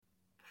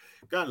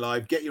Go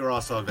live, get your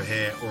ass over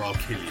here, or I'll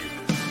kill you.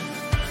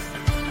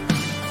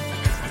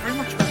 Very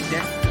much about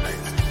death today.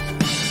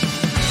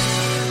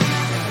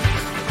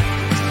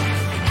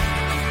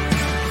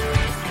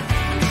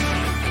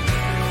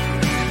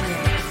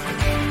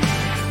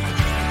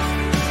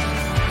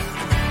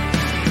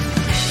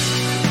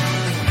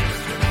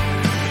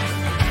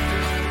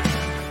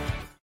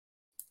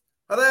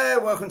 Hi there,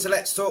 welcome to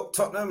Let's Talk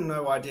Tottenham.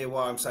 No idea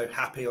why I'm so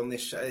happy on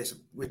this show.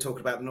 We're talking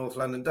about the North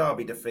London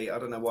Derby defeat. I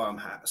don't know why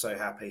I'm so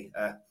happy.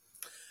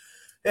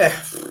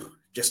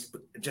 Just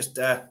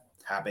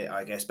habit,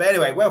 I guess. But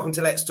anyway, welcome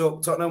to Let's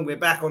Talk Tottenham. We're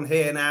back on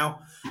here now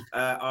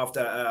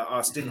after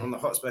our stint on the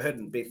Hotspur Hood,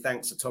 and big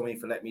thanks to Tommy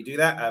for letting me do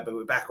that. But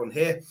we're back on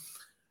here.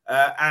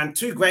 And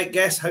two great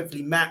guests,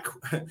 hopefully Mac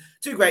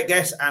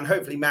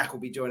will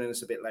be joining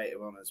us a bit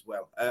later on as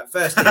well.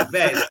 First,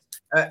 Vez.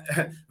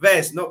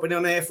 Vez, not been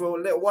on here for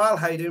a little while.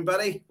 How you doing,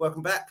 buddy?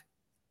 Welcome back.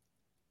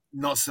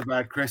 Not so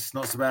bad, Chris.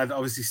 Not so bad.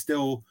 Obviously,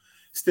 still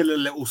a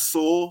little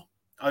sore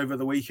over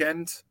the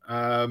weekend.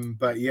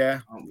 But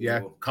yeah,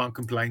 can't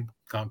complain.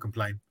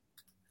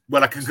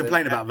 Well, I can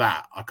complain about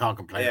that. I can't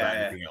complain about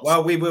anything else.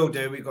 Well, we will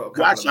do. We've got.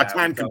 I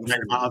can complain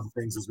about other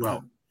things as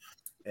well.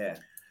 Yeah.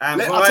 I'll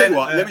tell you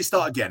what. Let me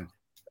start again.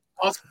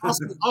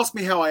 Ask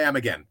me how I am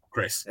again,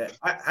 Chris. Yeah.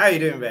 How you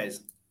doing, Vez?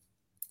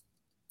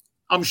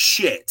 I'm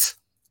shit.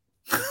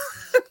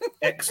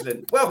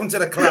 Excellent. Welcome to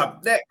the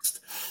club. Next,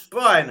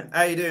 Brian,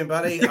 how you doing,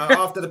 buddy?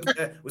 After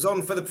the was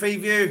on for the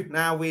preview,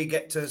 now we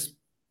get to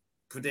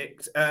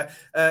predict.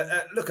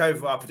 Look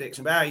over our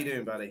prediction. But how you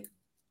doing, buddy?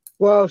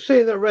 Well,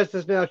 seeing that Rez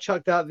has now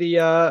chucked out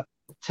the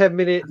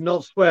 10-minute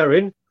not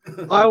swearing,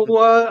 I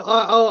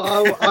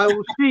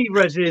will see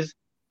Rez's.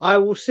 I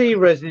will see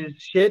Rez's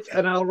shit,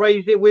 and I'll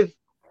raise it with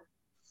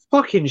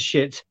fucking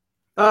shit.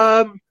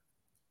 So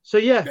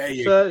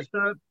yeah.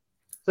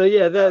 So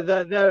yeah,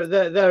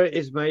 there it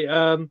is, mate.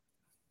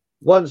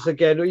 Once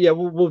again, yeah,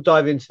 we'll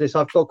dive into this.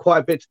 I've got quite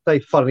a bit to say,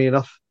 funny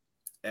enough.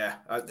 Yeah,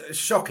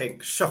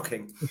 shocking.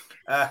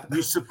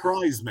 You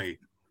surprised me.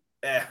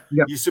 Yeah,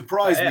 you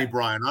surprised me,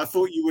 Brian. I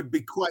thought you would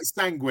be quite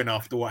sanguine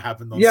after what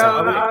happened on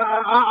Saturday.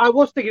 I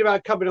was thinking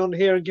about coming on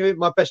here and giving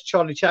my best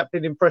Charlie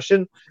Chaplin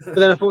impression, but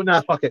then I thought,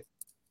 nah, fuck it.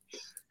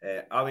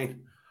 I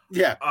mean,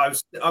 yeah,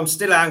 I'm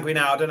still angry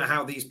now. I don't know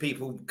how these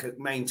people could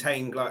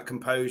maintain like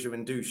composure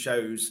and do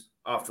shows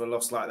after a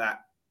loss like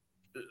that,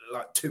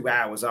 like 2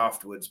 hours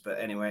afterwards. But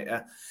anyway,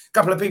 a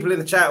couple of people in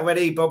the chat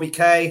already. Bobby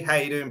K, how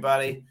you doing,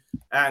 buddy?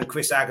 And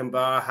Chris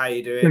Agenbar, how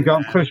you doing? You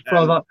got Chris,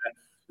 brother.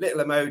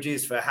 Little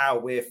emojis for how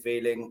we're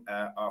feeling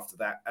after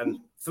that. And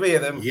three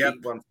of them,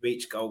 one for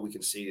each goal we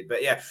conceded.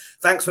 But yeah,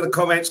 thanks for the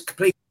comments.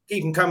 Please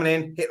keep them coming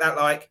in. Hit that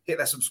like, hit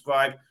that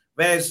subscribe.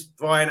 There's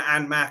Brian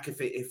and Mac,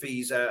 if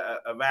he's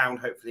around,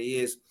 hopefully he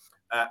is.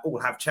 All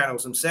have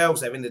channels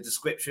themselves. They're in the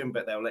description,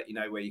 but they'll let you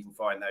know where you can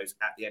find those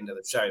at the end of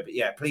the show. But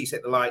yeah, please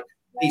hit the like,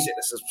 please hit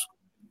the subscribe.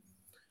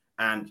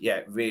 And yeah,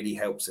 it really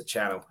helps the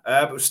channel.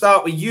 But we'll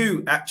start with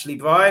you, actually,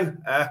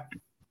 Brian.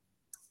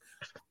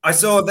 I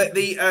saw that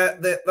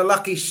the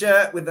lucky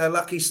shirt with the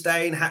lucky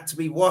stain had to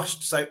be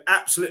washed. So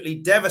absolutely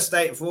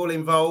devastating for all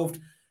involved.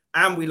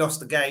 And we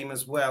lost the game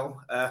as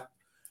well.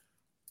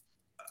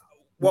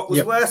 What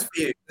was worse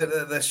for you,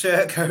 the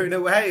shirt going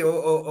away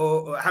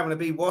or having to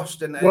be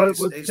washed? And the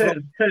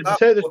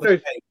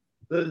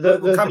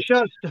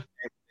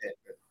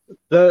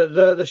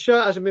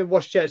shirt hasn't been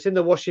washed yet. It's in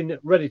the washing,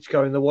 ready to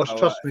go in the wash.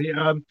 Trust me.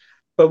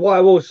 But what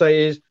I will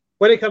say is,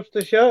 when it comes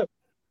to the shirt,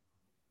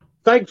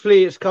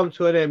 thankfully it's come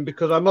to an end,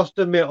 because I must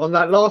admit, on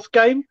that last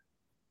game,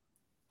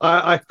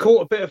 I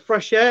caught a bit of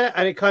fresh air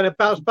and it kind of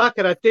bounced back,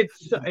 and it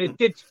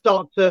did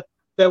start to.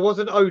 There was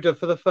an odour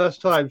for the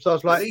first time, so I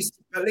was like,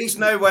 at least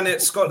no one at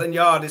Scotland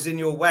Yard is in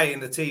your way in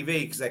the TV,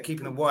 because they're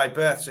keeping a wide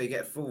berth so you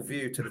get a full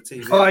view to the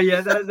TV. Oh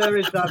yeah, there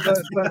is that.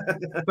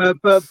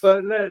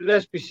 But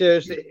let's be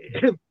serious.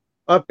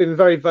 I've been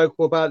very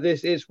vocal about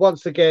this. It's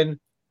once again,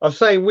 I'm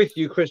saying with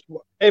you, Chris,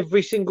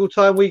 every single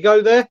time we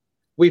go there,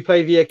 we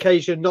play the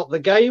occasion, not the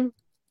game.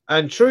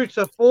 And true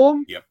to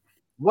form,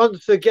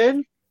 once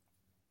again,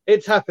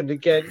 it's happened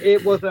again.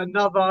 It was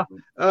another.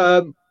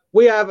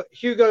 We have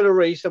Hugo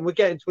Lloris, and we're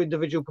getting to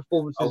individual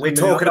performances. We're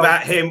talking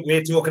about him.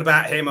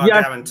 I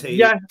guarantee.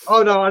 Yeah.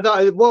 Oh no.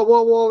 What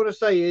I want to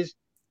say is,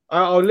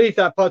 I'll leave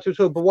that part to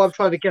talk. But what I'm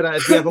trying to get at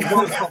is, we have a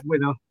World Cup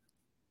winner.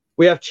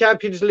 We have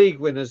Champions League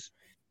winners.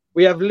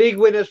 We have league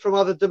winners from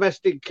other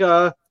domestic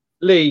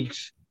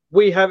leagues.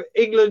 We have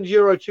England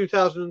Euro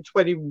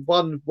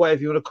 2021,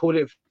 whatever you want to call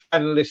it,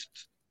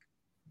 finalists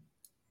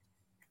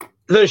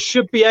that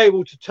should be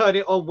able to turn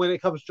it on when it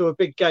comes to a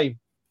big game.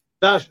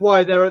 That's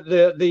why they're at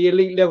the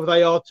elite level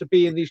they are, to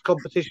be in these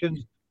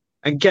competitions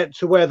and get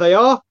to where they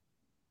are.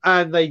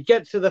 And they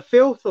get to the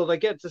filth, or they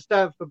get to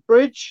Stamford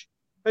Bridge.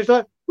 It's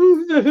like,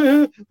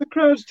 the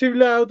crowd's too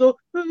loud, or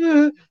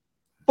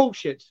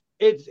bullshit.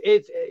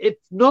 It's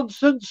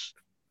nonsense.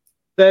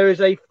 There is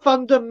a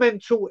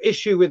fundamental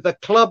issue with the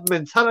club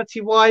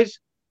mentality-wise.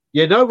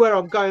 You know where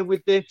I'm going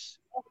with this.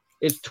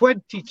 It's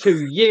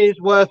 22 years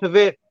worth of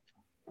it,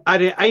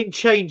 and it ain't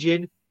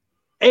changing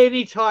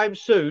anytime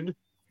soon.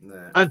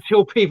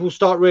 until people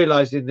start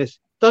realising this.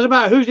 Doesn't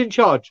matter who's in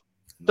charge.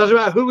 Doesn't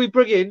matter who we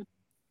bring in.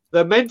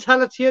 The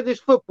mentality of this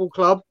football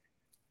club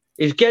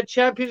is get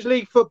Champions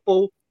League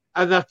football,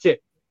 and that's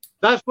it.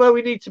 That's where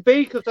we need to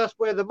be because that's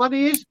where the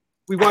money is.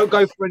 We won't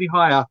go for any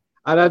higher.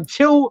 And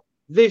until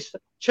this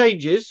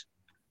changes,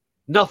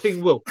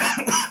 nothing will.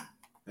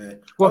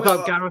 What's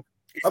up, Gareth?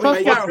 It's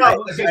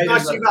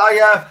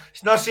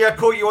nice to see I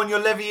caught you on your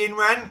Levy-in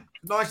rant.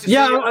 Nice to see you.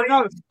 I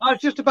know. I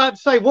was just about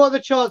to say, what are the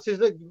chances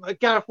that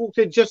Gareth walked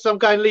in just so I'm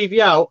going to leave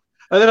you out,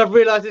 and then I've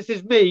realised this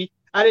is me,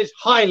 and it's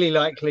highly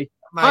likely.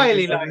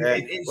 Highly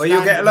likely. Well,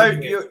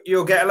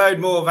 you'll get a load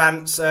more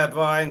rants,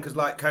 Brian, because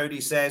like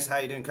Cody says, how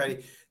you doing,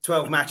 Cody?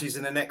 12 matches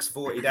in the next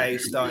 40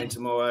 days starting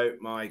tomorrow.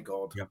 My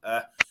God. Yep.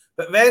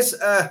 But there's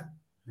it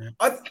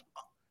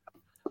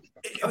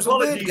was a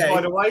weird game,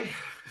 by the way,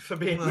 for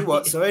being you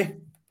what, sorry?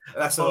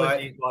 That's all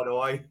right. By the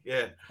way.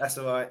 Yeah. That's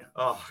all right.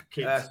 Oh,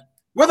 kids.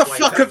 Where the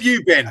fuck have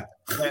you been?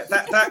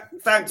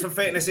 Thanks for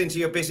fitting us into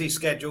your busy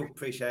schedule.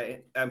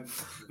 Appreciate it.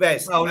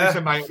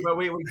 Listen, mate,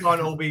 we can't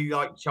all be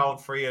like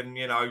child-free and,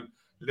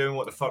 doing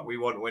what the fuck we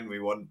want when we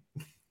want.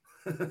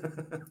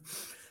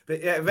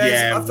 But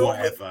yeah,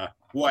 whatever.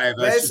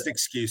 It's just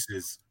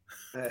excuses.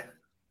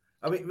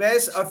 I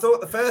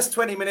thought the first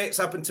 20 minutes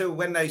up until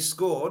when they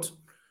scored,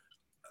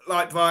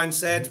 like Brian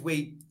said,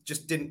 we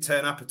just didn't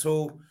turn up at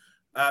all.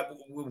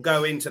 We'll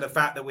go into the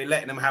fact that we're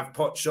letting them have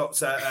pot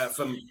shots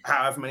from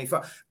however many.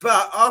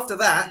 But after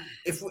that,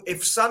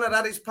 if Son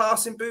had his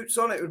passing boots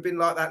on, it would have been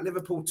like that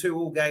Liverpool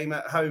 2-2 game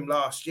at home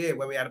last year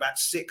where we had about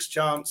 6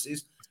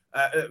 chances.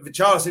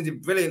 Richarlison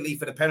did brilliantly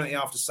for the penalty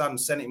after Son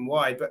sent him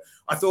wide, but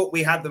I thought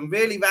we had them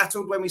really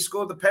rattled when we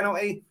scored the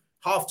penalty.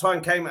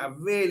 Half-time came at a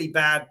really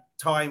bad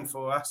time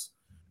for us,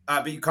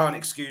 but you can't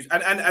excuse.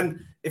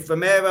 And if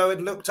Romero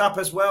had looked up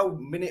as well,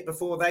 minute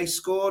before they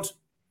scored,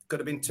 could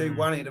have been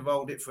 2-1. He'd have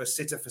rolled it for a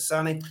sitter for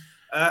Sonny.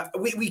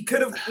 We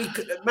could have.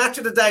 Match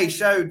of the Day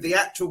showed the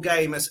actual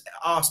game as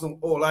Arsenal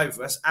all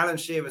over us. Alan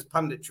Shearer's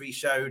punditry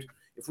showed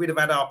if we'd have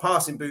had our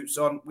passing boots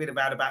on, we'd have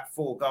had about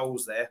 4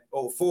 goals there,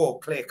 or 4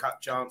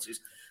 clear-cut chances.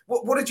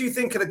 What did you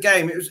think of the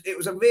game? It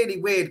was a really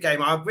weird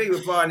game. I agree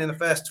with Brian in the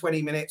first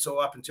 20 minutes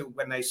or up until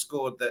when they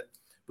scored that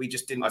we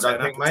just didn't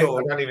turn up at all.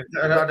 I don't even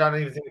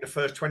think in the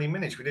first 20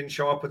 minutes we didn't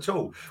show up at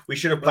all. We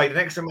should have played an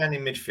extra man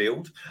in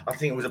midfield. I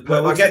think it was a.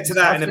 We'll get to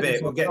that in a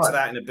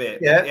bit.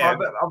 Yeah.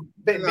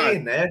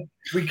 Being there,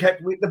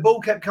 the ball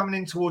kept coming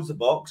in towards the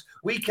box.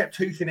 We kept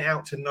toothing it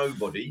out to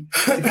nobody.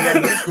 If we had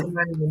an extra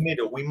man in the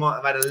middle, we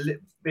might have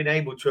been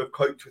able to have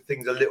coped with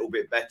things a little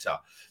bit better.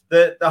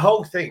 The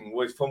whole thing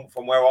was from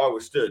where I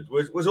was stood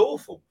was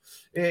awful.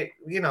 The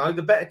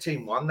better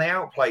team won. They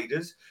outplayed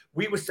us.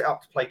 We were set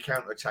up to play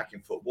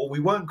counter-attacking football. We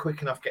weren't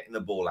quick enough getting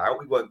the ball out.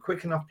 We weren't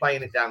quick enough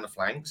playing it down the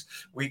flanks.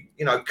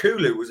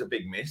 Kulu was a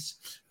big miss,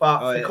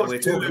 but because we're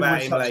talking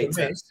about him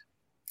later.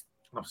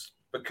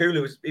 But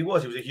Kulu was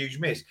a huge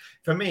miss.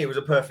 For me, it was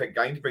a perfect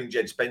game to bring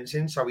Jed Spence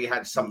in, so he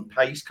had some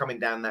pace coming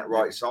down that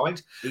right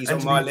side. He's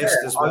on my list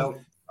as well.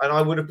 And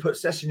I would have put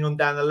Sessegnon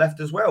down the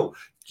left as well,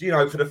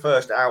 for the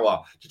first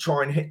hour to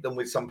try and hit them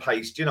with some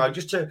pace,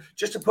 just to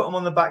put them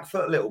on the back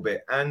foot a little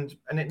bit. And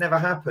it never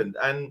happened.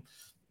 And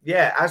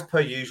yeah, as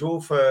per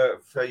usual for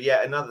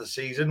yet another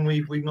season,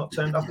 we've not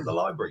turned up at the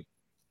library.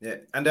 Yeah.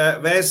 And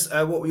Rez,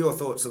 what were your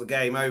thoughts of the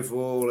game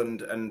overall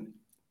and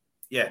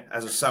yeah,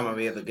 as a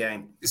summary of the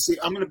game? You see,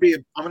 I'm going to be a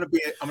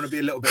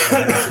little bit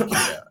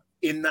here.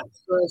 In that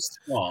first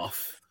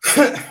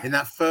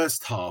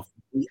half,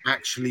 we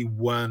actually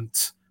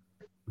weren't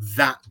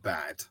that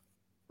bad,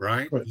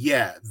 right?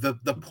 Yeah.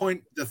 The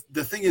point,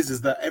 the thing is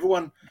that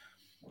everyone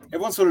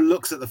sort of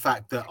looks at the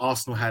fact that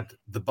Arsenal had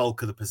the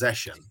bulk of the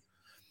possession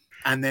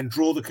and then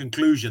draw the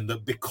conclusion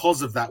that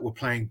because of that we're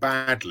playing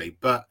badly.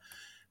 But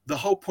the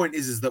whole point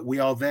is that we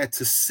are there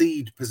to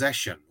cede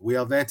possession. We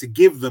are there to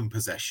give them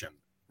possession,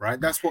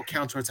 right? That's what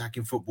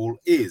counter-attacking football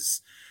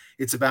is.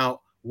 It's about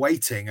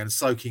waiting and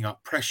soaking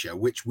up pressure,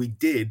 which we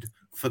did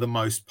for the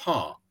most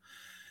part.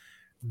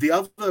 The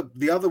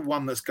other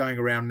one that's going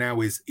around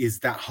now is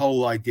that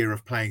whole idea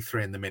of playing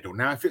 3 in the middle.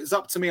 Now, if it was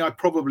up to me, I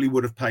probably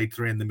would have played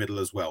 3 in the middle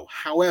as well.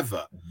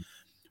 However,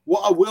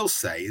 what I will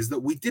say is that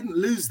we didn't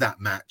lose that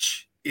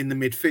match in the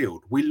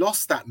midfield. We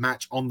lost that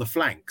match on the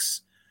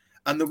flanks.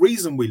 And the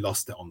reason we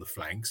lost it on the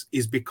flanks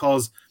is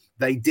because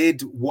they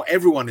did what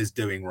everyone is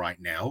doing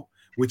right now,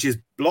 which is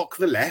block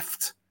the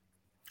left,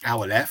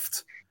 our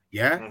left,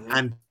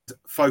 and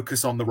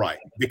focus on the right,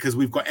 because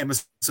we've got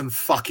Emerson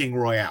fucking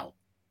Royale,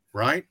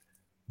 right?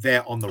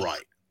 There on the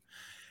right.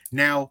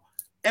 Now,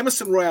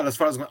 Emerson Royale, as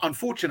far as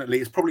unfortunately,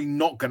 it's probably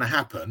not going to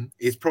happen.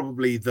 It's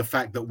probably the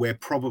fact that we're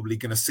probably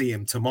going to see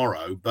him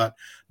tomorrow. But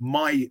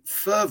my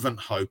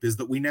fervent hope is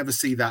that we never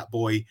see that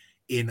boy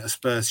in a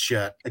Spurs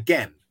shirt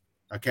again.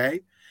 Okay,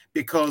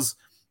 because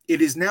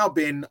it has now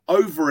been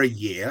over a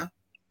year.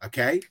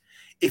 Okay,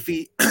 if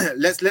he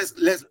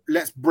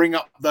let's bring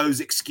up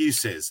those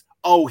excuses.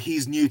 Oh,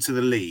 he's new to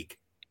the league.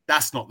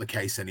 That's not the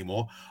case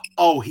anymore.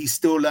 Oh, he's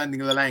still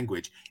learning the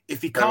language.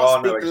 If he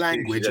can't speak the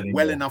language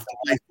well enough to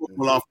play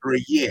football after a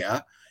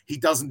year, he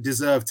doesn't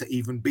deserve to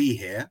even be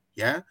here.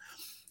 Yeah.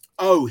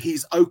 Oh,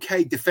 he's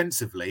okay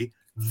defensively.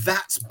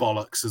 That's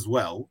bollocks as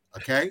well.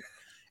 Okay.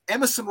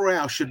 Emerson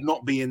Royale should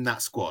not be in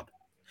that squad.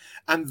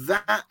 And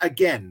that,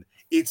 again,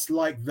 it's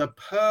like the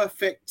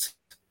perfect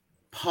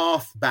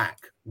path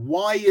back.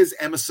 Why is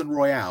Emerson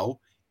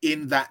Royale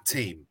in that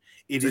team?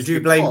 Did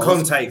you blame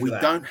Conte for we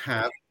that? Don't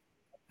have.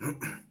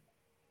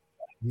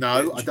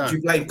 No, I don't. Did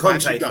you blame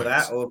Conte for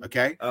that? Or...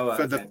 Okay. Oh,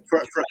 for okay. for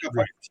a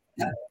couple of...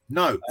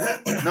 No,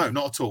 not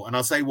at all. And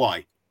I'll say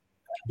why.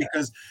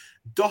 Because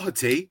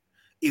Doherty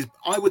is,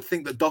 I would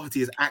think that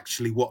Doherty is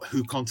actually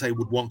who Conte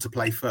would want to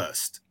play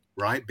first,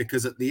 right?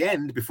 Because at the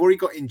end, before he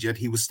got injured,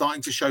 he was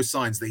starting to show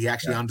signs that he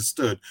actually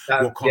understood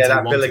what Conte wanted.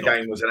 Yeah, that Villa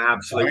game was an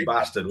absolute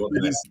bastard,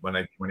 wasn't it?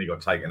 When he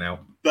got taken out.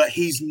 But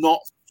he's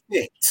not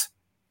fit.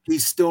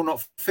 He's still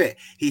not fit.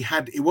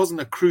 It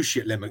wasn't a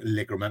cruciate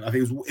ligament, I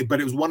think but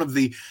it was one of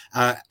the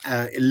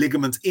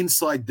ligaments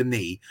inside the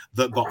knee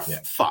that got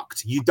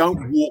fucked. You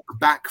don't walk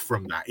back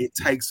from that. It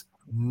takes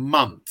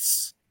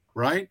months,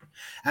 right?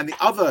 And the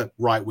other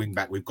right wing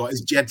back we've got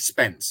is Jed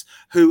Spence,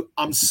 who,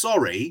 I'm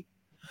sorry,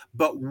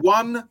 but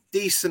one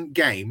decent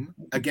game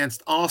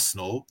against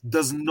Arsenal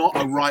does not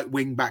a right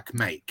wing back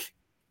make.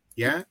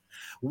 Yeah,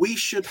 we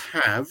should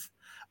have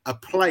a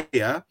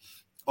player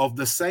of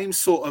the same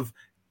sort of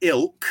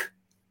ilk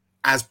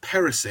as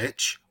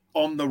Perisic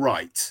on the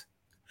right,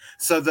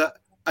 so that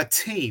a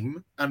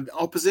team and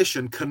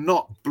opposition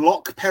cannot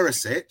block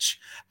Perisic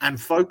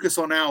and focus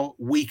on our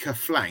weaker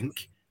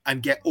flank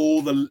and get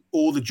all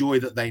the joy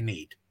that they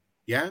need.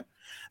 Yeah,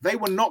 they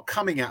were not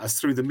coming at us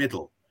through the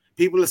middle.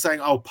 People are saying,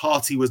 oh,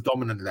 Partey was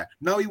dominant there.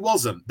 No, he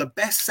wasn't. The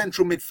best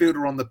central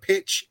midfielder on the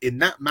pitch in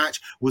that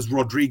match was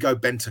Rodrigo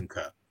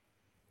Bentancur.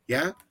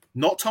 Yeah,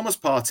 not Thomas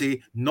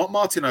Partey, not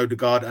Martin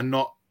Odegaard, and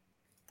not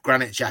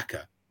Granit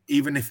Xhaka.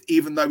 Even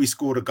though he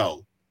scored a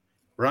goal,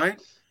 right?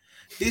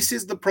 This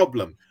is the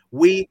problem.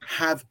 We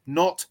have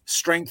not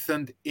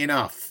strengthened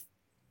enough,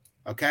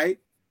 okay?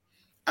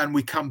 And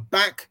we come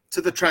back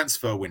to the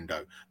transfer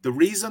window. The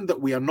reason that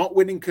we are not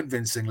winning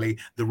convincingly,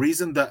 the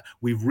reason that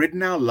we've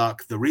ridden our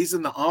luck, the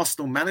reason that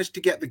Arsenal managed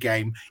to get the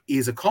game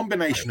is a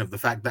combination of the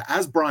fact that,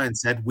 as Brian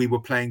said, we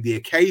were playing the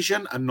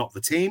occasion and not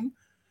the team,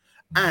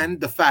 and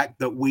the fact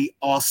that we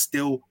are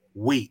still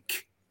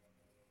weak.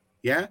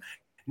 Yeah?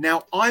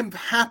 Now, I'm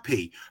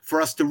happy for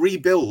us to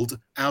rebuild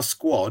our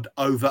squad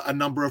over a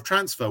number of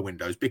transfer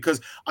windows, because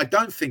I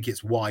don't think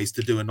it's wise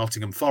to do a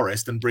Nottingham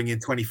Forest and bring in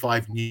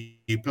 25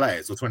 new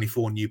players or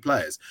 24 new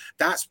players.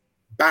 That's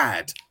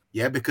bad,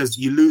 yeah, because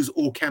you lose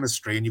all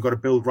chemistry and you've got to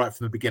build right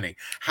from the beginning.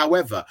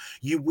 However,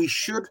 we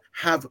should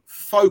have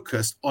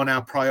focused on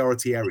our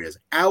priority areas.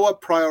 Our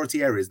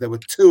priority areas, there were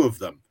two of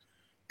them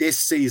this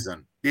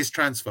season, this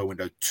transfer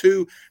window,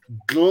 two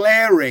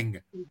glaring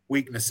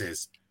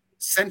weaknesses: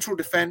 central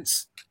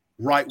defence,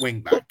 right wing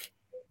back.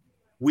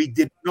 We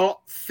did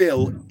not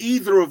fill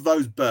either of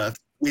those berths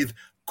with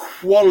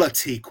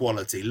quality.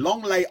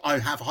 Longley, I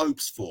have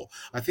hopes for.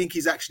 I think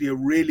he's actually a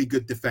really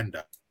good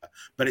defender,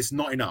 but it's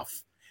not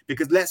enough.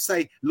 Because let's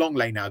say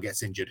Longley now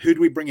gets injured. Who do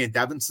we bring in?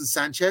 Davinson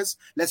Sanchez?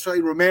 Let's say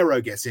Romero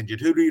gets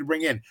injured. Who do we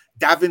bring in?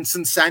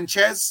 Davinson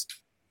Sanchez?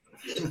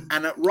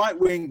 And at right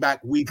wing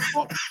back, we've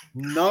got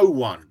no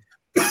one.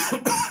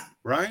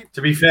 Right.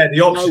 To be fair,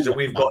 the options that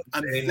we've got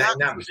in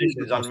that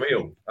position is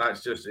unreal.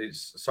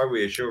 It's so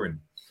reassuring.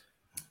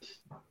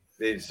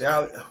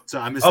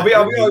 I'll be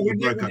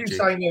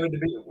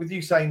with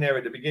you saying there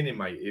at the beginning,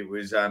 mate. It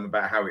was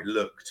about how it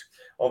looked.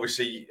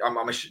 Obviously,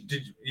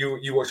 did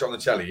you watch it on the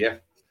telly? Yeah.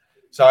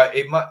 So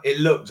it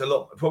looked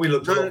probably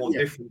looked a lot more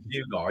different to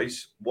you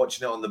guys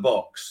watching it on the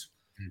box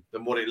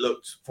than what it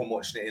looked from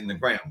watching it in the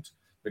ground.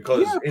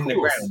 Because in the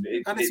ground,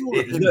 and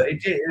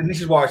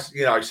this is why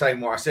saying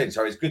what I said.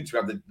 So it's good to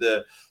have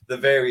the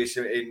various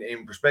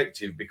in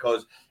perspective,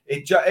 because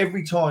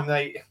every time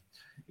they,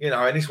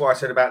 and this is why I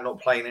said about not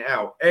playing it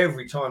out.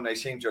 Every time they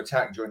seem to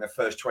attack during the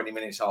first 20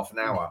 minutes, half an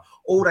hour,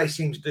 all they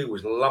seemed to do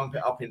was lump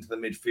it up into the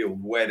midfield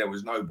where there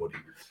was nobody.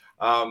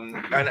 And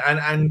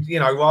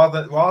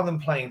rather than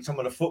playing some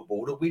of the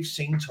football that we've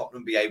seen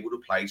Tottenham be able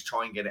to play, to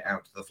try and get it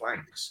out to the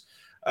flanks.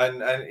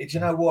 And you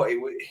know what?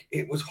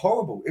 It was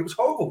horrible. It was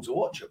horrible to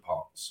watch at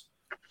parts.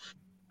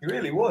 It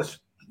really was.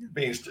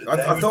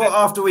 I thought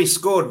after we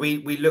scored,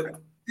 we looked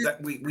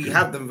that we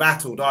had them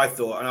rattled. I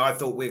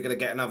thought we were going to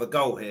get another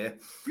goal here.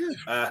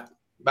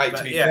 Mate,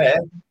 to be fair,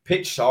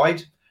 pitch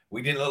side,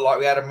 we didn't look like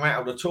we had them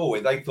rattled at all.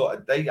 It looked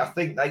like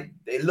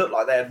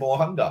they had more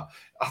hunger.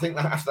 I think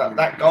after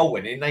that goal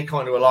went in, they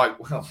kind of were like,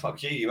 "Well,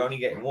 fuck you, you're only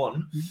getting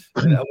one."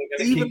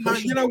 Even though,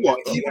 you know what?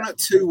 Even at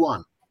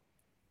 2-1.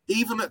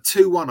 Even at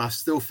 2-1, I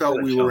still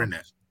felt we were in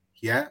it.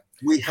 Yeah,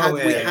 we had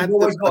the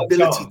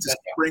ability to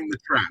spring the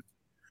trap.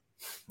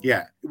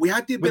 Yeah, we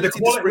had the ability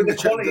to spring the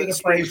trap.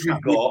 We've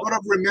got to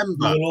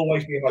remember, we'll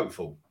always be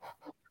hopeful.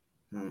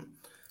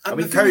 I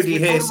mean, Cody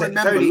here said,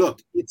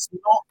 look, it's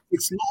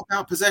not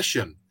about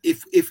possession.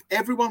 If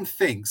everyone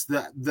thinks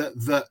that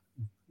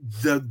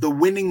the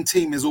winning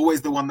team is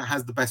always the one that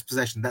has the best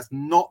possession. That's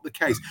not the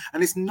case.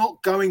 And it's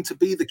not going to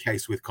be the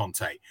case with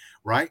Conte,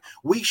 right?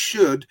 We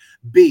should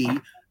be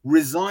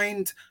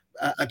resigned,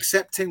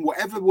 accepting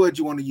whatever word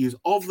you want to use,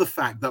 of the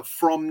fact that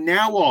from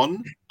now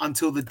on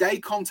until the day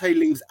Conte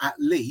leaves, at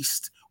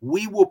least,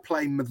 we will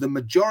play the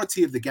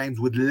majority of the games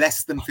with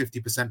less than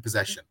 50%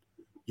 possession.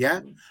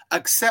 Yeah?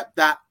 Accept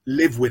that,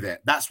 live with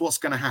it. That's what's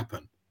going to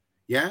happen.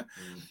 Yeah?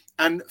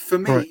 And for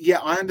me, right. Yeah,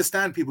 I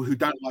understand people who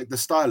don't like the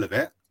style of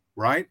it,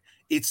 right?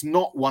 It's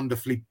not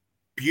wonderfully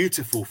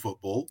beautiful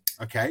football,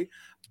 okay?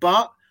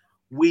 But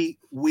we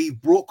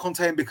brought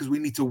Conte in because we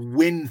need to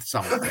win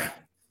something.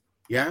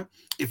 Yeah?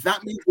 If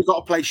that means we've got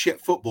to play shit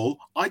football,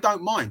 I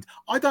don't mind.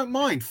 I don't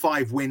mind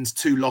 5 wins,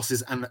 2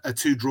 losses, and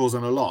 2 draws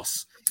and a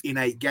loss in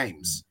 8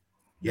 games.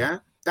 Yeah?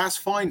 That's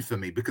fine for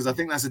me because I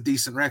think that's a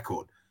decent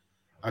record.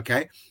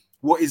 Okay?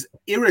 What is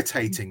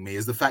irritating me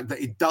is the fact that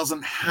it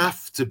doesn't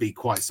have to be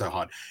quite so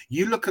hard.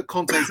 You look at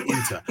Conte's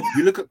Inter,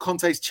 you look at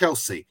Conte's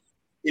Chelsea.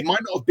 It might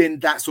not have been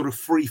that sort of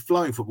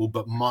free-flowing football,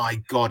 but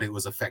my God, it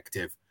was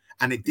effective.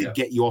 And it did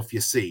get you off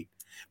your seat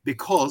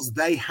because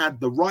they had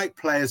the right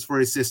players for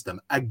his system.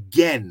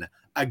 Again,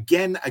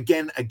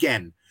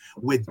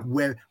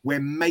 we're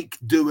make,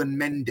 do, and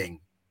mending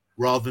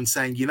rather than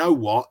saying, you know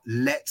what,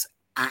 let's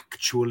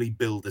actually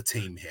build a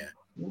team here.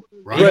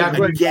 Right? He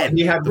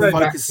had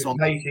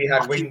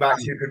wing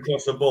backs who could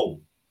cross the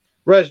ball.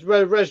 Rez,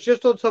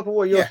 just on top of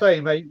what you're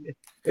saying, mate,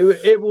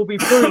 it will be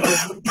proven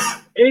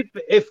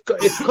if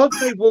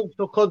Conte walks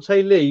or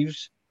Conte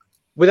leaves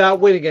without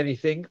winning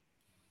anything,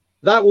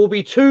 that will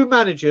be 2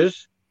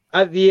 managers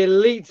at the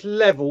elite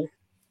level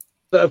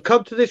that have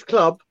come to this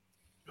club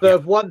that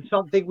have won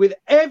something with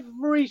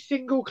every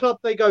single club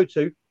they go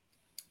to,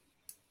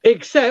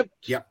 except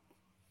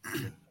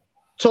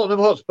Tottenham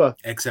Hotspur.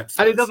 And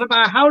it doesn't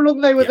matter how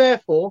long they were there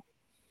for,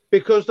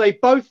 because they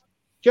both,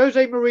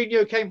 Jose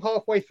Mourinho came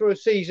halfway through a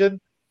season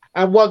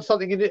and won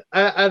something in it,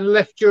 and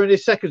left during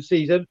his second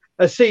season,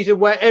 a season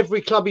where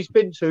every club he's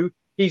been to,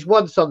 he's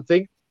won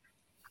something.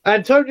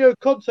 Antonio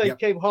Conte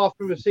came half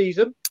through a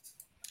season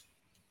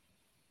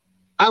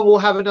and will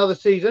have another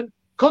season.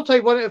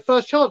 Conte won it at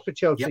first chance for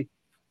Chelsea.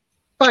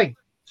 Bang.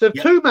 So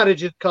 2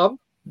 managers come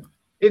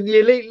in the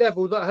elite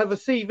level that have a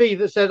CV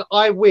that says,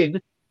 I win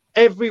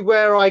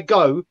everywhere I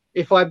go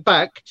if I'm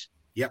backed.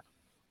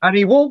 And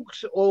he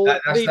walks or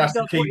that's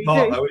the key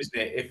part, though, isn't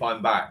it? If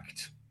I'm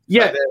backed.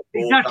 Yeah,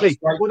 exactly.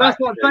 Well, that's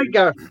what I'm saying,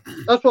 Gareth.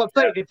 That's what I'm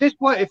saying. If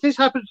this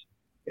happens,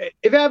 if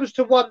it happens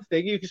to one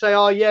thing, you can say,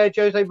 "Oh yeah,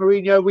 Jose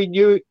Mourinho, we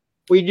knew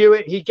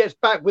it. He gets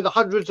back with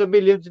hundreds of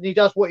millions, and he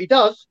does what he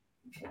does."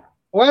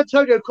 Well,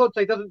 Antonio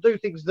Conte doesn't do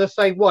things the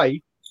same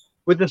way,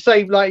 with the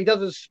same he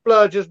doesn't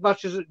splurge as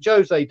much as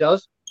Jose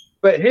does.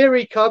 But here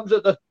he comes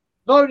not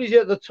only is he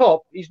at the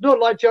top, he's not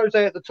like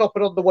Jose at the top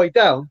and on the way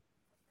down.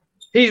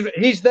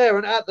 He's there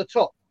and at the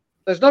top.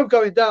 There's no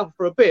going down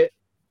for a bit.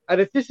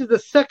 And if this is the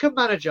second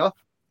manager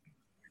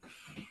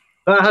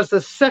that has the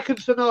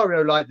second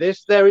scenario like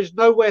this, there is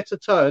nowhere to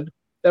turn.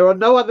 There are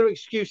no other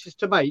excuses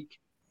to make.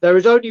 There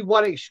is only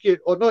one excuse,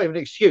 or not even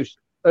excuse.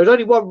 There's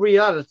only one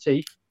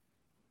reality.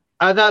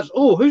 And that's,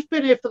 who's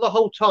been here for the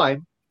whole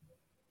time?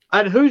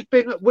 And who's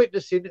been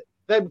witnessing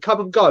them come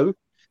and go?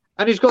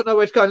 And he's got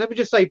nowhere to go. Let me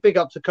just say big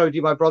up to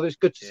Cody, my brother. It's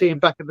good to see him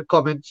back in the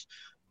comments.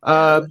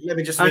 Let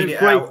me just read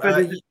it out.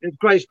 It's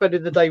great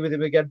spending the day with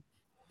him again.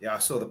 Yeah, I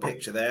saw the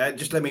picture there.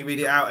 Just let me read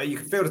it out. You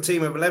can field a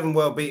team of 11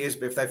 world beaters,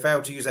 but if they fail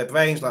to use their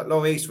brains like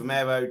Lloris,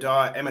 Romero,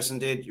 Dyer, Emerson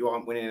did, you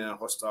aren't winning in a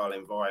hostile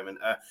environment.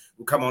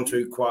 We'll come on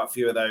to quite a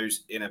few of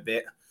those in a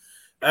bit.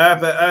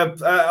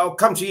 But I'll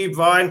come to you,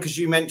 Brian, because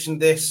you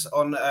mentioned this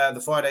on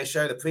the Friday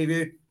show, the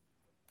preview.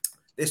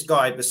 This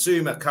guy,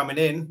 Basuma, coming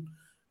in.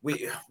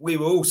 We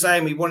were all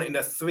saying we wanted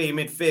a 3 in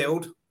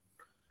midfield.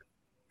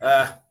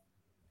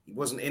 He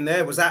wasn't in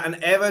there. Was that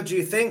an error, do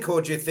you think?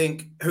 Or do you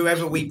think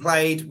whoever we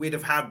played, we'd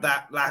have had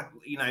that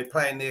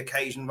playing the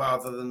occasion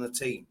rather than the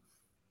team?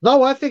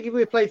 No, I think if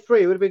we played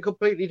 3, it would have been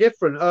completely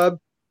different. And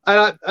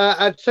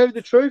I'd tell you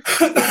the truth.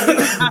 I'm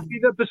happy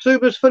that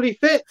Basuma's fully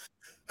fit.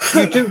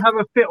 You do have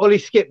a fit Ollie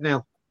Skip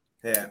now.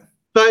 Yeah.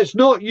 So it's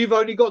not you've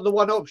only got the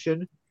one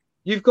option.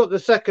 You've got the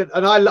second.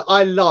 And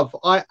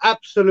I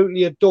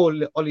absolutely adore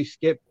Ollie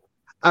Skip.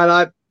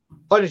 And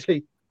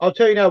honestly, I'll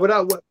tell you now,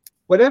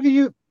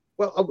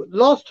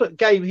 last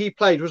game he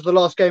played was the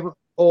last game,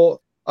 or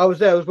I was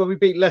there, was when we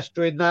beat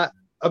Leicester in that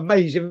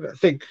amazing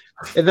thing,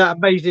 in that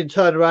amazing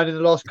turnaround in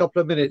the last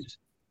couple of minutes.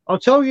 I'll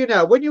tell you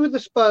now, when you're with the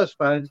Spurs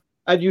fans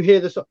and you hear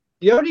the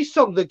only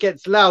song that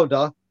gets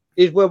louder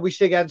is when we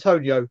sing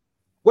Antonio.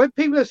 When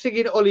people are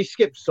singing Ollie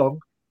Skip's song,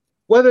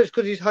 whether it's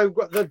because he's home,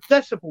 the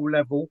decibel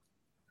level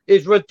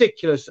is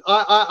ridiculous.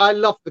 I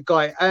love the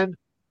guy, and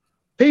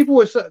there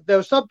were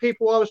some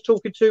people I was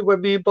talking to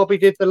when me and Bobby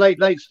did the late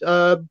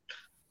show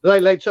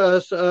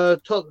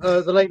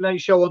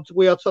on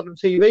We Are Tottenham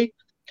TV,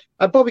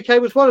 and Bobby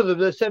Kane was one of them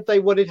that said they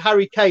wanted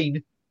Harry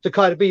Kane to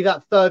kind of be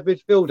that third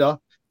midfielder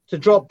to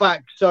drop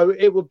back, so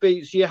it would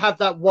be you have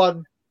that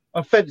one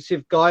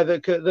offensive guy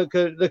that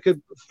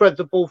could thread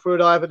the ball through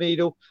an eye of a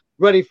needle,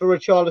 ready for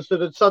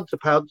Richarlison and Son to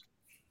pounce.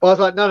 But I was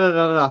like,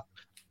 no.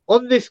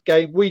 On this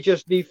game, we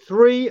just need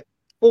 3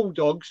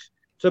 Bulldogs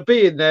to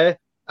be in there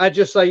and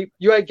just say,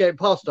 you ain't getting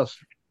past us.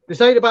 This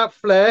ain't about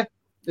flair.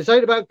 This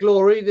ain't about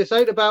glory. This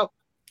ain't about...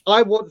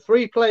 I want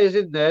 3 players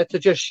in there to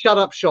just shut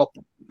up shop,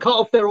 cut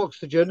off their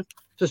oxygen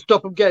to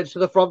stop them getting to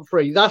the front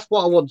 3. That's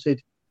what I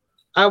wanted.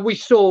 And we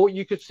saw,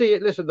 you could see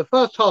it. Listen, the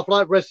first half,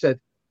 like Rez said,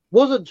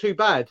 wasn't too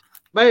bad.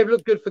 May have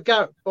looked good for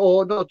Gareth,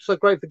 or not so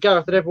great for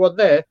Gareth and everyone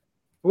there.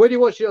 But when you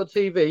watch it on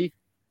TV,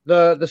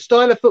 the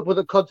style of football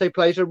that Conte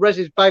plays, and Rez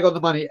is bang on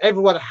the money.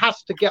 Everyone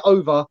has to get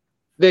over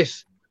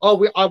this. I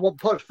want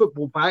posh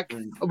football back,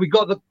 and we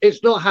got the.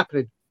 It's not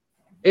happening.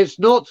 It's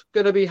not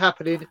going to be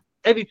happening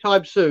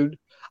anytime soon,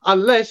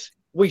 unless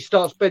we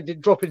start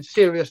dropping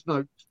serious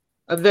notes,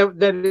 and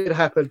then it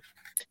happened.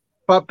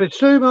 But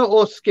Bissouma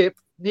or Skip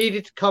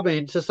needed to come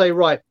in to say,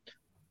 right,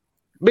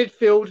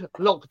 midfield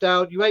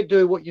lockdown. You ain't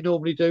doing what you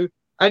normally do,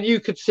 and you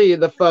could see in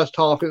the first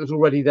half it was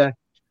already there.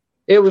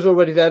 It was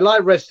already there.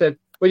 Like Rez said,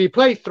 when you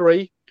play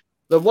 3,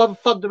 the one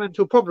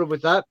fundamental problem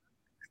with that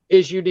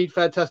is you need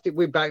fantastic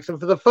wing backs. And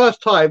for the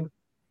first time,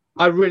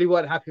 I really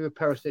weren't happy with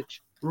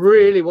Perisic.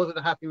 Really wasn't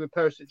happy with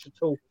Perisic at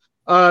all.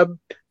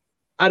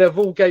 And of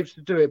all games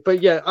to do it.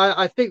 But yeah,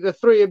 I think the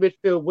 3 in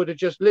midfield would have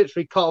just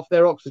literally cut off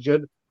their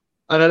oxygen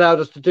and allowed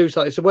us to do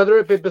something. So whether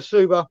it be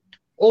Bissouma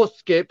or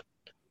Skip,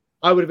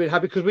 I would have been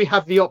happy because we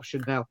have the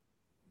option now.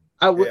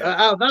 Out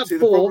of that See,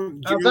 4...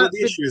 what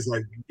the issue is,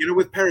 like,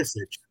 with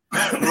Perisic?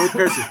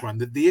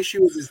 The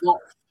issue is not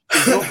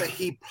that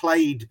he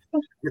played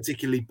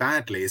particularly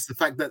badly. It's the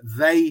fact that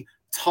they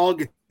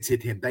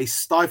targeted him. They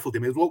stifled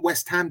him. It was what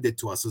West Ham did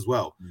to us as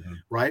well,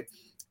 right?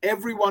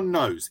 Everyone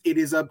knows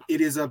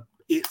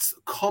it's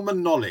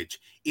common knowledge.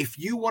 If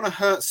you want to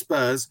hurt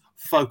Spurs,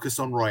 focus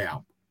on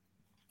Royale,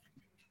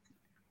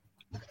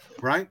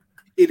 right?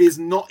 It is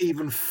not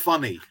even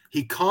funny.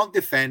 He can't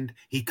defend.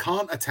 He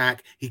can't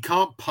attack. He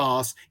can't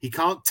pass. He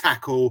can't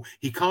tackle.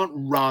 He can't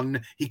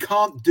run. He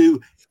can't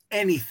do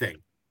anything.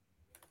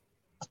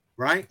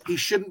 Right? He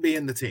shouldn't be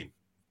in the team.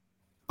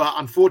 But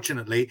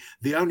unfortunately,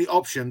 the only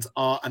options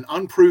are an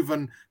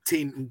unproven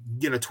teen,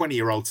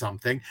 20-year-old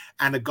something,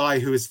 and a guy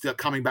who is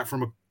coming back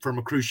from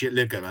a cruciate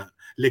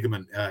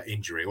ligament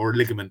injury or a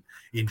ligament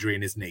injury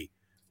in his knee.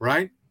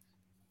 Right?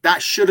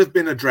 That should have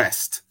been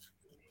addressed.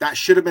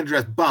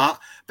 But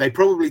they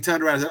probably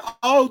turned around and said,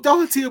 oh,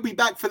 Doherty will be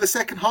back for the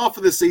second half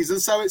of the season,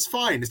 so it's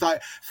fine. It's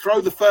like,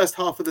 throw the first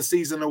half of the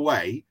season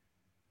away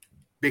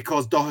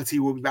because Doherty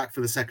will be back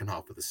for the second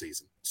half of the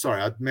season. Sorry,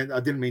 I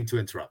didn't mean to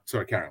interrupt.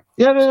 Sorry, carry on.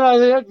 Yeah,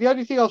 no. The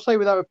only thing I'll say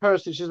with that with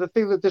Perisic is the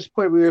thing that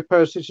disappointed me with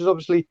Perisic is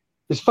obviously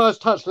his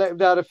first touch let him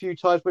down a few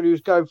times when he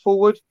was going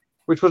forward,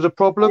 which was a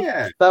problem.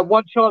 Yeah. The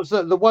one chance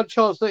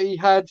that he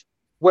had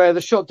where the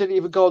shot didn't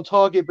even go on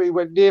target, but he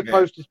went near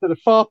post instead of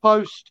far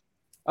post.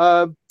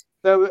 No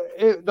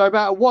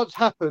matter what's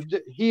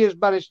happened, he has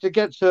managed to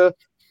get to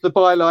the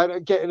byline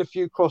and get in a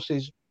few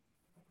crosses.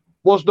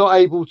 Was not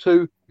able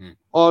to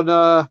on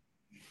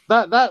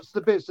that. That's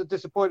the bits that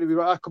disappointed me.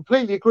 Right? I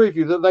completely agree with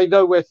you that they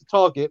know where to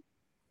target.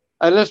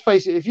 And let's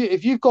face it,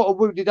 if you've got a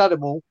wounded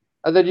animal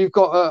and then you've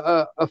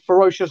got a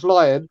ferocious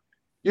lion,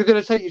 you're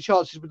going to take your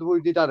chances with the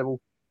wounded animal,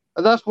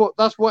 and that's what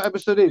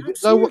Emerson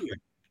is.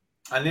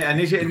 And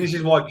this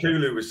is why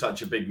Kulu was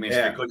such a big miss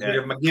because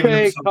you're giving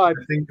them something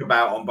to think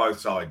about on both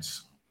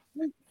sides.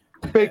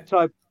 Big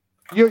time.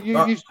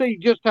 You see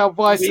just how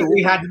vital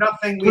we had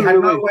nothing. We had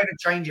no way to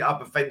change it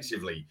up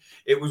offensively.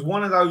 It was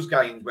one of those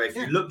games where if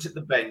you looked at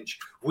the bench,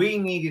 we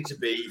needed to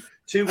be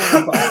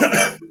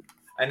 2-1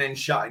 and then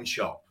shutting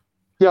shop.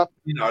 Yeah,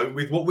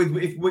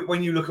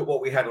 when you look at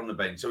what we had on the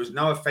bench, there was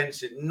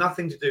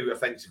nothing to do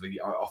offensively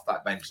off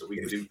that bench that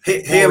we could do.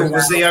 Hill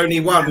was the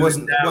only one,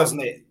 wasn't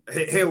it?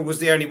 Hill was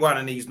the only one,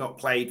 and he's not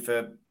played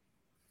for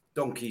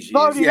donkey's years.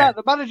 Not only that,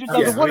 the manager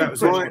doesn't want him.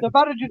 The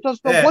manager does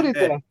not want him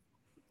there.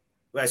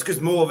 Well, it's because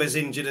Morva's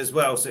injured as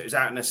well, so it was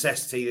out of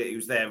necessity that he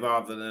was there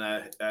rather than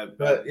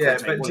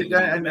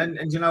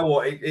and you know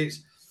what?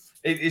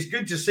 It's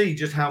good to see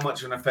just how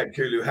much of an effect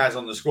Kulu has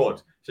on the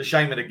squad. It's a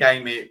shame of the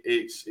game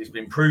it's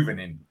been proven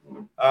in.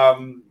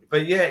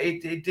 But yeah,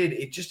 it did.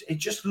 It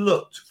just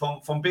looked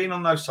from being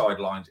on those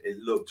sidelines, it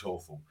looked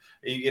awful.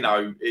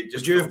 It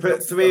just. Would you have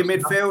put 3 in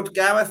midfield,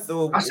 Gareth?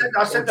 Or I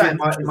said that in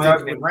my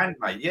opening rant,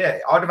 mate. Yeah,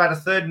 I'd have had a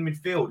 3rd in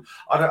midfield.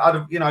 I'd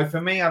have,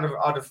 for me, I'd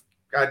have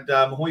had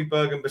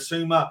Højbjerg and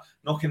Bissouma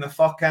knocking the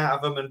fuck out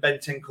of them, and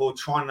Bentancur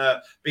trying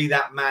to be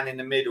that man in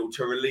the middle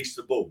to release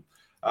the ball.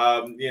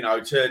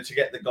 To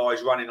get the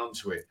guys running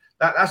onto it.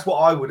 That's what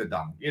I would have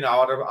done.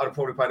 I'd have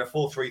probably played a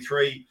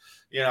 4-3-3,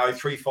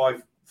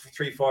 3-5-3,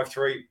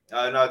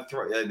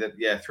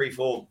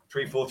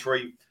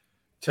 3-4-3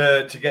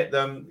 to get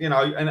them,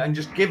 and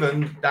just give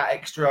them that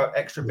extra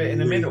bit in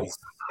the middle.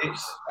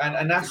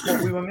 And that's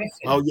what we were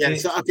missing. Oh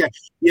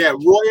yeah,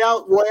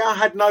 Royale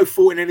had no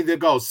fault in any of the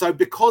goals. So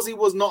because he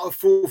was not at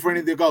fault for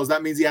any of the goals,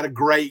 that means he had a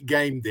great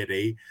game, did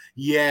he?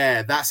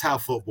 Yeah, that's how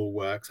football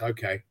works.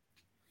 Okay.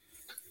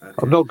 Okay.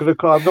 I'm not going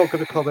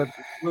to comment.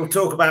 We'll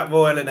talk about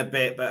Royal in a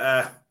bit,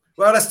 but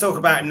let's talk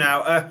about him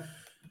now.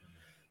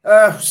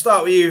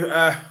 Start with you.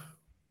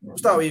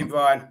 Start with you,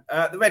 Brian.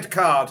 The red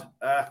card,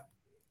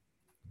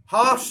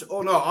 harsh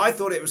or not? I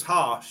thought it was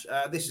harsh.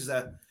 This is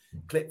a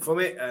clip from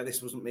it.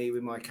 This wasn't me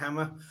with my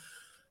camera.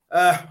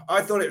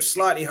 I thought it was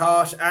slightly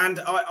harsh, and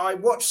I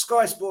watched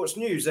Sky Sports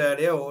News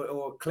earlier,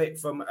 or a clip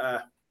from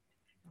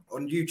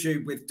on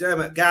YouTube with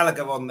Dermot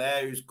Gallagher on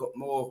there, who's got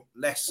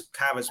less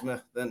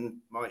charisma than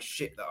my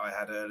shit that I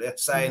had earlier,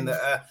 saying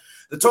that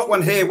the top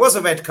one here was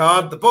a red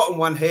card, the bottom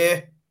one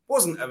here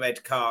wasn't a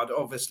red card.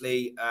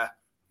 Obviously,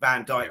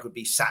 Van Dijk would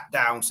be sat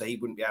down, so he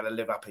wouldn't be able to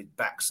live up his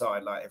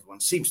backside like everyone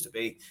seems to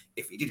be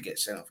if he did get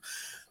sent off.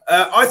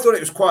 I thought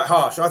it was quite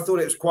harsh.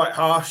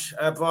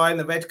 Brian,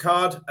 the red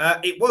card.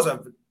 It was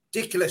a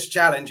ridiculous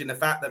challenge in the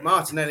fact that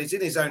Martinelli's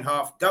in his own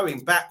half,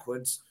 going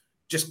backwards,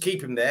 just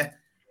keep him there.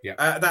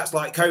 Yeah, that's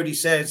like Cody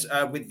says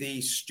with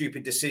these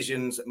stupid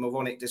decisions,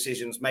 moronic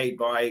decisions made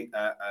by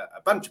a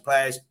bunch of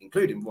players,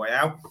 including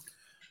Royale.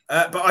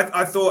 But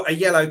I thought a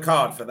yellow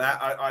card for that.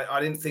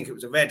 I didn't think it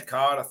was a red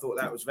card. I thought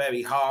that was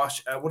very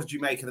harsh. What did you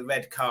make of the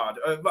red card?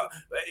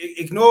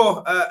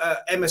 Ignore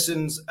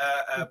Emerson's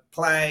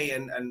play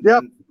and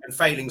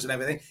failings and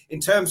everything.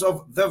 In terms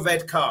of the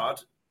red card,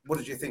 what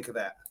did you think of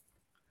that?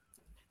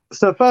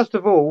 So first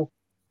of all,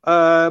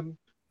 VAR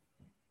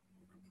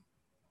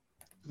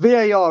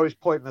is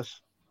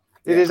pointless.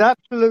 It is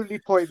absolutely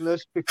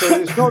pointless because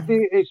it's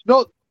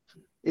not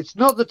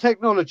the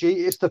technology,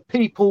 it's the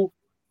people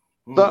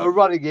that are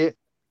running it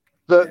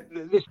that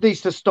this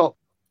needs to stop.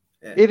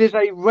 Yeah. It is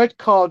a red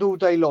card all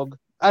day long,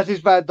 as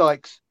is Van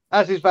Dijk's.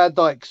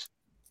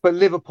 But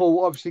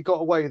Liverpool obviously got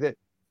away with it.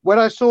 When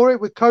I saw it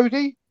with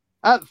Cody,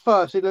 at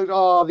first it looked,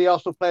 the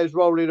Arsenal players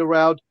rolling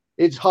around.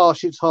 It's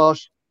harsh.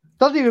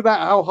 Doesn't even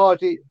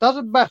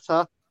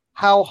matter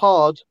how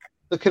hard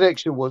the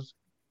connection was.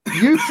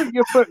 You put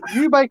your foot,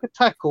 you make a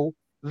tackle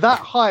that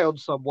high on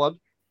someone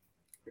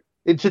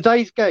in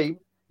today's game,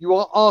 you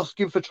are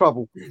asking for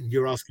trouble.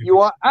 You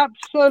are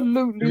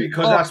absolutely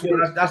because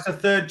that's the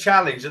third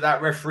challenge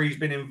that referee's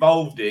been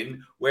involved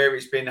in where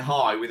it's been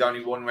high with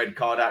only one red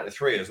card out of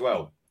 3 as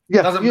well.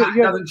 Yeah,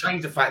 doesn't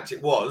change the fact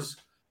it was.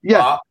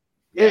 Yeah,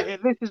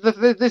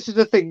 this is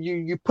the thing.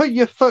 You put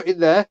your foot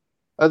in there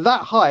at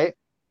that height,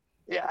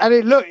 and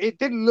it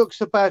didn't look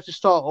so bad to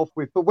start off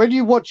with, but when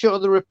you watch it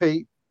on the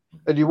repeat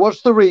and you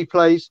watch the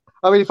replays,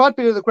 I mean, if I'd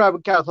been in the ground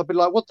with Gareth, I'd be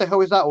like, "What the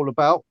hell is that all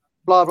about?"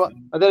 Blah blah.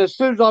 And then as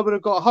soon as I would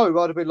have got home,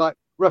 I'd have been like,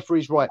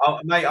 "Referee's right." Oh,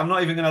 mate, I'm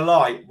not even going to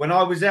lie. When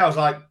I was there, I was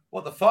like,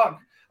 "What the fuck?"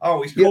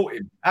 Oh, he's caught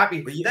him.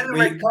 Happy. But then the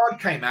red card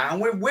came out, and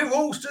we're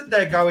all stood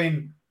there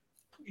going,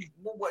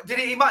 "Did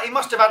he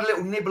must have had a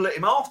little nibble at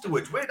him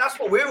afterwards." That's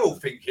what we're all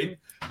thinking.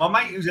 My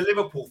mate, who's a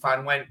Liverpool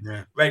fan, went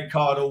red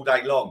card all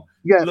day long.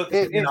 Yeah, look for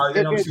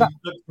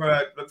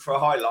a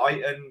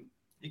highlight, and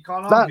you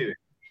can't argue it.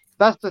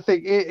 That's the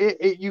thing.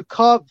 You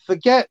can't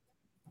forget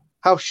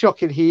how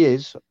shocking he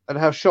is and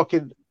how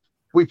shocking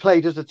we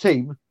played as a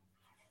team.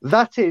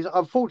 That is,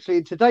 unfortunately,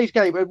 in today's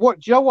game. And do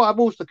you know what I'm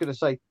also going to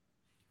say?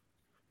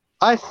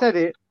 I said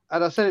it,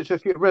 and I said it to a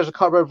few. I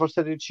can't remember if I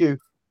said it to you.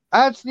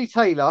 Anthony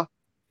Taylor,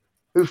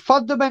 who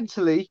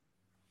fundamentally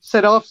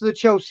said after the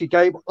Chelsea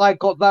game, I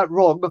got that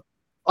wrong.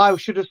 I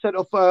should have sent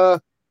off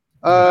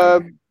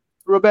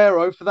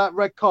Romero for that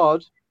red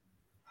card.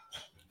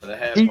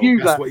 He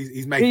knew that.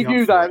 He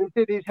knew that. It's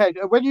in his head.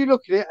 And when you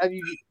look at it, and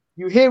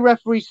you hear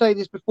referees say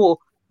this before,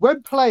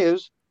 when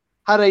players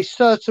had a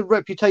certain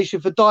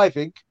reputation for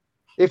diving,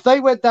 if they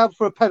went down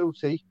for a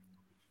penalty,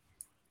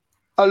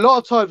 a lot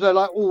of times they're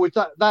like, "Oh,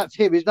 that's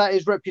him? Is that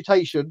his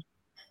reputation?"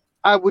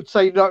 I would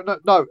say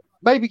no.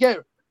 Maybe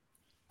get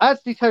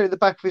Anthony Taylor in the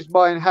back of his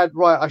mind had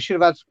I should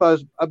have had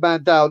Spurs a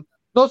man down.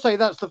 Not saying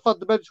that's the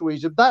fundamental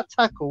reason. That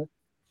tackle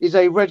is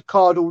a red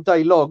card all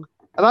day long,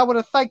 and I want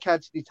to thank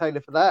Anthony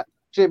Taylor for that.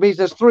 So it means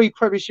there's 3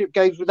 Premiership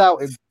games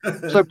without him.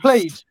 So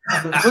please.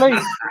 In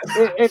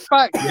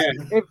fact,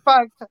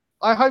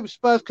 I hope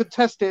Spurs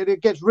contest it and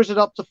it gets risen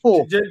up to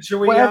 4. Should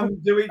we?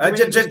 Do we need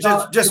to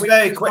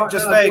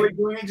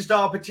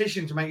start a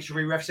petition to make sure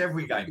he refs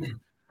every game?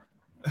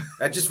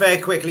 Just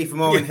very quickly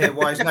from Owen here,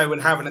 why is no one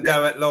having a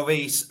go at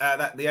Lloris?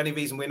 The only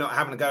reason we're not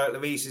having a go at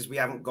Lloris is we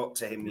haven't got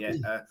to him yet.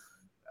 But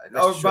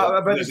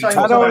the same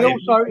time,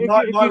 also,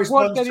 if you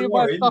watched any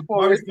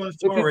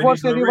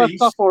of my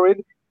stuff for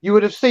it, you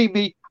would have seen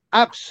me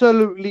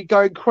absolutely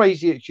going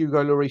crazy at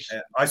Hugo Lloris. Yeah,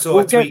 I saw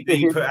a tweet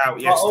being put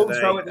out yesterday.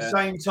 But also at the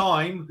same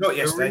time, not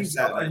yesterday, as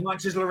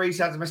much as Lloris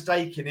has a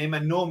mistake in him,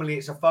 and normally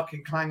it's a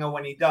fucking clanger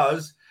when he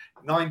does,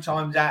 9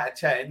 times out of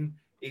 10,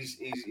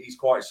 he's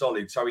quite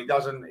solid. So he's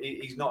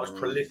not as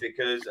prolific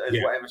as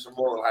what Emerson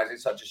Royal has in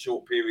such a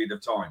short period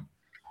of time.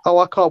 Oh,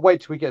 I can't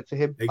wait till we get to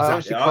him.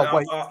 Exactly. I can't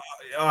wait.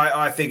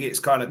 I think it's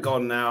kind of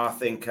gone now. I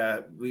think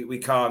we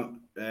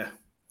can't.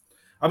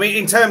 I mean,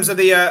 in terms of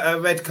the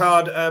red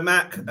card,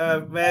 Mac,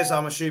 Rez,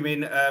 I'm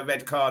assuming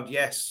red card,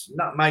 yes.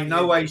 No, mate,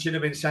 no way he should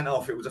have been sent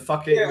off. It was a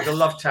it was a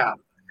love tap.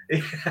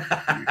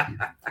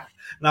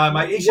 No,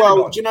 mate.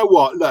 Well, do you know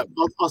what? Look,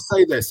 I'll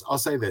say this.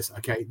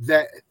 Okay,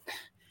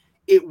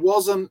 it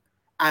wasn't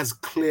as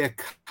clear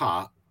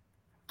cut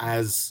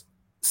as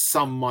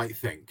some might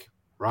think,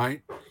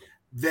 right?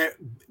 There,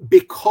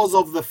 because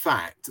of the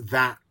fact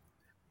that,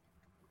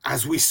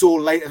 as we saw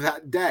later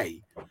that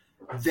day,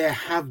 there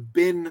have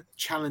been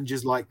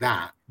challenges like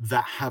that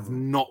have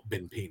not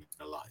been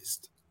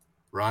penalized,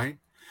 right?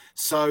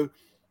 So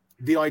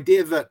the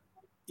idea that,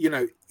 you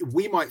know,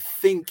 we might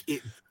think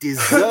it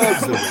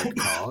deserves a red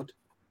card,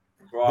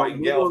 right?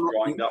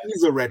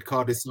 Is a red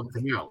card is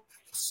something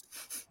else.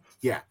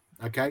 Yeah.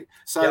 Okay.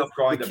 So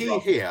the key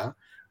here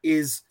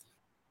is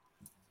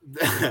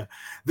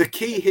the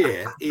key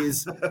here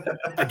is,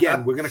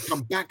 again, we're going to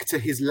come back to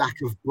his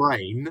lack of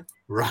brain,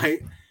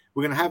 right?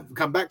 We're going to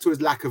come back to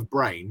his lack of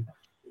brain.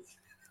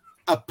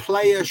 A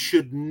player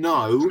should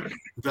know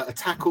that a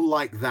tackle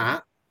like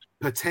that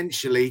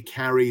potentially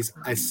carries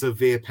a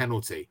severe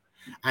penalty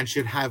and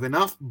should have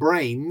enough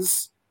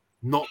brains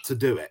not to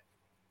do it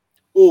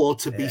or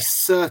to be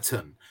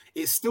certain.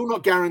 It's still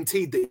not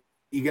guaranteed that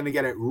you're going to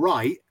get it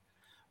right,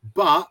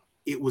 but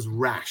it was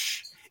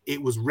rash,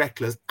 it was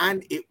reckless,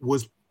 and it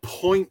was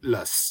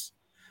pointless.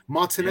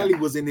 Martinelli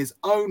was in his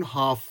own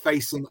half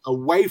facing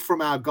away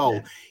from our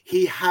goal.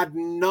 He had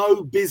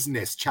no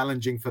business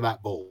challenging for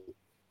that ball,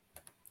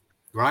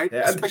 right?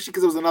 Especially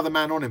because there was another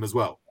man on him as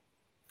well.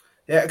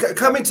 Yeah,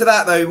 coming to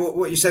that though,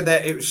 what you said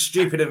there, it was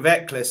stupid and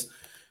reckless.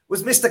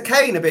 Was Mr.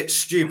 Kane a bit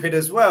stupid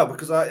as well?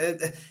 Because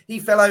he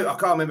fell out. I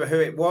can't remember who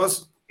it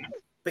was,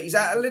 but he's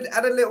had a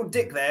little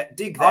dig there.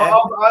 He's had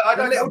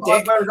a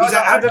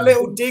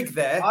little dig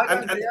there.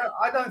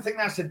 I don't think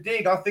that's a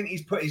dig. I think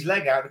he's put his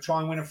leg out to try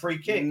and win a free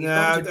kick.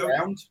 I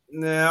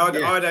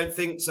don't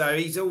think so.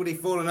 He's already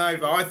fallen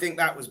over. I think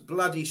that was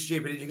bloody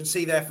stupid. You can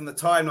see there from the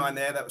timeline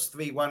there, that was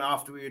 3-1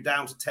 after we were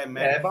down to 10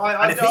 men.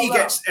 Yeah,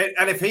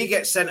 if he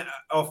gets sent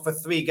off for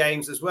 3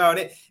 games as well,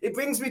 and it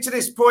brings me to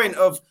this point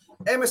of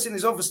Emerson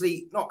is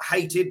obviously not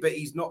hated, but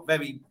he's not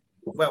very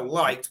well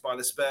liked by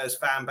the Spurs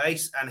fan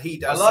base, and he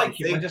does. I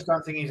like him. I just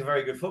don't think he's a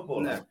very good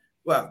footballer. No.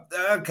 Well,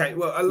 okay.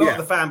 Well, a lot of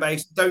the fan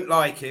base don't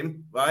like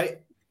him,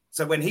 right?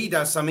 So when he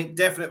does something,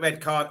 definite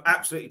red card,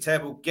 absolutely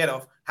terrible, get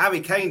off.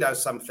 Harry Kane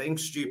does something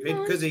stupid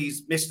because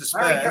he's Mr.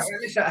 Spurs.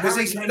 Because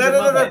he's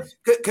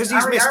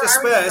Mr.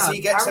 Spurs,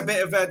 he gets a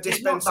bit of a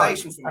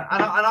dispensation from him.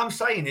 And I'm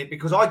saying it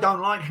because I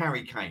don't like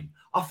Harry Kane.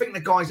 I think the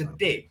guy's a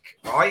dick,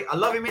 right? I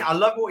love him. I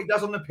love what he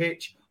does on the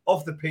pitch.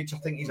 Off the pitch, I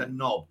think he's a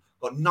knob.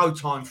 Got no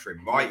time for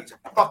him, right? He's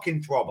a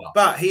fucking throbber.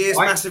 But he is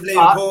massively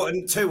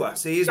important to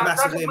us. He is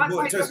massively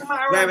important to us.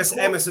 Whereas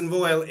Emerson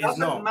Royal is not. It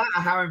doesn't matter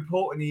how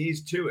important he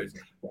is to us.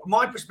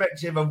 My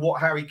perspective of what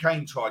Harry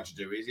Kane tried to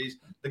do is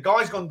the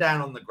guy's gone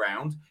down on the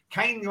ground.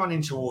 Kane's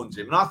running towards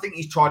him. And I think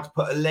he's tried to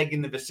put a leg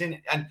in the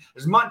vicinity. And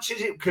as much as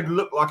it could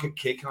look like a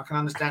kick, and I can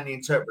understand the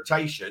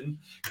interpretation,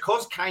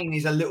 because Kane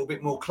is a little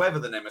bit more clever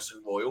than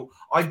Emerson Royal,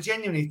 I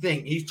genuinely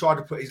think he's tried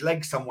to put his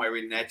leg somewhere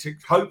in there to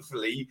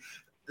hopefully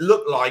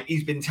look like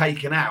he's been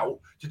taken out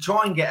to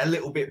try and get a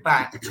little bit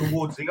back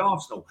towards the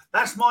Arsenal.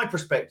 That's my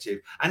perspective.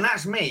 And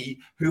that's me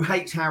who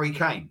hates Harry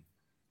Kane.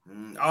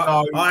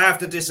 I have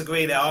to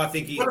disagree there. I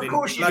think he's been... Of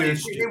course you do.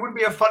 It wouldn't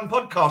be a fun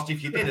podcast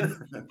if you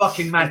didn't.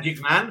 Fucking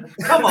magic man.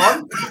 Come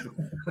on.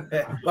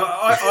 But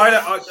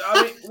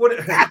I mean,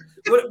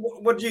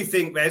 what do you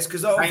think, Wes?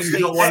 Because obviously...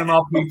 Kane's not one of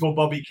our people,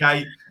 Bobby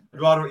K.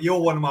 Rather, you're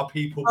one of my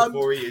people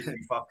before he is, you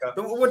fucker.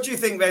 But what do you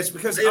think, Wes?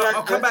 Because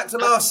I'll come back to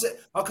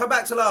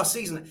last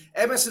season.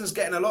 Emerson's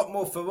getting a lot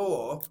more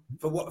furore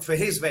for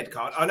his red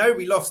card. I know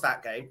we lost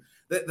that game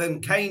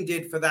than Kane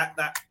did for that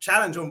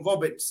challenge on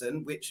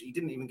Robertson, which he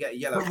didn't even get a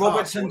yellow card.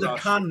 Robertson's a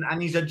cunt and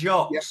he's a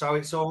jock, so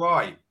it's all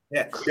right.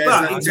 Yeah,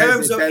 but in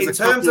terms of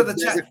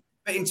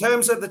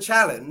the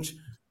challenge,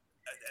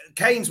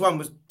 Kane's one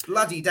was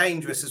bloody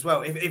dangerous as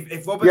well.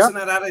 If Robertson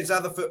had his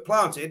other foot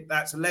planted,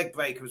 that's a leg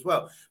breaker as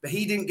well. But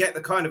he didn't get the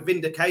kind of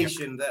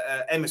vindication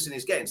that Emerson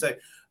is getting. So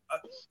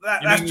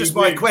that's just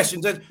my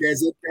question.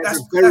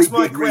 That's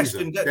my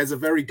question. There's a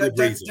very good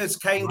reason. Does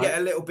Kane get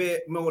a little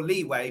bit more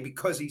leeway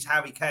because he's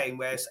Harry Kane,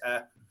 whereas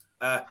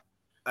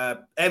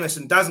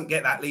Emerson doesn't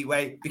get that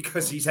leeway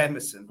because he's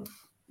Emerson?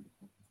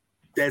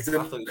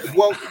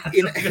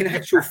 In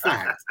actual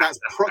fact,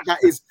 that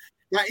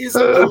is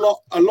a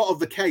lot of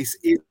the case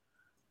is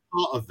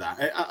part of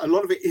that. A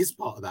lot of it is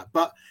part of that,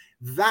 but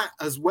that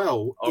as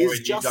well is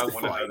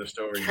justified.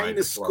 Kane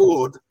has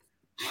scored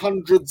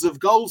hundreds of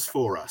goals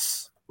for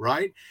us,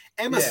 right?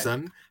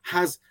 Emerson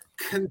has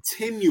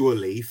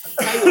continually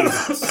failed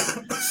us.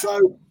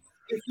 So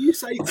if you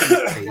say to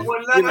me,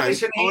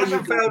 he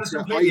hasn't failed us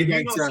completely. Have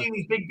you not seen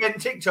his Big Ben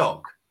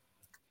TikTok?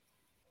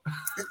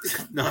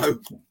 No.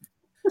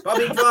 I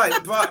mean,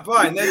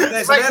 Brian,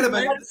 there's an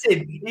element.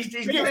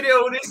 He's giving it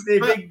all this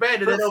to Big Ben,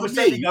 and then all of a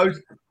sudden he goes.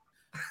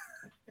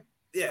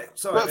 Yeah,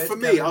 sorry. But for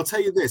me, I'll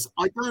tell you this: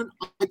 I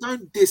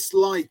don't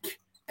dislike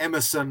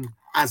Emerson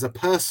as a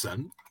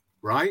person,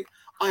 right?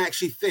 I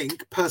actually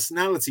think,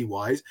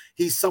 personality-wise,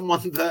 he's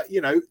someone that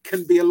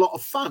can be a lot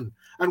of fun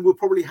and will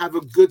probably have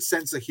a good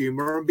sense of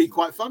humor and be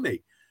quite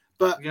funny.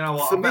 But you know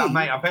what, for me,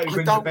 mate, I bet he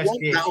brings the best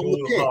gear to all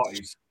the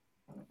parties.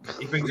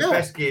 He brings the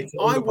best gear to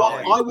I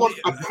want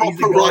a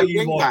proper right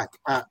wing back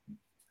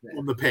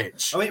on the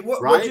pitch. I mean,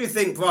 what do you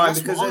think, Brian?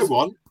 That's what I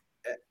want.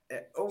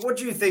 What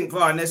do you think,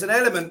 Brian? There's an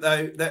element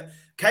though that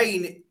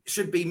Kane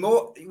should be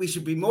more. We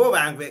should be more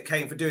angry at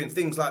Kane for doing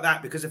things like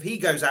that, because if he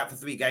goes out for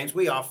 3 games,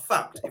 we are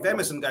fucked. If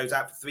Emerson goes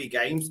out for 3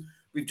 games,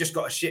 we've just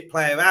got a shit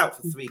player out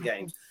for 3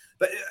 games.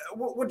 But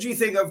what do you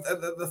think of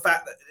the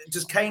fact that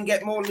does Kane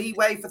get more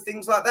leeway for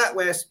things like that,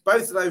 where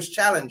both of those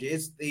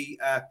challenges, the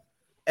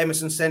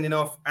Emerson sending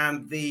off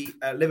and the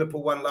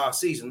Liverpool one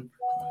last season,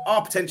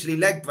 are potentially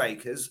leg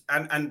breakers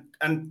and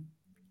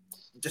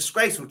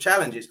disgraceful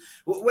challenges?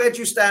 Where do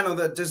you stand on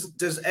that?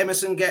 Does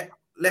Emerson get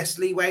less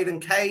leeway than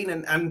Kane?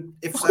 And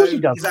if so, is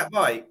that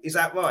right? Is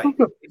that right?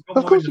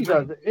 Of course he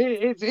does.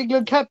 It's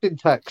England captain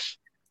tax.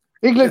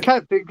 England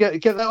captain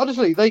get that.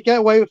 Honestly, they get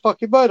away with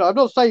fucking murder. I'm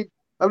not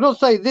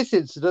saying this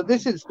incident.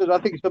 This incident, I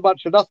think, is a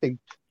much of nothing.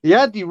 The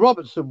Andy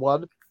Robertson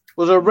one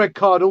was a red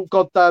card all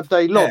goddamn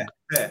day long.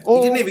 Yeah.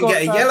 He didn't even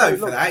get a yellow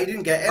for that. He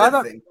didn't get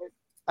anything.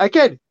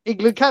 Again,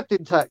 England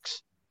captain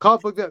tax.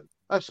 Can't book that.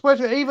 I swear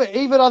to you,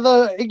 even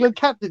other England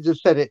captains have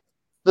said it.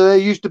 There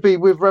used to be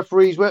with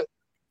referees where,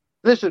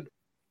 listen,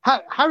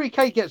 Harry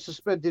Kane gets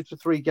suspended for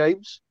 3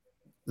 games,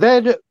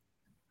 then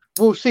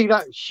we'll see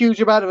that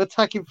huge amount of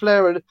attacking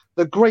flair and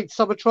the great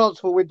summer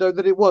transfer window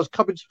that it was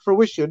coming to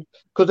fruition,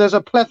 because there's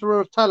a plethora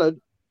of talent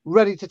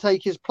ready to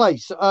take his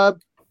place. I'm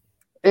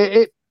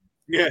with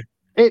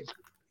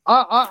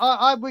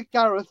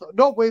Gareth,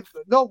 not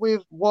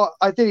with what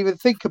I didn't even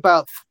think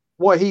about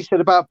what he said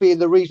about being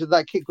the reason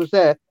that kick was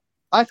there.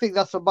 I think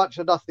that's a much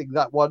of nothing,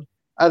 that one.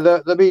 And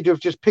the media have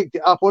just picked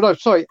it up. Or no,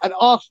 sorry, an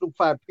Arsenal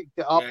fan picked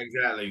it up. Yeah,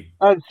 exactly.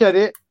 And said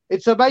it.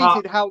 It's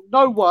amazing how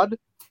no one,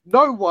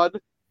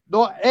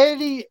 not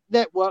any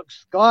network,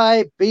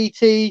 Sky,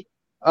 BT,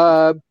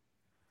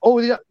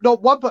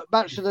 not one but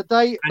Match of the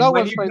Day. No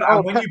one's saying,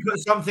 when you put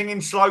something in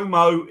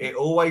slow-mo, it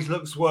always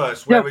looks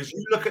worse. Whereas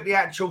you look at the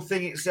actual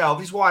thing itself,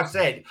 this is why I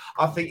said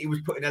I think he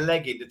was putting a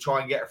leg in to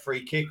try and get a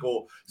free kick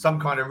or some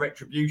kind of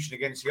retribution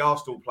against the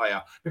Arsenal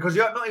player. Because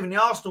not even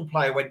the Arsenal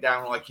player went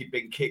down like he'd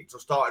been kicked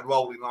or started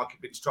rolling like he'd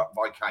been struck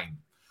by Kane.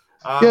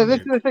 This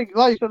is the thing.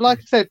 Like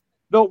I said,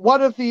 not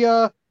one of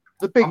the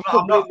big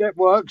football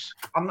networks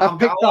have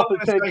picked up and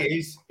said,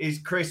 is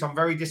Chris, I'm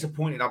very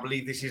disappointed. I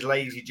believe this is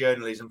lazy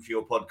journalism for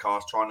your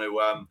podcast, trying to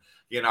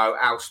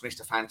oust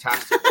Mr.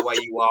 Fantastic the way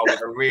you are with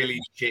a really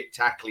shit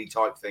tackly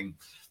type thing.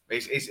 I'm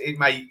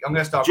going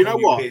to start. Do you know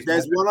what?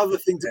 There's one other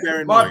thing to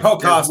bear in mind. My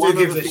podcast will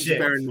give a shit.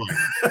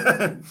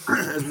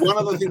 There's one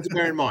other thing to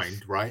bear in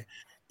mind, right?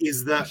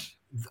 Is that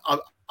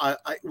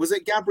was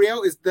it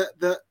Gabriel? Is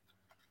that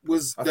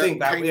was I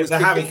think that was the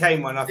Harry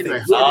Kane one. I think.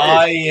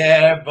 Anyway,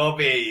 yeah,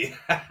 Bobby.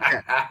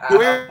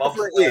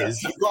 Whoever it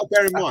is, you've got to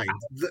bear in mind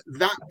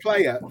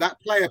that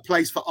player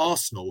plays for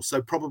Arsenal, so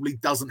probably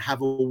doesn't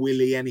have a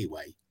willy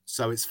anyway,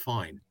 so it's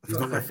fine. He's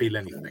not going to feel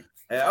anything.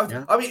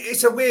 I mean,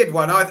 it's a weird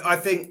one. I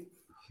think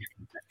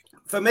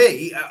for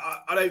me,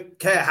 I don't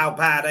care how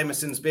bad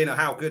Emerson's been or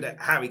how good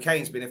Harry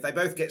Kane's been. If they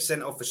both get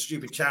sent off for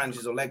stupid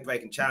challenges or leg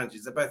breaking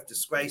challenges, they're both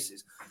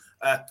disgraces.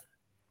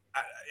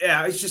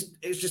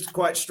 It's just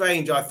quite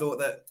strange. I thought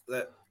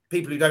that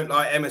people who don't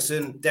like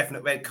Emerson,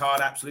 definite red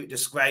card, absolute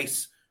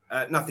disgrace.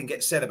 Nothing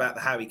gets said about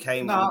the Harry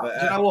Kane one.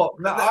 But, you know what?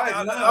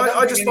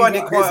 I just find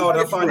it quite odd.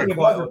 I find it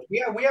quite odd.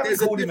 Yeah, we haven't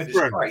called him a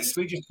disgrace.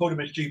 We just called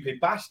him a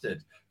stupid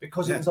bastard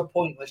because it was a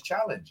pointless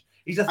challenge.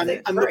 He's a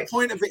thick and the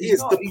point of it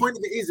is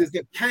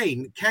that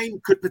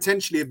Kane could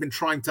potentially have been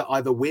trying to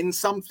either win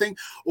something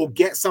or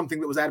get something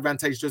that was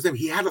advantageous to him.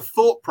 He had a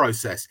thought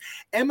process.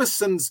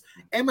 Emerson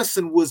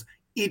was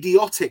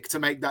idiotic to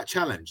make that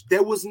challenge.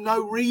 There was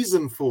no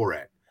reason for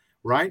it,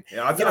 right?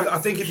 Yeah, I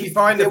think if you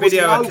find the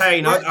video of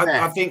Kane,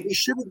 I think he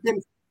should have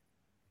been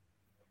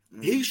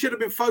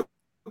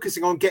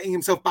focusing on getting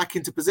himself back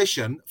into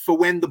position for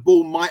when the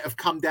ball might have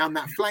come down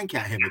that flank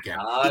at him again.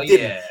 He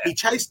didn't. Yeah. He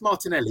chased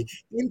Martinelli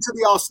into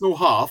the Arsenal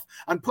half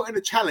and put in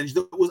a challenge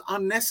that was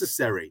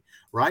unnecessary,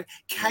 right?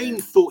 Kane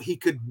thought he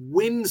could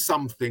win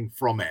something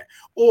from it,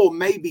 or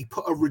maybe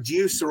put a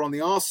reducer on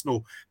the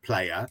Arsenal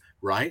player,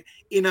 right?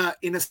 In a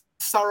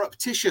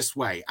surreptitious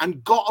way,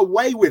 and got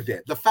away with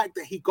it. The fact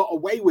that he got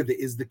away with it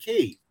is the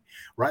key,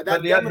 right?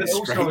 That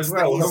demonstrates also as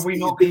well, have we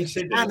not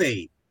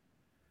considered?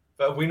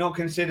 But have we not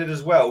considered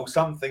as well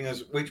something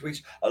as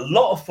which a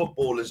lot of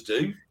footballers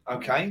do?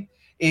 Okay,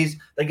 is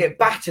they get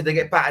battered, they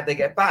get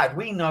battered.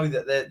 We know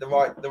that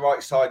the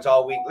right side's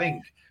our weak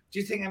link. Do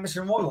you think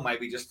Emerson Royal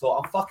maybe just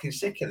thought, I'm fucking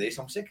sick of this.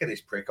 I'm sick of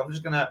this prick. I'm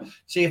just going to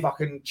see if I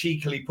can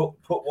cheekily put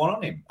one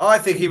on him. I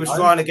think he was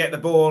trying to get the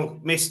ball,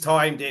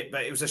 mistimed it,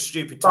 but it was a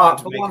stupid time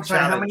to make a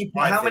challenge.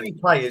 How many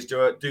players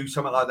do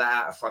something like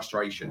that out of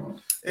frustration?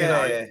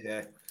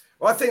 Yeah.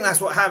 Well, I think that's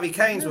what Harry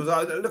Kane's was.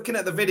 Looking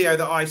at the video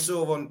that I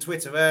saw on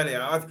Twitter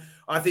earlier,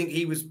 I think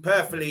he was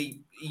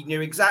perfectly. He knew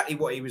exactly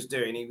what he was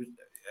doing.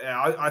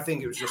 I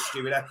think it was just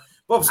stupid.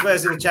 Bob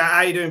Spurs in the chat.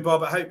 How you doing,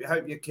 Bob? I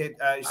hope your kid,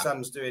 your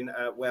son's doing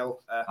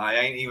well. I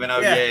ain't even know.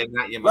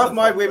 Love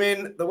my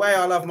women the way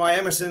I love my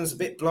Emerson's. A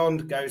bit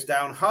blonde, goes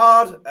down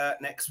hard.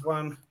 Next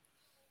one.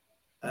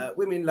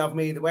 Women love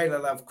me the way they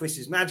love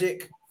Chris's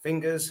magic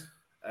fingers.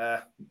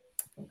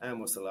 And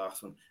what's the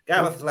last one?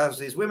 Gareth loves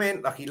his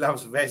women like he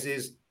loves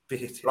Rez's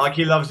bearded. Like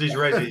he loves his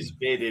Rez's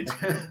bearded.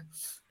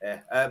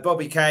 Yeah.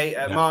 Bobby K,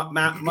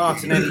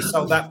 Martinelli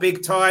sold that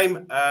big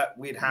time.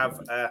 We'd have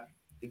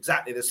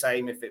exactly the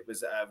same if it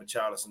was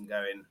Richarlison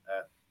going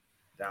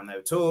down there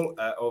at all,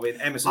 or with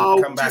Emerson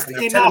come back and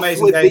have 10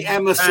 amazing with games. The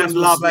Emerson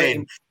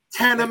loving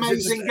 10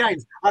 amazing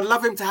games. I'd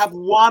love him to have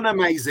one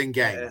amazing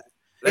game.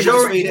 Let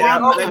me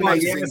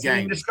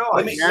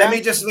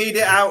just read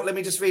it out.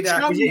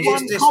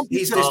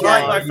 He's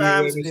disliked by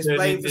fans. He's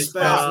blamed for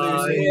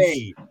Spurs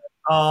losing.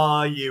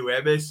 Are you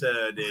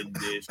Emerson in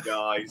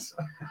disguise?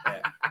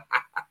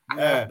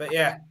 But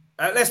yeah,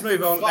 let's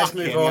move on. Let's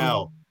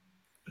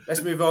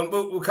move on.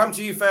 We'll come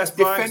to you first,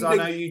 Brian. I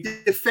know you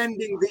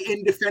defending the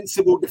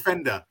indefensible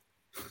defender.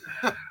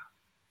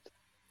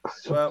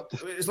 Well,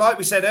 it's like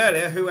we said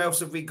earlier. Who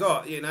else have we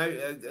got?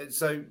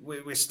 So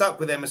we're stuck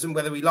with Emerson,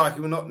 whether we like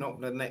him or not. Not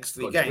the next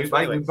 3 games.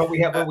 But we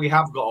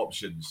have got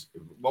options.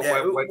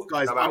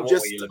 Guys, I'm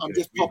just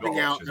popping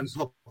out and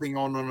popping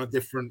on a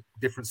different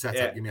setup.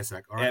 Yeah. Give me a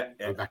sec. All right,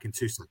 go back in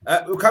 2 seconds.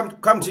 We'll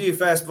come to you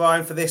first,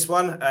 Brian, for this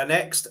one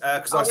next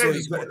because I saw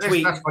you put a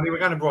tweet. That's funny. We're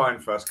going to Brian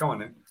first. Come on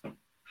then. Well,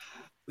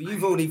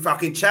 you've already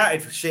fucking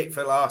chatted for shit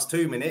for the last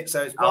 2 minutes,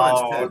 so it's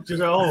Brian's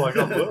turn. Oh my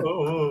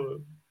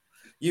god.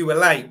 You were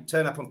late.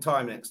 Turn up on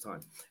time next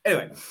time.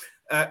 Anyway,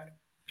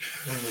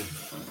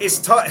 it's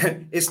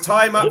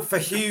time up for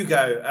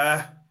Hugo.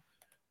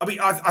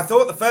 I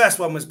thought the first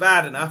one was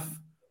bad enough.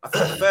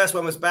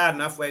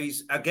 Where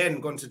he's again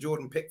gone to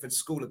Jordan Pickford's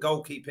school of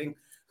goalkeeping,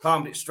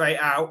 palmed it straight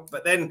out,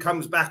 but then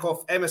comes back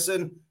off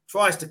Emerson,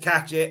 tries to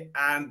catch it,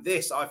 and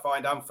this I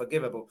find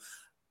unforgivable.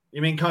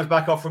 You mean comes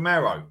back off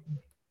Romero?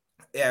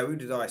 Yeah, who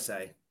did I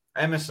say?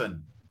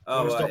 Emerson.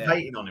 Oh, stop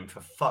hating on him,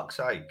 for fuck's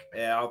sake.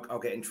 Yeah, I'll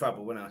get in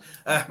trouble, won't I?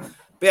 But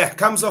yeah,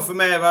 comes off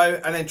Romero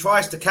and then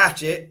tries to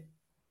catch it,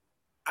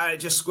 and it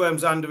just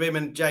squirms under him,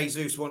 and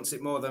Jesus wants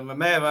it more than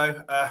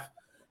Romero.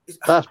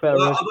 That's fair.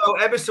 Well,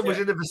 Emerson was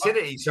in the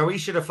vicinity, so he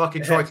should have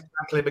fucking tried to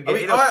tackle him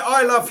again.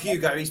 I love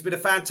Hugo. He's been a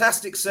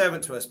fantastic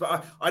servant to us,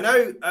 but I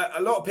know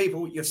a lot of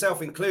people,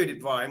 yourself included,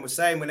 Brian, were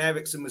saying when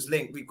Eriksen was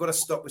linked, we've got to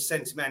stop with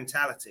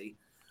sentimentality.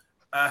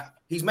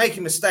 He's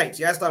making mistakes.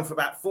 He has done for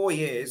about 4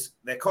 years.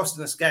 They're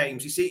costing us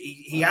games. You see,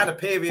 he had a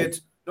period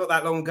not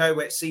that long ago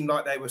where it seemed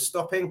like they were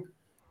stopping,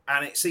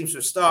 and it seems to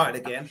have started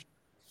again.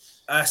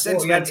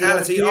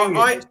 Sentimentality.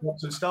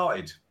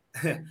 Started.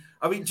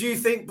 I mean, do you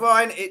think,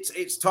 Brian,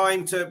 it's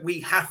time we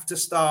have to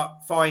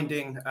start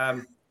finding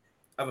a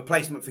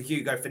replacement for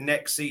Hugo for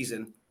next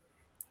season,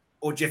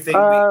 or do you think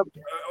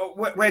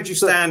where do you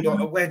stand?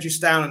 Or where do you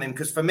stand on him?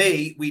 Because for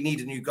me, we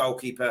need a new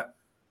goalkeeper.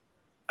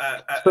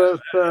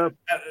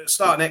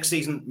 Start next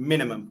season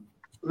minimum.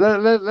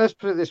 Let's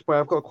put it this way.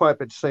 I've got quite a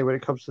bit to say when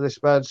it comes to this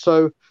man.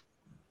 So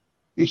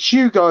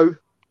Hugo,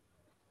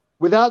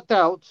 without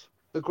doubt,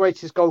 the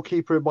greatest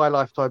goalkeeper in my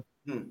lifetime,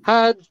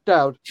 hands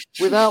down.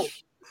 Without,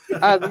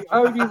 and the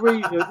only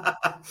reason,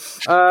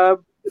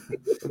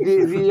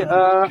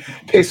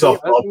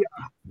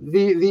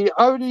 the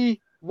only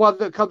one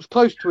that comes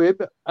close to him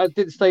and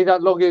didn't stay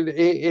that long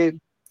in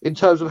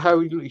terms of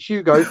how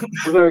Hugo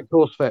was Eric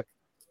Horsfett.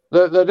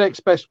 The next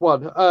best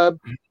one.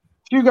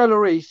 Hugo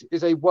Lloris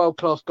is a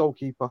world-class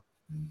goalkeeper.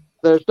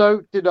 There's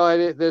no denying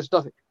it. There's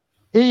nothing.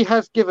 He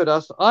has given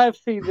us... I have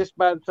seen this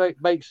man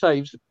make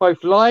saves,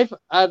 both live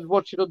and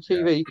watching on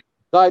TV,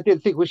 that I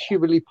didn't think was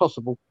humanly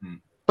possible.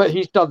 But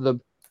he's done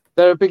them.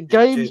 There have been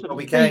games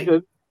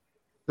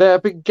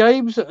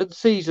and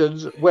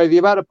seasons where the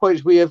amount of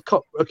points we have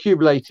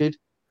accumulated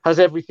has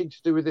everything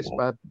to do with this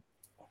man.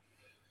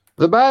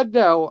 The man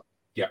now...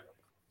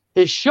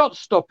 His shot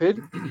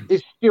stopping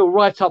is still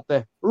right up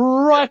there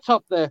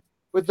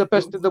with the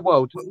best in the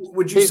world.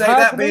 Would you say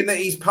that being that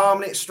he's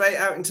palming it straight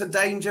out into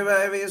danger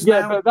areas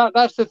now? Yeah, but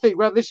that's the thing.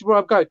 Well, this is where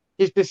I'm going.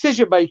 His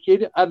decision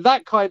making and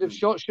that kind of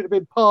shot should have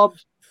been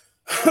palmed.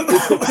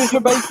 His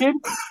decision making,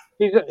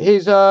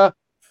 his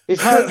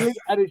handling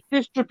and his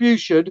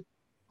distribution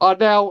are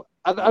now,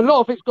 and a lot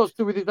of it's got to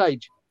do with his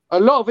age.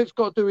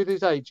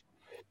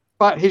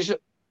 But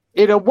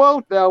in a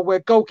world now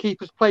where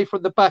goalkeepers play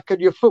from the back and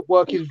your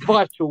footwork is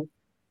vital,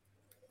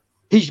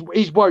 he's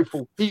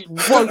woeful. He's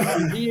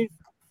woeful. He is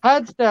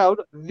hands down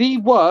the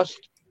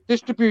worst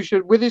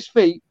distribution with his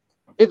feet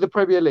in the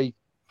Premier League.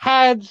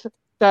 Hands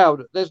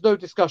down. There's no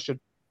discussion.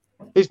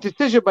 His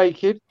decision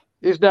making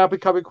is now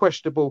becoming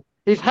questionable.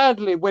 His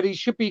handling, when he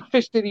should be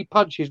fisting, he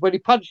punches. When he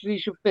punches, he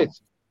should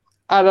fist.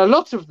 And a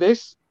lot of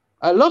this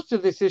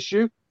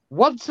issue,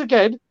 once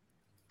again,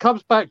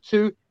 comes back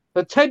to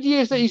the 10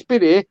 years that he's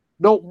been here.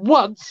 Not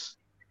once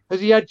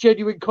has he had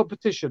genuine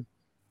competition.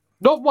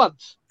 Not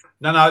once.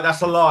 No,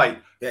 that's a lie.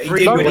 Yeah, he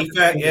did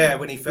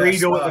when he first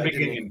Friedel started, at the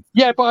beginning.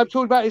 Yeah, but I'm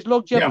talking about his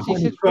longevity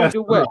since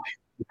Friedel went.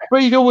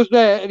 Friedel was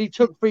there and he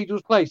took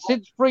Friedel's place.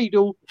 Since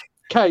Friedel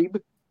came,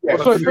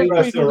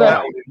 Friedel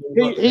there,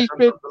 he's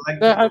been.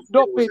 There has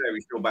not been.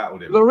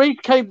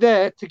 Lloris came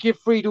there to give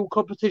Friedel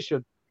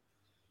competition.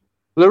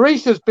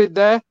 Lloris has been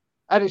there,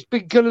 and it's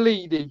been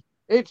Galini.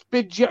 It's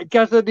been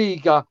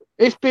Gazzaniga.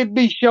 It's been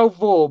Michel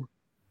Vorm.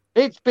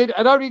 It's been,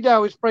 and only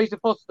now is Fraser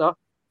Foster,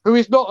 who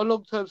is not a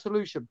long-term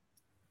solution.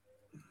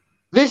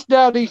 This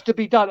now needs to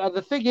be done. And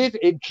the thing is,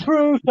 in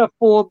true to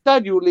form,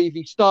 Daniel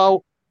Levy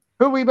style,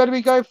 who are we meant to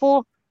be going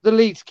for? The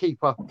Leeds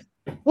keeper.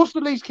 What's the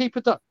Leeds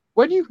keeper done?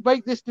 When you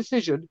make this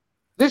decision,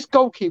 this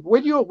goalkeeper,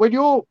 when you're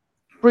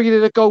bringing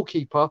in a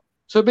goalkeeper,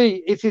 to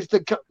me, it is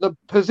the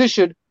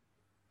position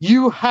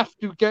you have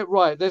to get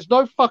right. There's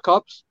no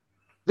fuck-ups.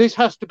 This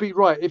has to be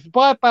right. If you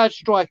buy a bad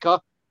striker,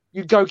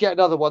 you go get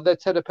another one. They're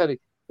 10 a penny.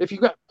 If you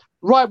got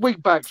right wing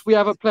backs, we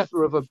have a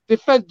plethora of them.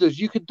 Defenders,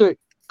 you can do it.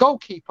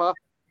 Goalkeeper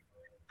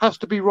has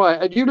to be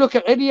right. And you look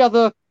at any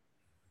other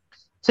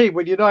team,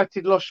 when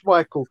United lost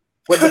Schmeichel,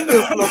 when the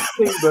Field lost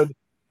Seaman,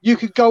 you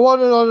can go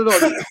on and on and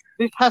on.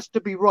 This has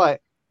to be right.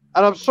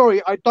 And I'm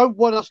sorry, I don't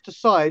want us to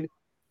sign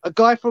a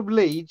guy from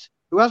Leeds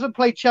who hasn't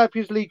played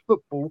Champions League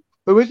football,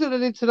 who isn't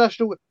an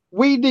international.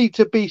 We need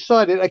to be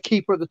signing a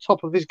keeper at the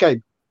top of his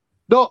game.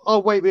 Not, oh,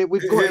 wait a minute,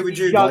 we've got... Who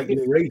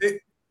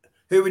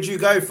would you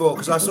go for?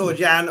 Because I saw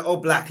Jan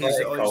Oblak is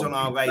on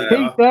our radar.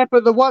 He's there,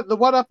 but the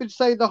one I've been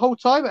saying the whole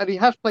time, and he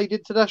has played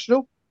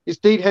international, is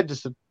Dean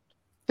Henderson.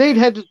 Dean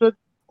Henderson,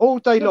 all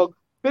day long,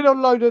 been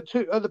on loan at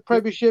the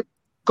Premiership,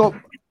 got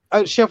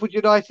at Sheffield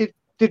United,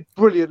 did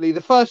brilliantly.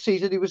 The first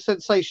season, he was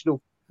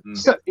sensational.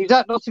 So he's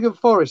at Nottingham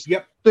Forest,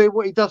 doing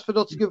what he does for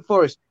Nottingham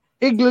Forest.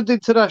 England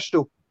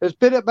international, has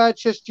been at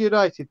Manchester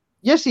United.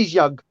 Yes, he's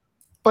young,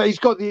 but he's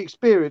got the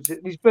experience, and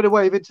he's been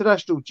away of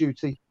international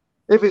duty.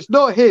 If it's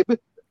not him,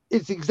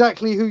 it's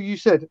exactly who you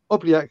said,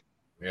 Oblak.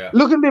 Yeah.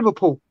 Look at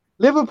Liverpool.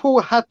 Liverpool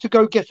had to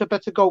go get a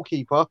better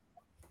goalkeeper,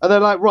 and they're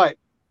like, right,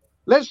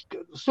 let's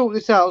sort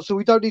this out so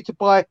we don't need to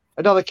buy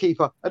another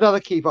keeper, and they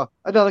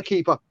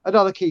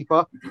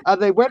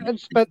went and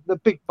spent the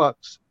big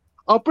bucks.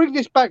 I'll bring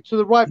this back to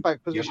the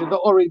right-back position that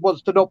Ori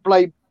wants to not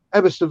blame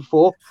Emerson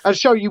for, and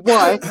show you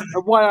why,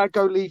 and why I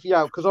go Levy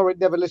out, because Ori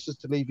never listens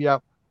to Levy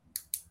out.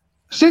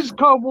 Since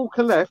Kyle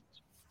Walker left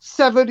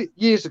 7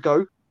 years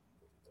ago,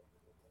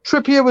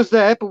 Trippier was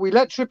there, but we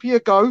let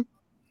Trippier go.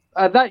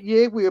 And that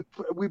year, we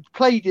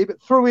played him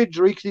through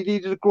injury because he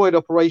needed a groin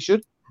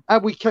operation,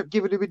 and we kept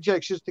giving him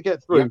injections to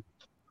get through. Yep.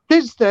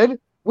 Since then,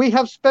 we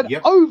have spent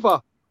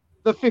over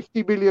the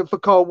 50 million for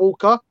Kyle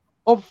Walker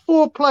on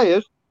 4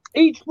 players.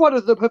 Each one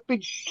of them have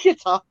been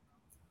shitter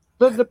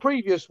than the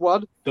previous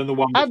one. Than the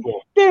one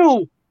before.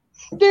 And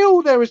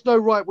still there is no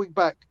right wing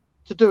back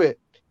to do it.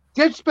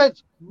 Jed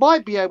Spence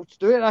might be able to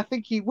do it, and I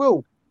think he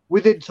will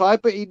within time,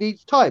 but he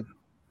needs time.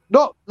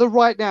 Not the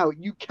right now.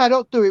 You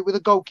cannot do it with a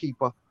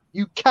goalkeeper.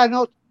 You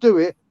cannot do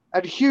it.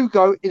 And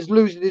Hugo is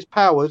losing his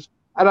powers.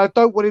 And I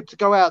don't want him to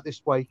go out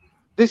this way.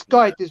 This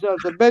guy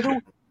deserves a medal.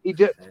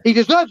 He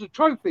deserves a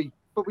trophy.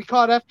 But we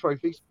can't have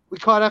trophies. We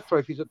can't have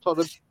trophies at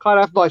Tottenham. Can't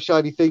have nice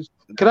shiny things.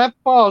 Can have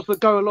bars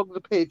that go along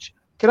the pitch.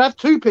 Can have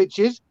 2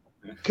 pitches.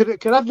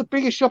 Can have the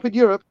biggest shop in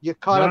Europe. You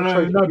can't have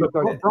a trophy. No, but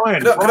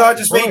Brian, could I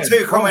just make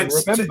 2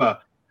 comments? Remember.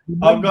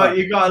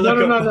 You got to look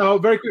No.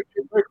 Very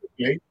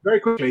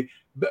quickly.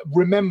 But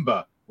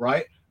remember,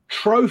 right?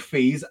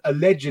 Trophies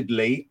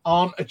allegedly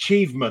aren't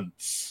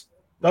achievements.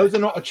 Those are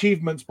not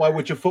achievements by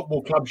which a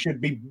football club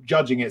should be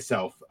judging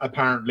itself.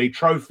 Apparently,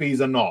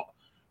 trophies are not,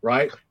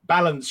 right?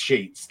 Balance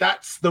sheets,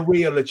 that's the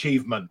real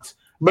achievement.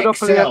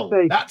 Monopoly Excel,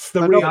 FC. that's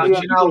the real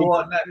achievement. You know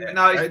what?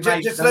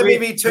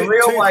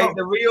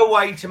 The real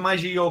way to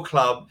measure your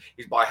club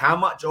is by how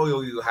much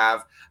oil you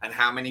have and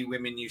how many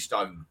women you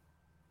stone.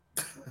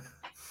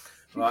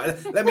 Right,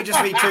 let me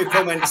just read 2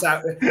 comments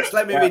out.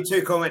 Let me read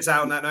 2 comments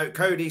out on that note.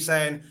 Cody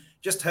saying,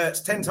 just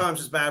hurts 10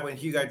 times as bad when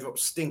Hugo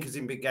drops stinkers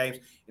in big games.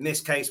 In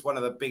this case, one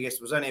of the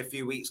biggest was only a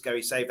few weeks ago.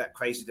 He saved that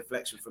crazy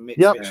deflection from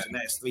Mitrovic, and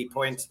that's 3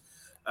 points.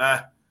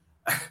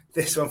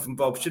 This one from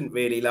Bob, shouldn't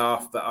really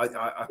laugh, but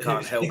I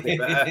can't help it.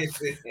 But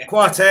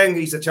Kwarteng,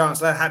 he's the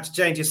Chancellor, had to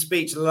change his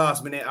speech at the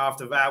last minute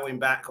after vowing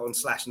back on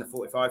slashing the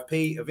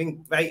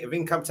 45p rate of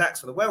income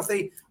tax for the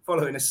wealthy,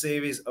 following a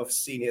series of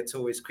senior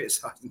Tories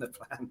criticising the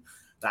plan.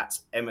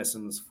 That's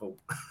Emerson's fault.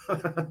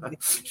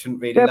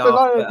 Shouldn't really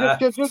laugh.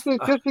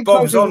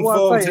 Bob's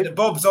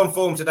on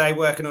form today,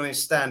 working on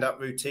his stand-up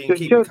routine.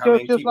 Keep him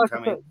coming.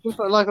 Just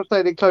like I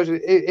said in closing,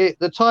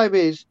 the time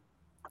is,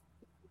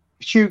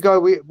 Hugo,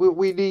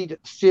 we need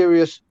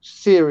serious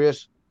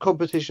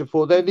competition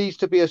for. There needs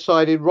to be a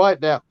signing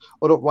right now,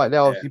 or not right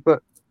now, obviously,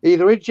 but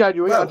either in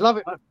January. I'd love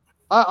it.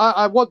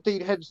 I want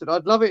Dean Henderson.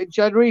 I'd love it in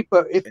January,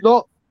 but if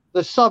not,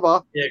 the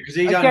summer. Yeah, because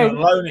he's only on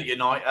loan at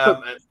United,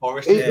 at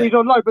Forest. He's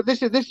on loan, but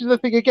this is the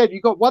thing again.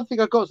 You got one thing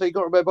I've got to say. You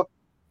got to remember.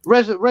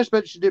 Rez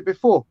mentioned it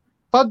before.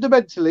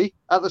 Fundamentally,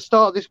 at the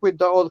start of this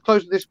window or the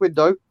close of this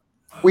window,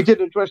 we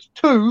did address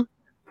 2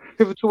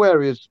 pivotal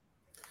areas.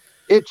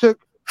 It took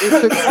 8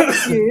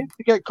 years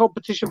to get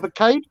competition for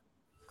Kane.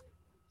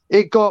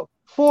 It got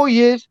 4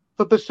 years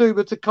for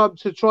Basuma to come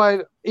to try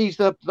and ease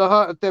the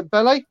hurt of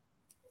Dembele.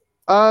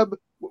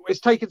 It's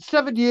taken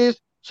 7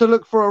 years to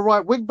look for a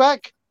right wing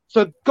back.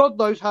 So God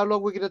knows how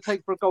long we're going to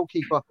take for a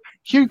goalkeeper.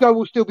 Hugo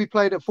will still be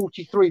playing at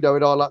 43, though,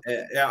 in our luck.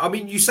 Yeah, I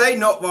mean, you say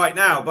not right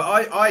now,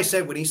 but I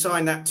said when he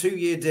signed that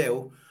 2-year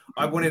deal,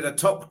 I wanted a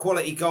top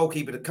quality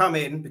goalkeeper to come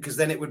in because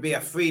then it would be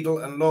a Friedel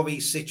and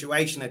Lloris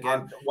situation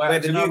again, where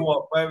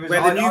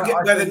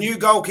the new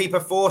goalkeeper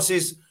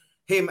forces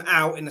him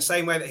out in the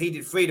same way that he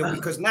did Friedel.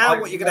 Because now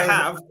what you're going to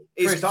have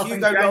is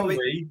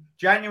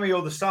January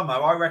or the summer.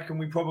 I reckon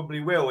we probably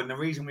will, and the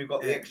reason we've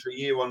got the extra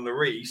year on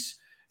Lloris.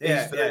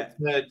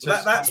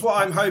 That's what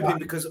I'm hoping,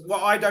 because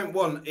what I don't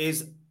want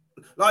is,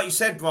 like you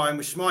said, Brian,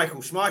 with Schmeichel.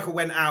 Schmeichel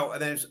went out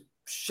and then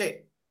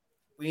shit.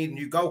 We need a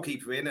new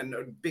goalkeeper in and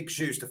big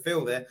shoes to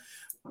fill there.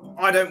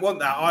 I don't want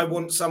that. I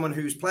want someone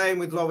who's playing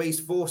with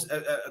Lloris,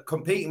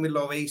 competing with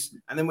Lloris,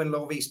 and then when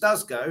Lloris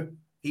does go,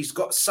 he's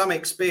got some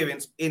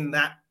experience in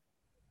that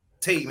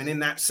team and in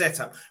that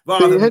setup,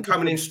 rather than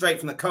coming in straight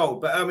from the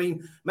cold. But I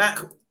mean,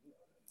 Matt,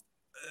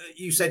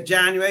 you said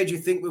January. Do you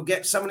think we'll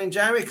get someone in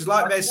January? Because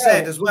like Bez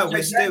said as well,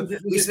 we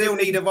still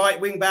need a right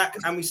wing back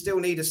and we still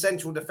need a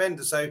central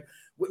defender. So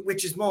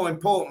which is more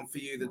important for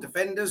you, the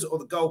defenders or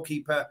the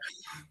goalkeeper?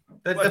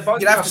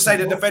 You'd have to say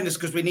the defenders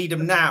because we need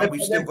them now.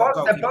 We've still got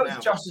goalkeeper now.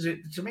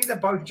 To me, they're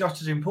both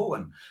just as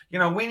important. You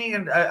know, we need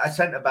a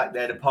centre back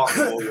there to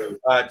partner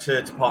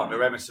to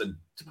partner Emerson.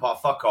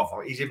 Fuck off!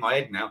 He's in my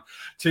head now.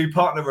 To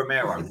partner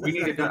Romero, we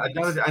needed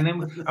another,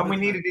 and we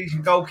need a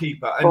decent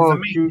goalkeeper. And for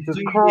me,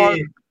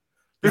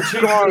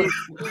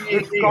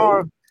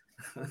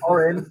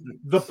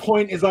 the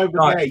point is over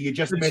there. You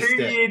just missed it.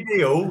 The 2 year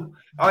deal.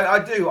 I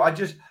do.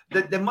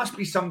 There must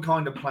be some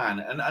kind of plan,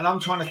 and I'm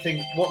trying to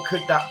think what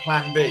could that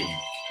plan be.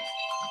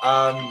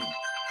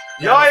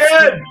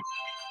 Ryan!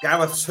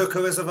 Gareth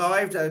Hooker has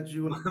arrived. Do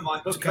you want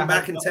to come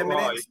back in 10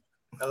 minutes?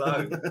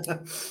 Hello.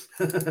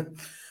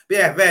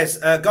 Yeah, Vez,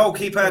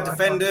 goalkeeper,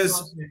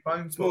 defenders.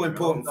 It's more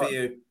important for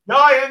you.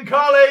 Ryan,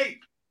 Carly!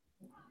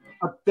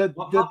 My son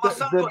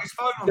got his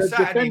phone on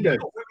Saturday. He's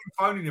got women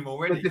phoning him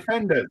already.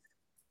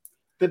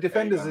 The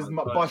defenders is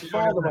by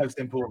far the most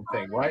important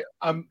thing, right?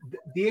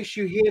 The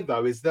issue here,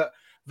 though, is that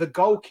the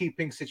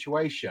goalkeeping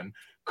situation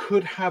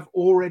could have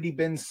already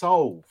been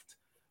solved,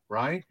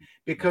 right?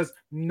 Because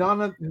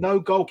no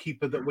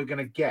goalkeeper that we're going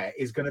to get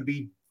is going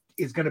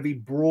to be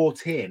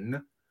brought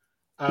in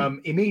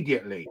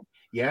immediately.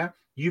 Yeah,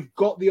 you've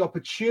got the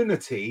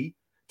opportunity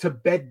to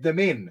bed them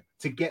in,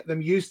 to get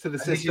them used to the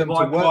system. To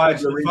work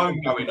with the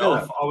phone going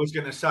off, I was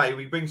going to say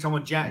we bring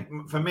someone.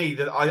 For me,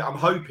 that I'm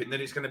hoping that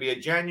it's going to be a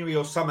January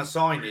or summer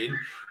signing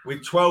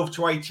with 12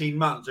 to 18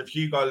 months of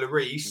Hugo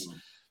Lloris.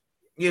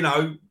 You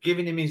know,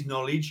 giving him his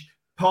knowledge,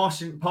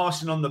 passing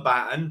on the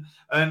baton,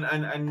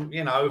 and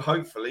you know,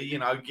 hopefully, you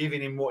know,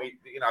 giving him what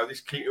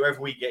this key,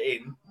 whoever we get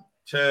in.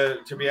 To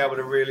be able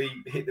to really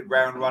hit the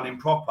ground running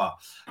proper.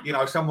 You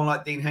know, someone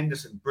like Dean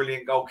Henderson,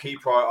 brilliant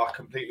goalkeeper. I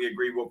completely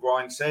agree with what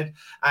Brian said.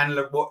 And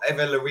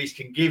whatever Lloris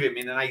can give him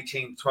in an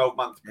 18,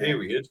 12-month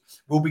period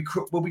will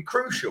be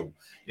crucial.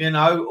 You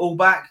know, all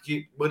back,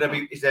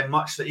 is there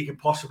much that you can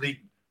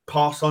possibly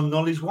pass on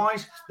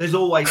knowledge-wise? There's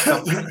always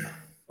something.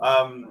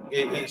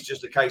 It's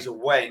just a case of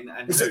when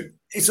and who.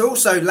 It's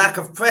also lack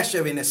of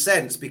pressure in a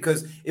sense,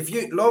 because if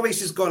Lloris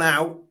has gone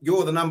out,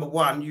 you're the number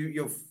one.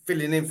 You're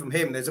filling in from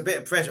him. There's a bit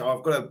of pressure.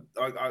 I've got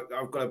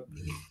to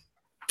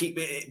keep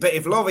it. But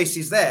if Lloris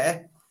is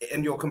there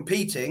and you're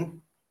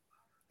competing,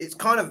 it's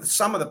kind of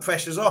some of the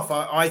pressure's off.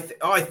 I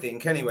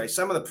think anyway.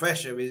 Some of the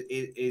pressure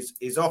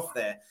is off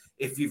there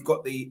if you've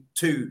got the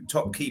two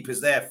top keepers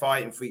there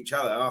fighting for each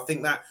other. And I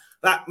think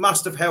that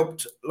must have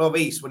helped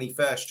Lloris when he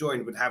first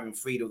joined with having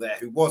Friedel there,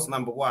 who was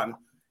number one,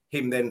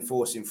 him then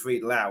forcing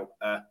Friedel out.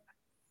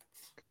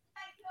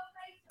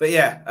 But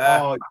yeah.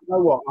 You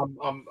know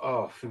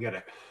what? Forget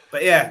it.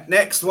 But yeah,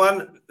 next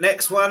one.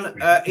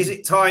 Is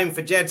it time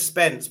for Jed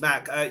Spence,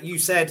 Mac? You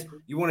said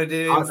you wanted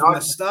it in from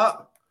the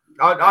start.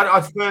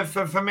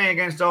 For me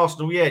against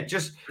Arsenal,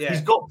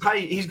 he's got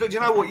pay. He's got. You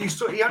know what?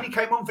 He only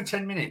came on for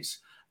 10 minutes,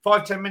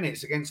 5-10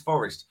 minutes against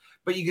Forest.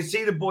 But you could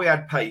see the boy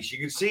had pace. You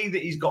could see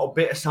that he's got a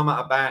bit of something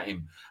about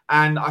him.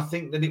 And I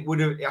think that it would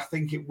have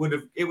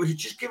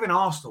just given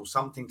Arsenal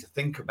something to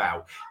think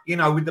about. You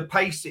know, with the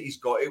pace that he's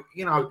got,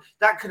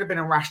 that could have been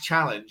a rash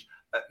challenge.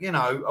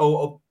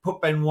 Or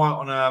put Ben White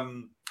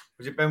on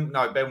was it Ben?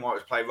 No, Ben White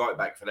was playing right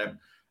back for them.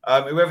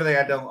 Whoever they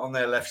had on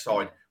their left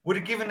side would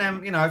have given them,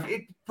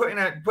 put in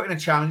a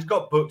challenge,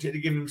 got booked, it'd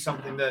have given them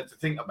something to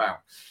think about.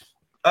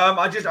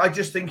 I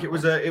just think it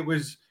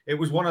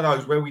was one of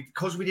those where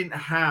because we didn't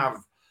have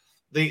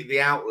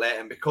the outlet,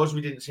 and because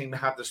we didn't seem to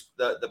have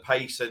the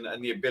pace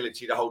and the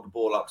ability to hold the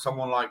ball up,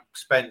 someone like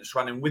Spence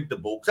running with the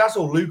ball, because that's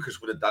all Lucas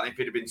would have done if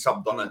he'd have been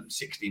subbed on at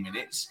 60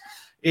 minutes.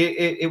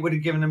 It would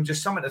have given them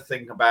just something to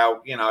think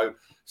about,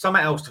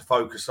 something else to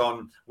focus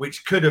on,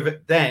 which could have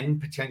then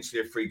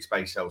potentially have freed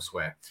space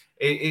elsewhere.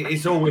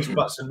 It's always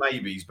buts and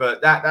maybes,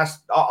 but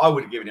I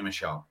would have given him a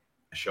shot.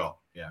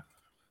 Yeah.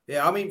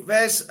 Yeah, I mean,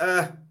 there's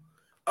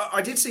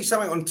I did see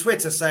something on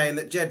Twitter saying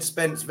that Jed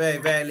Spence very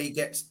rarely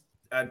gets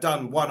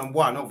done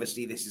one-on-one.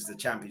 Obviously, this is the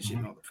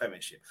Championship, not the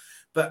Premiership.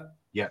 But,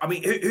 yeah, I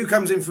mean, who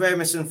comes in for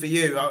Emerson for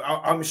you?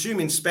 I'm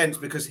assuming Spence,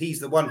 because he's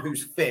the one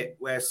who's fit,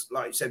 whereas,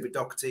 like you said, with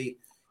Doherty,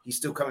 he's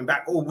still coming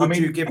back? Or would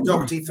you give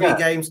Doherty 3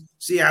 games,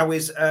 see how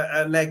his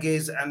leg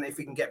is, and if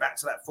he can get back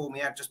to that form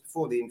he had just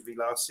before the injury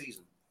last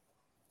season?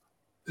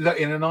 Look,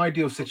 in an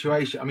ideal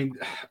situation, I mean,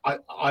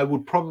 I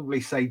would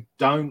probably say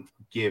don't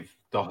give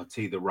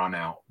Doherty the run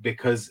out,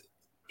 because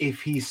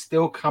if he's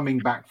still coming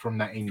back from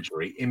that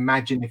injury,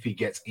 imagine if he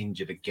gets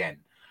injured again.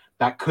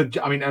 That could,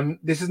 I mean, and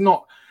this is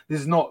not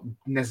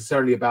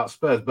necessarily about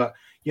Spurs, but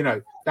you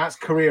know, that's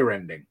career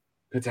ending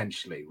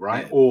potentially,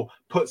 right? Yeah. Or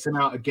puts him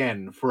out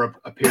again for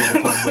a period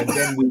of time when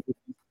then we would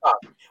be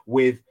stuck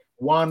with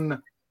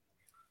one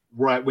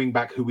right wing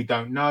back who we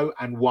don't know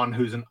and one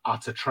who's an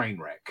utter train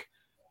wreck,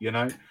 you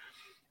know?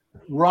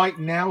 Right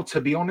now,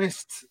 to be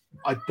honest,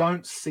 I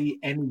don't see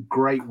any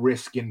great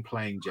risk in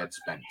playing Jed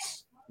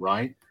Spence,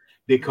 right?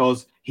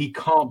 Because he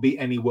can't be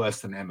any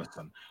worse than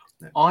Emerson.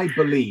 I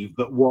believe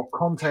that what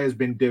Conte has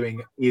been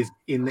doing is,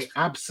 in the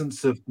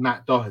absence of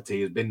Matt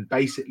Doherty, has been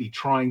basically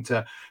trying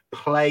to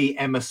play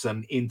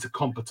Emerson into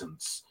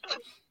competence.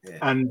 Yeah.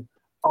 And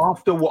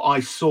after what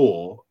I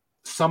saw,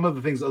 some of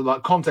the things that,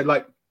 like Conte,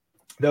 like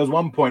there was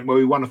one point where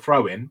we won a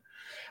throw-in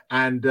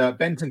and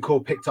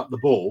Bentancur picked up the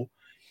ball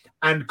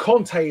and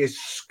Conte is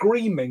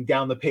screaming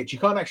down the pitch. You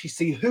can't actually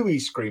see who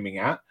he's screaming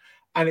at.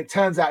 And it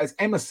turns out it's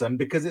Emerson,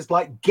 because it's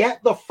like,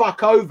 get the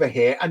fuck over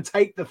here and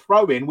take the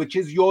throw in, which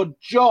is your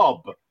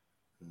job,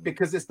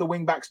 because it's the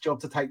wing back's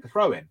job to take the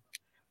throw in,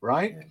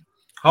 right?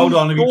 Hold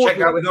on, have you checked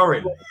that with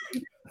Orin?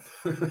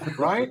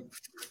 Right?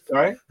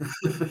 Sorry?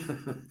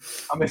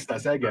 I missed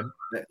that. Say again.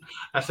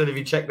 I said, have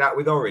you checked that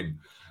with Orin?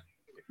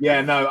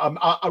 Yeah, no,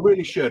 I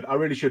really should. I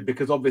really should,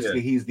 because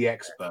obviously he's the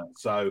expert.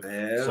 So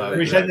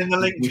we're sending the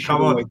link to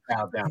come on.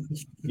 Down.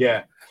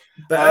 Yeah.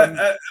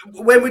 But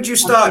when would you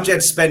start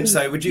Jed Spence,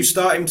 though? Would you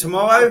start him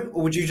tomorrow,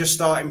 or would you just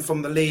start him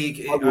from the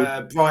league,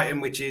 Brighton,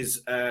 which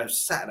is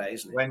Saturday,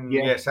 isn't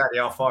it? Saturday,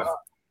 R5.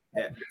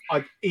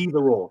 Yeah. Either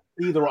or.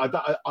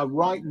 I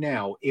right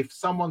now, if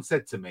someone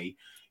said to me,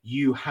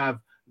 you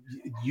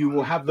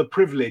will have the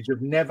privilege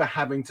of never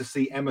having to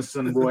see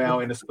Emerson Royale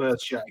in a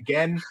Spurs shirt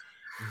again,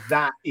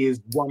 that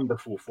is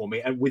wonderful for me,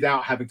 and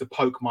without having to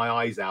poke my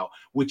eyes out,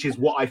 which is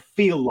what I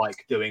feel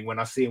like doing when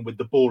I see him with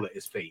the ball at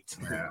his feet.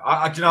 Yeah.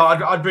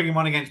 I'd bring him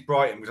on against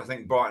Brighton, because I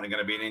think Brighton are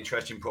going to be an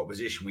interesting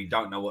proposition. We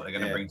don't know what they're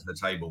going to bring to the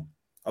table.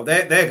 Oh,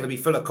 they're going to be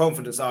full of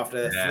confidence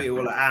after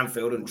 3-3 at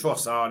Anfield, and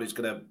Trossard is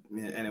going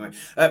to... anyway.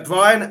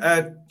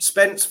 Brian,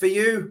 Spence for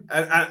you,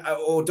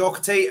 or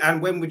Doherty,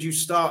 and when would you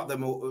start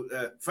them?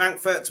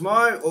 Frankfurt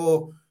tomorrow,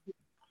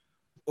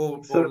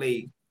 or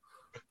league?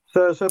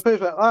 So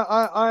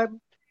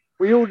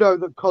we all know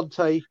that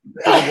Conte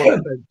doesn't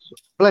want Spence.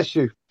 Bless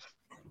you.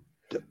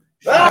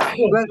 Bless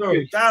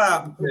you.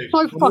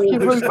 So fucking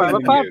rude, man.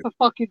 I'm about to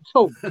fucking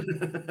talk.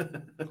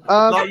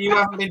 Like you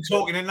haven't been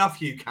talking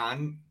enough, you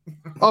can.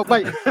 Oh,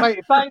 mate,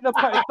 if that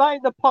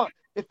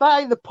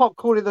ain't the pot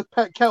calling the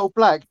kettle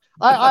black,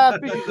 I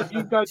have visions of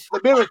you going to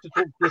the mirror to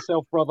talk to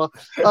yourself, brother.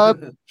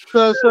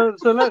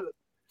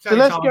 So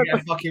let's get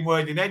a fucking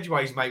word in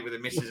edgeways, mate, with a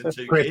missus and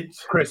 2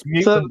 kids. Chris,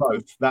 mute them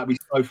both. That'd be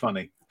so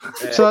funny.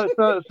 Yeah. So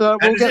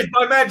we'll get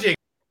by magic.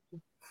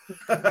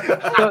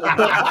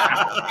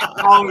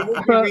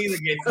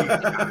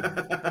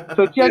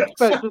 So Jed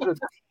Spence, listen,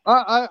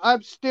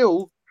 I'm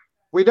still.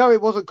 We know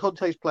it wasn't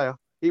Conte's player.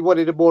 He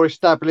wanted a more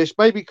established.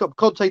 Maybe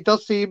Conte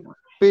does see him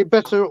being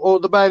better or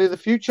the man in the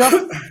future,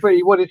 but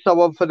he wanted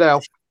someone for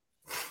now.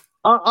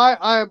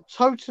 I am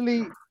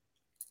totally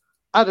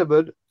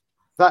adamant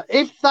that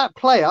if that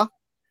player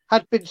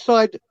had been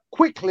signed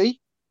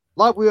quickly,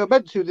 like we were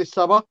meant to this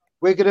summer,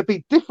 we're going to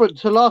be different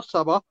to last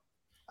summer,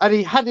 and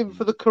he had him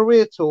for the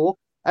career tour,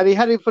 and he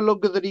had him for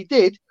longer than he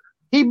did,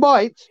 he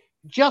might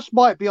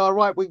be our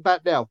right wing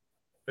back now.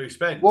 Who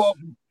Spence? What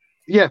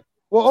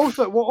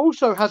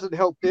also hasn't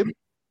helped him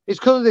is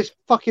because of this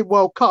fucking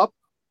World Cup,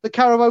 the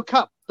Carabao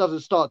Cup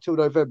doesn't start till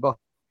November.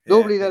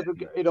 Normally there's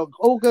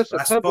August,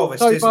 that's September,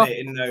 Forest, October. Isn't it,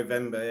 in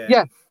November?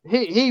 Yeah,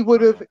 he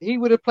would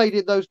have played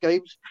in those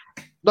games,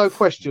 no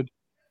question.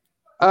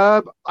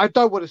 I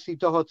don't want to see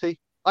Doherty.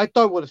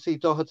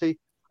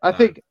 I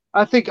think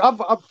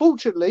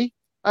unfortunately,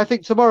 I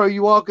think tomorrow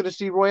you are going to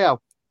see Royale,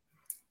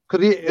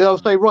 because they'll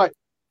say, right,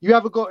 you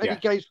haven't got any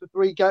games for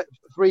 3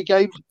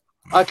 games.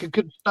 I can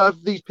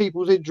conserve these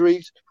people's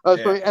energy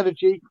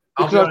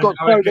because I've got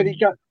so many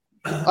games.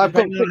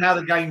 Depending on how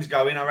the game's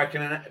going, I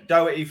reckon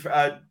Doherty,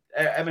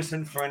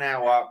 Emerson for an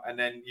hour, and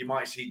then you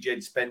might see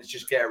Jed Spence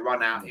just get a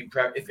run out.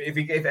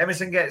 If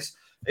Emerson gets,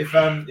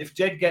 if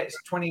Jed gets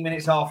 20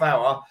 minutes, half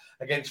hour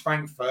against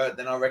Frankfurt,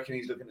 then I reckon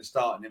he's looking at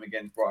starting him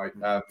against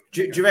Brighton.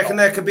 Do you reckon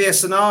there could be a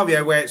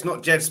scenario where it's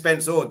not Jed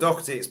Spence or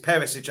Doherty, it's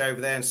Perisic over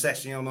there and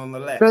Sessegnon on the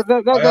left?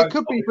 There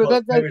could be, but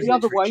then there's the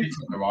other way.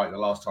 Right, the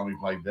last time we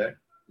played there.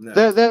 No.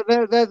 There's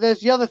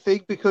the other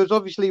thing, because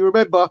obviously,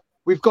 remember,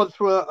 we've gone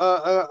through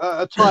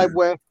a time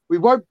where we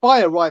won't buy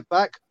a right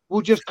back.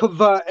 We'll just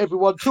convert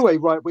everyone to a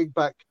right wing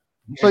back.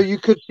 Yeah. So you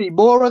could see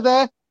Mora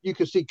there. You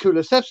could see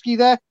Kulusevski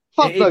there.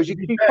 Fuck those. You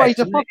could see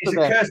Fraser Foster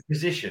there. It's a cursed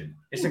position.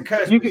 It's a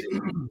cursed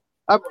position.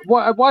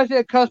 Why is it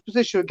a cursed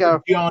position,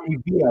 Gareth? Gianni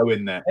Vio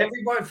in there.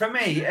 Everybody, for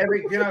me,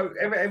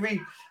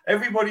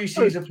 everybody who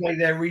sees a play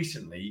there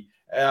recently,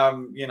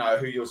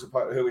 who is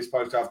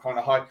supposed to have kind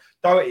of high.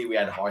 Doherty, we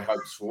had high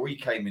hopes for. He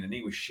came in and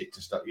he was shit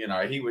to start.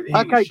 He was.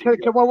 Okay,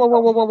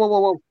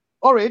 whoa.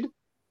 Orin,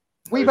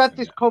 we've had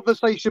this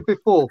conversation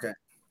before,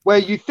 where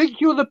you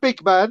think you're the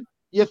big man,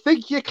 you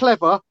think you're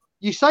clever,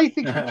 you say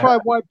things to try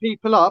and wind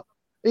people up.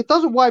 It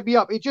doesn't wind me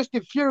up. It just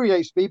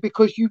infuriates me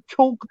because you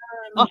talk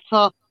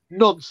utter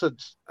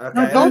nonsense. Okay.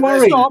 No, don't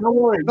worry.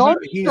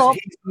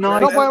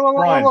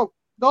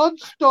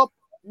 Non-stop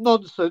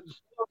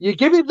nonsense. You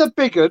give him the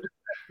big one.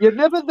 You're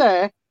never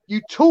there. You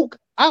talk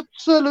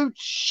absolute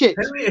shit.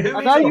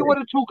 And now you want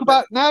to talk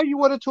about. Now you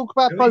want to talk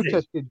about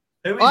protesting.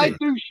 I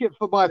do shit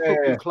for my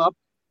football club.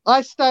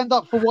 I stand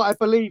up for what I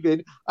believe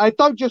in. I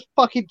don't just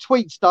fucking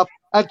tweet stuff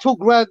and talk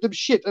random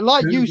shit. And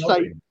like you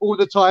say all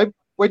the time,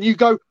 when you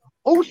go,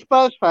 all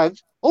Spurs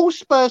fans, when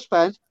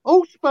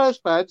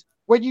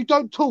you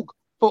don't talk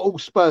for all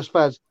Spurs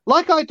fans.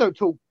 Like I don't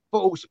talk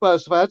for all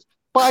Spurs fans,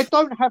 but I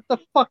don't have the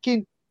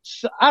fucking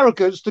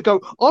arrogance to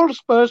go, all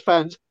Spurs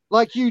fans,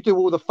 like you do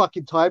all the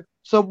fucking time.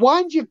 So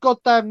wind your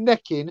goddamn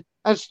neck in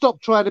and stop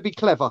trying to be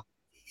clever.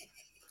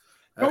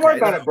 Don't worry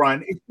about it,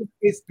 Brian.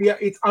 It's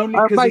only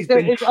because he's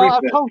been triggered. I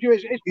told you,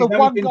 it's the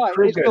one guy.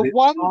 It's the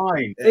one.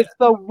 It's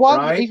the one.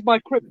 Right? He's my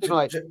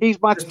kryptonite. He's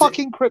my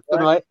fucking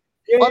kryptonite.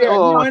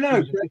 I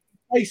know.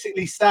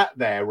 Basically sat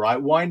there, right,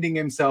 winding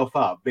himself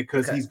up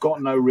because he's got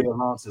no real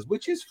answers,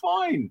 which is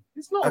fine.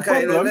 It's not a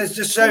problem. Let's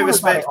just show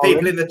respect to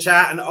people in the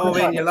chat. And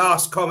Owen, your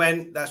last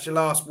comment, that's your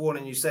last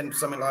warning. You send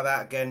something like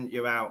that again,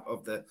 you're out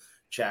of the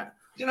chat.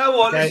 You know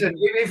what? Okay. Listen,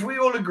 if we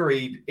all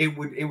agreed, it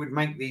would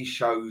make these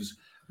shows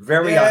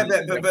very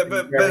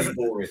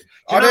boring.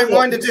 I don't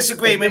mind a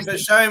disagreement, but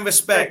showing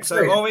respect.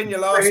 So, Owen, your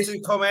last two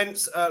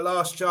comments,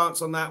 last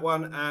chance on that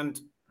one. And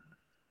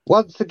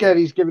once again,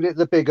 he's giving it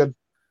the big one.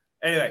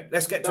 Anyway,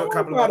 let's get to a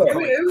couple of other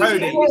comments.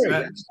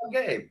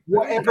 Cody,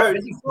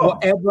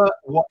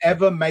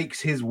 whatever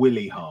makes his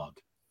willy hard,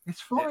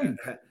 it's fine.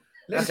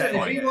 Listen,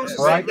 if he wants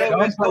to sit there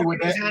and part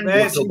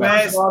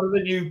of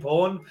the new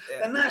porn,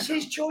 then that's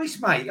his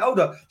choice, mate. Hold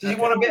on. Does he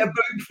want a bit of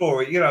boob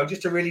for it?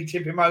 Just to really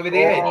tip him over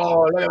the edge?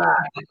 Oh, look at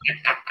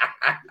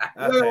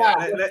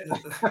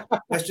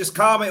that. Let's just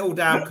calm it all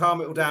down,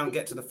 and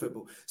get to the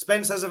football.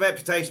 Spence has a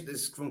reputation,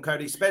 this is from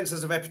Cody. Spence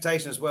has a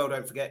reputation as well,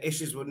 don't forget.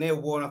 Issues with Neil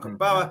Warnock and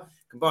Bauer.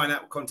 Combine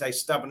that with Conte's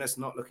stubbornness,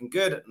 not looking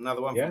good.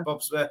 Another one from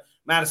Bob Spur.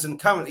 Madison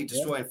currently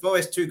destroying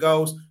Forest. 2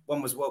 goals.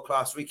 One was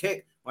world-class free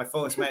kick. My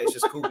Forest mate has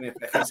just called me a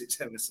Essex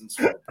Emerson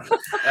swap.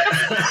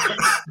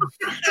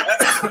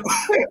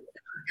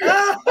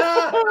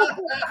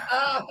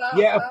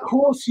 Yeah, of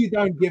course you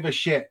don't give a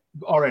shit,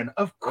 Oren.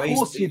 Of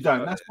course you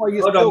don't. That's why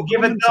you're still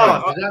give a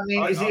dart. Does that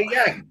mean is he a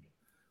yang?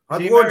 I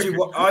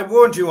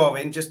warned you,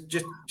 Owen. Just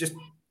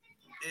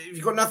if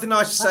you've got nothing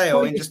nice to say,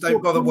 Owen, just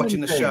don't bother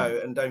watching the show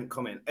and don't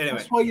comment. Anyway,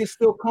 that's why you're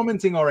still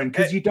commenting, Oren,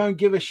 because you don't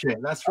give a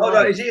shit. That's right.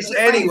 No, is he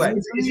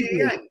a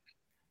yang?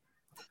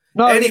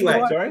 No,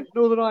 anyway, sorry,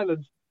 Northern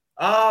Ireland.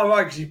 Oh,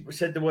 right, because you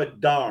said the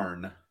word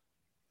darn.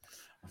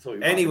 I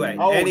thought anyway.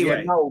 No,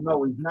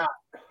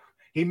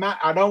 he's not.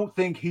 I don't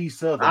think he's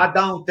Southern. I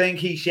don't think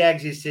he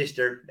shags his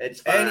sister. It's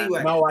fine.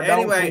 Anyway, no, I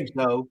don't think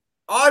so.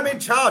 I'm in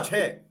charge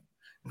here.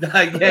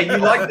 Yeah, you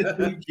like to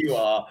think you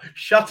are.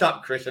 Shut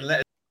up, Chris, and let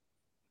us.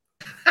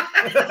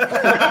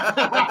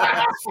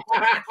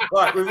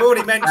 Right, we've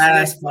already mentioned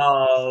this.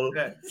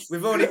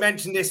 We've already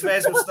mentioned this.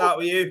 Fez, we'll start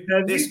with you.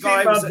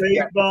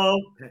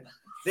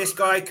 This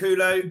guy,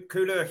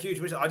 Kulo, a huge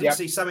miss. I did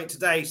see something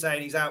today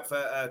saying he's out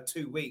for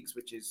 2 weeks,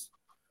 which is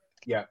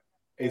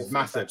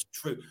massive. That's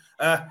true.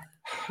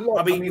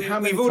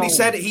 We've already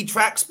said it. He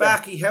tracks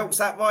back. He helps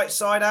that right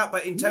side out.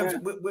 But in terms,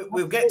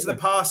 we'll get to the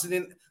passing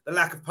in the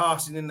lack of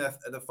passing in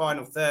the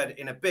final third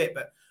in a bit.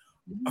 But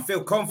I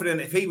feel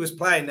confident if he was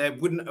playing, there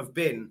wouldn't have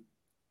been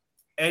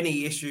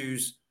any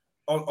issues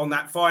on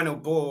that final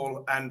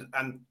ball, and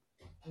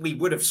we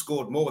would have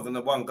scored more than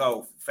the 1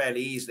 goal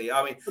fairly easily.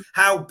 I mean,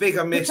 how big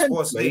a miss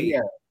was he?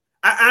 Yeah.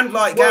 And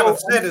like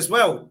Gareth said as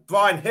well,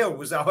 Brian Hill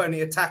was our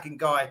only attacking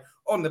guy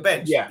on the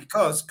bench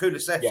because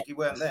Kulusevski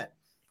weren't there.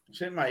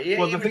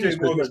 The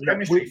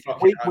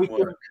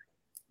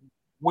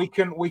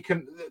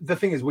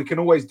thing is, we can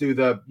always do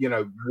the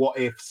what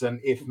ifs and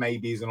if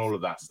maybes and all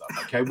of that stuff.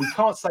 Okay, we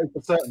can't say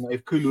for certain that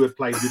if Kulu had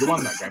played, we'd have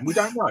won that game. We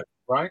don't know,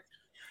 right?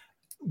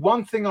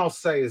 One thing I'll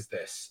say is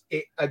this: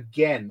 I'm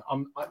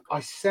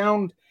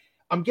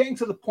getting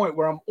to the point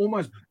where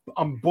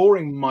I'm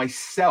boring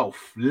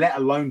myself, let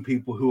alone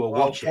people who are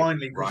watching.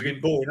 Finally, because you've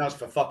been boring us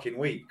for fucking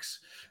weeks.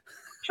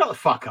 Shut the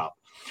fuck up.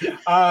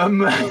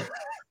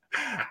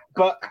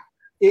 But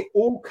it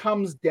all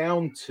comes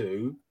down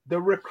to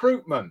the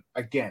recruitment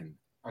again.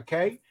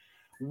 Okay,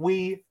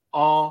 we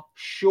are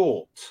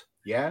short.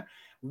 Yeah,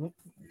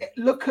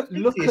 look at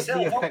the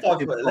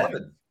effective play.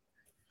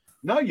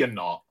 No, you're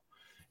not.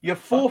 You're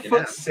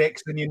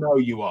 4'6" and you know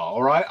you are.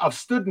 All right, I've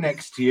stood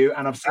next to you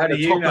and I've seen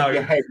the top of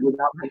your head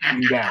without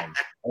looking down.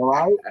 All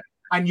right,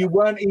 and you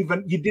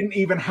didn't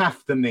even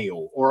have to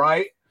kneel. All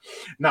right.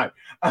 No.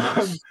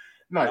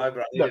 No,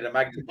 bro, look,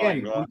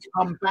 again, we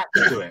come back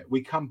to it.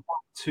 We come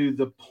back to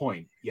the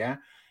point, yeah?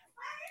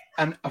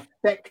 An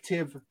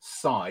effective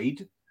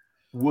side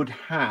would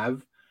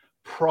have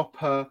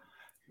proper,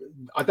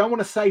 I don't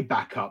want to say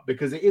backup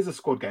because it is a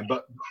squad game,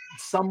 but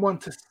someone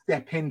to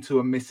step into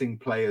a missing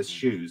player's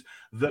shoes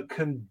that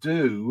can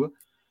do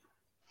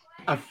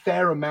a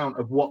fair amount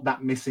of what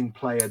that missing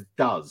player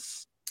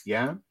does,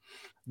 yeah?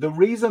 The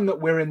reason that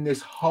we're in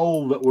this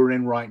hole that we're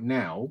in right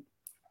now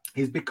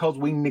is because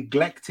we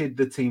neglected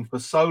the team for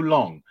so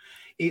long.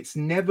 It's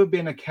never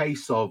been a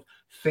case of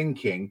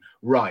thinking,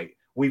 right,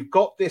 we've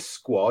got this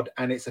squad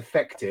and it's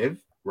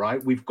effective,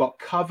 right? We've got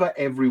cover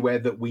everywhere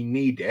that we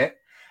need it.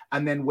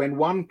 And then when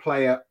one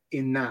player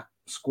in that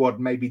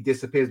squad maybe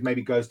disappears,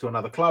 maybe goes to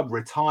another club,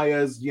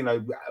 retires, you know,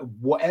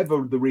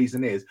 whatever the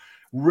reason is,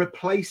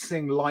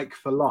 replacing like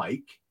for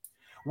like,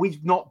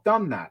 we've not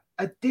done that.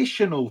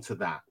 Additional to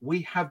that,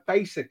 we have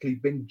basically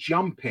been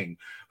jumping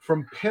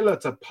from pillar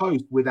to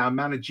post with our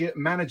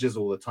managers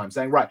all the time,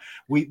 saying, right,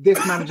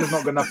 this manager's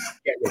not good enough,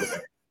 get rid of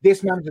him.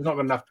 This manager's not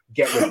good enough,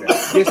 get rid of him.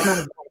 This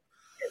manager's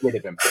not good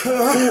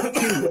enough,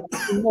 get rid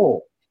of him.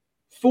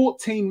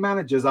 14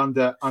 managers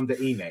under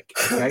ENIC,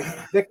 okay?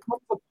 There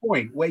comes a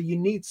point where you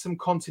need some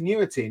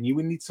continuity and you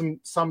will need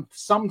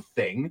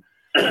something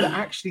that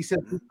actually says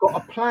we've got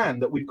a plan,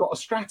 that we've got a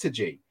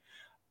strategy.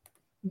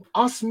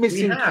 Us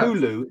missing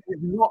Kulu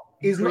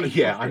is not.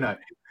 Yeah, I know.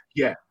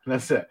 Yeah,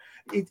 that's it.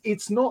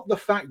 It's not the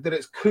fact that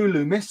it's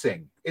Kulu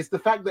missing. It's the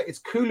fact that it's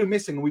Kulu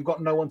missing and we've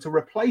got no one to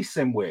replace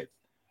him with,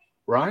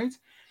 right?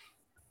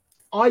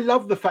 I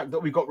love the fact that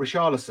we've got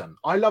Richarlison.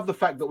 I love the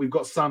fact that we've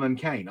got Son and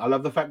Kane. I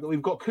love the fact that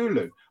we've got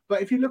Kulu.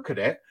 But if you look at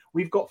it,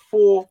 we've got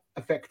 4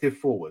 effective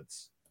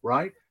forwards,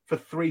 right, for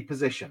 3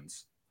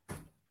 positions.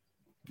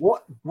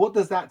 What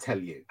does that tell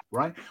you,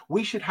 right?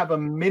 We should have a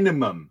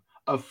minimum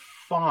of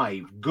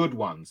 5 good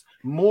ones.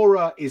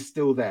 Mora is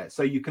still there,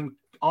 so you can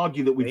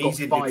argue that we've got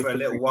 5 for a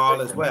little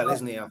while as well,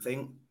 isn't he? I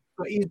think.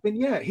 But he's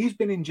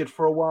been injured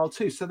for a while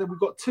too. So then we've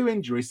got 2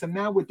 injuries. So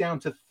now we're down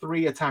to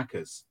 3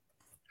 attackers,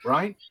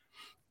 right?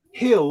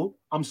 Hill,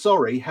 I'm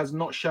sorry, has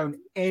not shown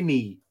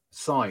any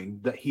sign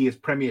that he is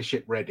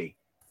Premiership ready.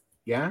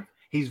 Yeah,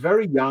 he's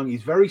very young.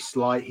 He's very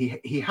slight.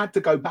 He had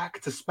to go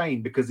back to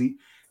Spain because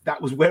that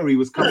was where he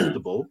was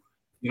comfortable.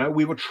 You know,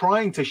 we were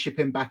trying to ship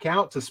him back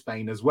out to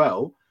Spain as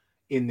well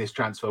in this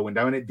transfer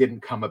window, and it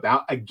didn't come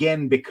about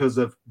again because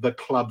of the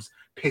clubs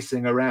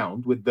pissing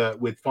around with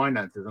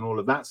finances and all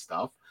of that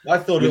stuff. I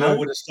thought it all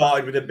would have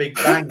started with a big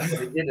bang, but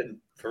it didn't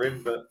for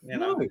him. But you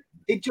know, no,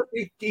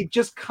 it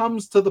just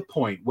comes to the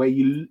point where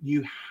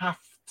you have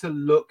to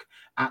look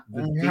at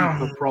the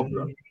deeper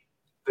problem.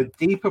 The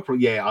deeper problem.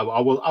 Yeah, I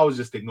was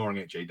just ignoring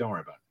it, G. Don't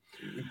worry about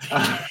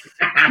it.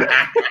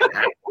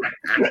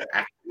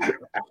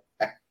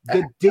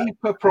 The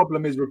deeper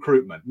problem is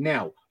recruitment.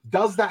 Now,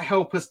 does that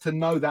help us to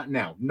know that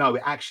now? No,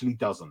 it actually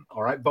doesn't.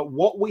 All right. But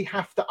what we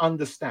have to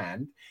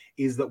understand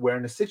is that we're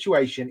in a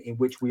situation in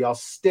which we are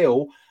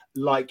still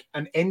like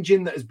an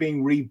engine that is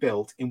being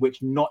rebuilt, in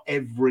which not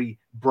every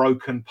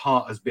broken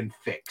part has been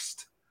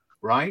fixed.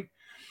 Right.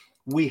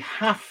 We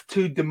have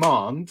to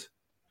demand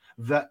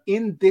that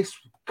in this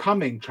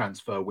coming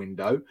transfer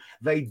window,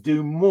 they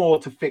do more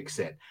to fix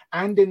it.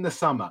 And in the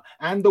summer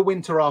and the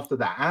winter after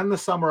that, and the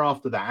summer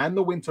after that, and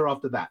the winter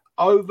after that,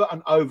 over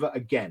and over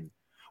again.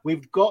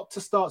 We've got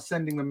to start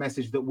sending the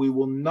message that we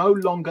will no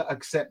longer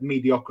accept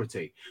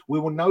mediocrity. We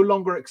will no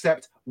longer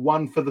accept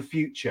one for the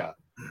future,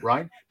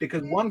 right?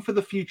 Because one for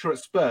the future at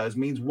Spurs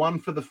means one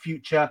for the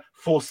future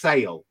for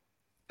sale.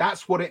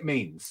 That's what it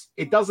means.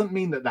 It doesn't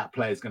mean that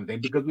player's going to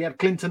think, because we had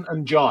Clinton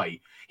and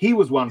Jai. He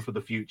was one for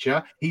the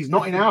future. He's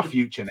not in our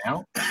future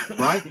now,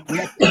 right? We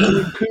had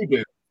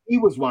Kudu. He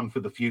was one for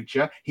the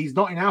future. He's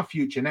not in our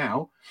future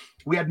now.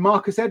 We had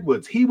Marcus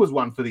Edwards. He was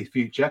one for the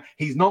future.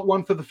 He's not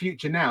one for the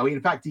future now.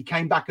 In fact, he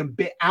came back and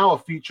bit our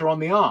future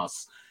on the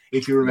arse,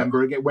 if you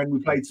remember again, when we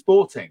played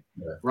Sporting,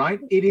 right?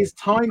 It is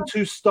time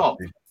to stop.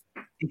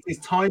 It is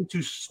time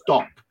to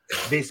stop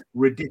this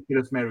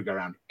ridiculous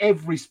merry-go-round.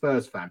 Every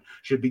Spurs fan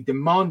should be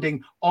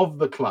demanding of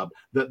the club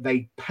that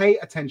they pay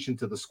attention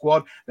to the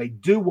squad, they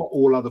do what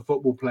all other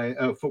football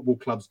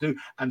clubs do,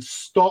 and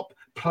stop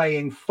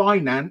playing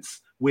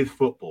finance with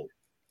football.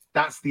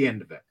 That's the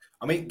end of it.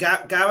 I mean,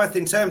 Gareth,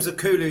 in terms of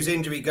Kulu's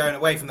injury going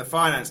away from the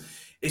finance,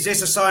 is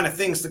this a sign of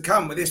things to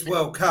come with this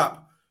World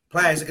Cup?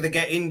 Players are going to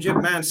get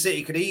injured. Man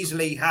City could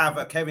easily have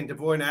a Kevin De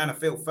Bruyne and a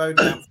Phil Foden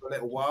out for a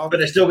little while. But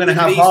they're still going to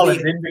have Haaland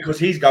in because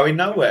he's going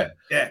nowhere.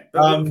 Yeah,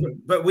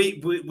 but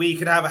we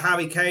could have a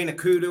Harry Kane, a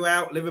Kulu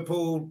out,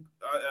 Liverpool.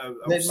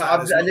 I've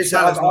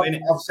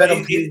said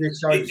on previous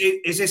shows.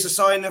 Is this a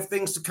sign of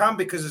things to come?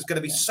 Because there's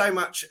going to be so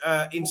much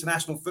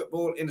international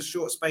football in a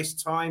short space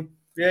of time.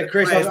 Yeah,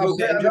 Chris,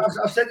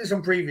 I've said this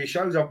on previous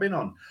shows I've been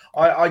on.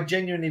 I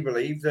genuinely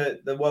believe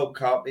that the World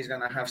Cup is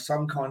going to have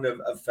some kind of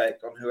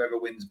effect on whoever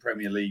wins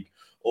Premier League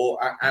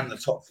and the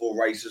top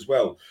 4 race as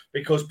well,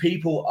 because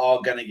people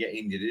are going to get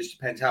injured. It just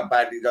depends how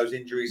badly those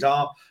injuries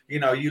are. You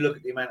know, you look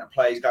at the amount of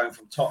players going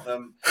from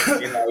Tottenham,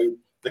 you know,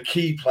 the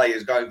key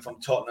players going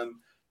from Tottenham.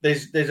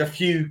 there's a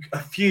few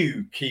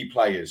key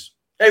players.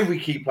 Every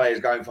key player is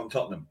going from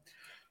Tottenham.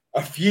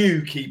 A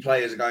few key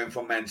players are going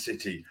from Man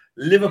City.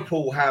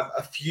 Liverpool have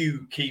a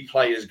few key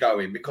players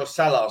going because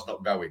Salah's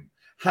not going.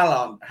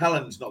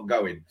 Haaland's not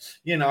going.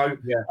 Which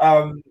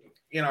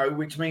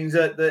means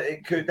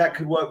that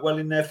could work well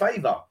in their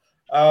favour.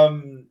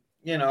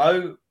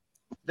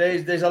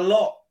 There's a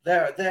lot.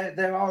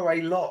 There are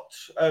a lot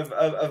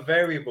of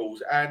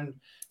variables, and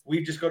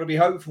we've just got to be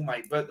hopeful,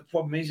 mate. But the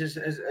problem is,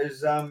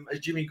 as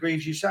Jimmy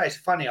Greaves, you say, it's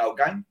a funny old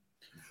game.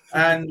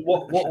 And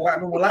what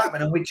will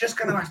happen, and we're just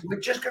going to have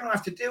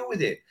to deal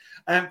with it,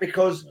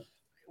 because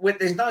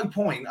there's no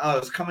point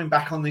us coming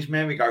back on this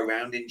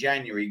merry-go-round in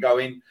January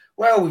going,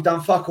 well, we've done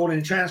fuck all in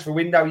the transfer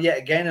window yet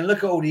again, and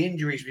look at all the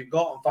injuries we've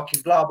got, and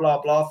fucking blah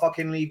blah blah,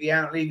 fucking Levy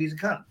out, Levy's a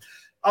cunt.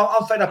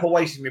 I'm fed up of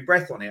wasting my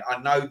breath on it. I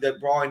know that,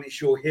 Brian,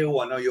 it's your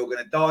hill. I know you're going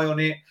to die on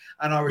it,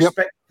 and I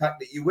respect the fact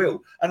that you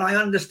will, and I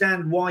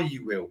understand why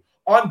you will.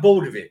 I'm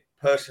bored of it.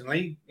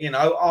 Personally,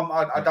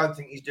 I don't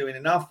think he's doing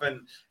enough,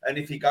 and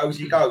if he goes,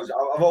 he goes.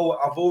 I've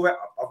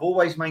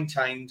always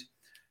maintained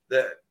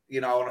that,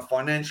 on a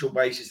financial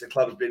basis, the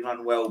club has been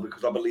run well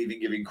because I believe in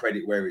giving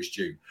credit where it's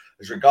due.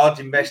 As regards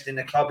investing,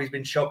 the club has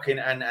been shocking,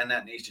 and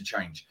that needs to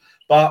change.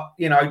 But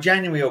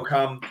January will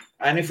come,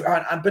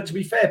 but to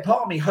be fair,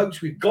 part of me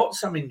hopes we've got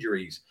some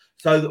injuries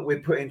so that we're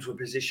put into a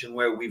position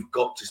where we've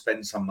got to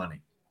spend some money.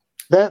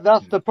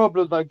 That's the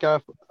problem, though,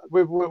 Gareth.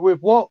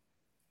 With what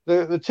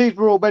the teams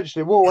were all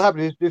mentioning, what will happen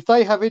is if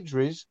they have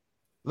injuries,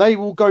 they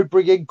will go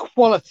bring in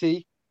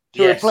quality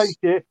to replace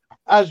it,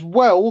 as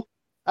well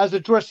as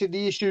addressing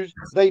the issues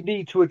they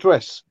need to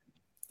address.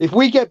 If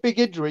we get big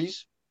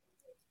injuries,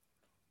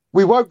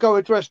 we won't go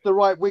address the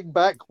right wing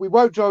back, we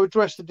won't go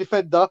address the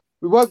defender,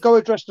 we won't go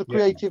address the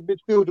creative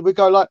midfielder. We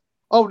go like,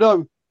 oh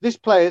no, this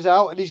player's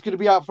out and he's going to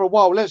be out for a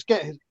while. Let's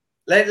get him.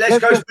 Let's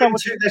go spend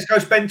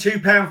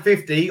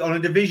 £2.50 on a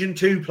Division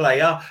 2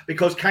 player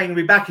because Kane will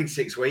be back in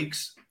 6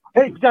 weeks.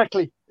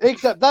 Exactly.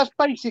 That's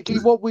basically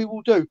what we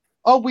will do.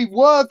 Oh, we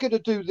were going to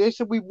do this,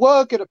 and we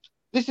were going to.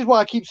 This is why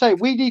I keep saying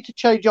we need to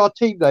change our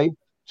team name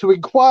to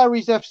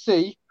Inquiries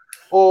FC,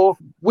 or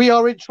We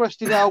Are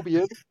Interested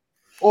Albion,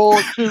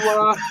 or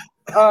to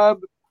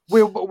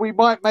we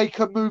might make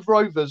a Move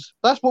Rovers.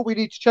 That's what we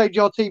need to change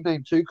our team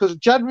name to, because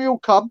January will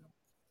come.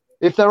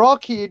 If there are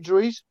key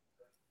injuries,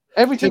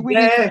 everything we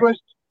need to address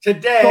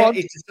today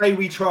is to say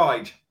we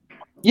tried.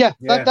 Yeah.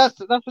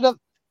 That's enough.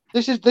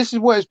 This is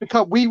what it's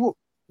become. We will.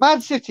 Man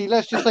City,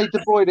 let's just say De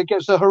Bruyne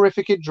gets a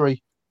horrific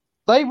injury.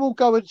 They will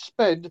go and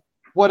spend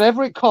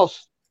whatever it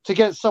costs to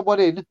get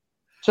someone in.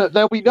 So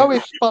there'll be no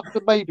ifs, buts,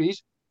 and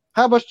maybes.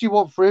 How much do you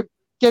want for him?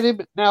 Get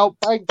him now.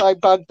 Bang, bang,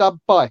 bang,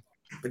 done. Bye.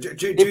 But do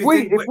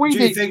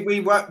you think we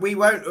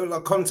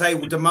won't? Conte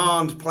will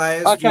demand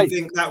players. Okay. Do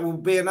you think that will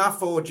be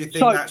enough, or do you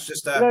think that's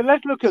just a?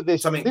 Let's look at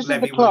this. This is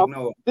the club.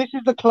 This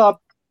is the club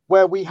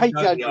where we hate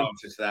January.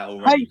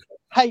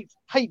 Hate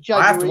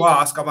January. I have to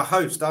ask. I'm a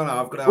host, don't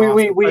I? I've got to ask.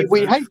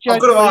 We hate January.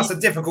 I've got to ask a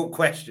difficult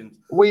question.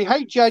 We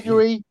hate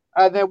January,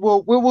 and then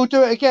we'll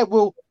do it again.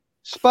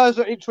 Spurs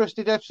are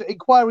interested.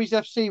 Inquiries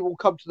FC will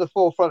come to the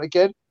forefront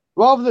again,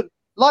 rather than,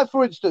 like,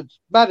 for instance,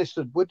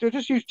 Maddison. We'll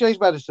just use James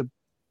Maddison.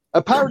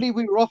 Apparently,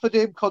 we were offered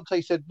him.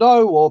 Conte said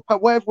no, or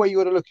whatever way you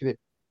want to look at it.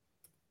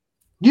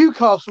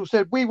 Newcastle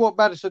said, we want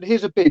Maddison.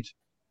 Here's a bid.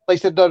 They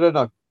said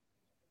no.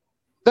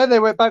 Then they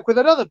went back with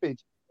another bid,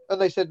 and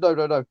they said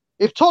no.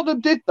 If Tottenham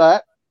did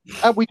that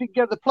and we didn't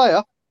get the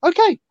player,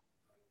 okay,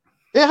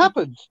 it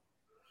happens.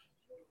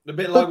 A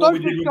bit like what we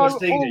did with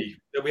Mastini.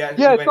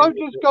 Don't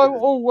just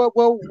go,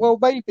 well,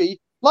 maybe.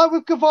 Like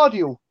with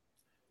Gvardiol.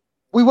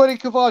 We wanted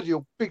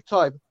Gvardiol big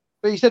time,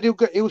 but he said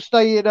he'll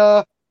stay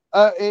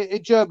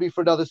in Germany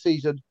for another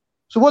season.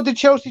 So what did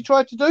Chelsea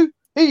try to do?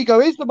 Here you go.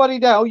 Here's the money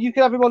now. You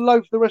can have him on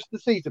loan for the rest of the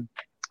season.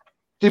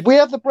 Did we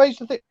have the brains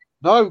to think?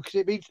 No, because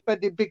it means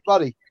spending big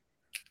money.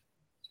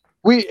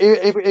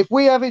 If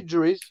we have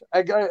injuries,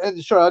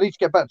 sorry, I need to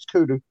get back to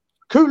Kulu.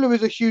 Kulu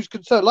is a huge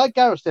concern. Like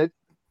Gareth said,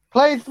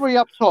 playing 3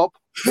 up top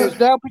has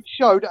now been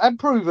shown and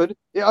proven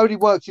it only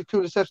works if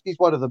Kulusevski is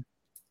one of them.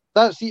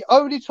 That's the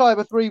only time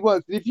a 3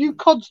 works. If you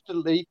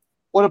constantly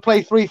want to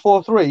play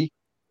 3-4-3,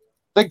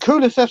 then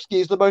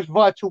Kulusevski is the most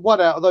vital one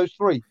out of those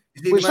 3. Is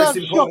he the most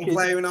important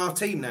player in our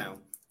team now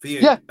for you?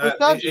 Yeah,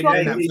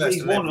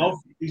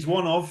 he's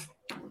one of.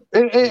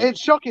 It's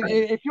shocking.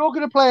 If you're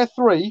going to play a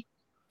 3,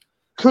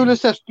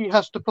 Kulusevski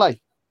has to play.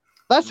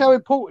 That's how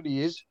important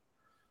he is.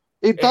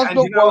 It does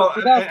not work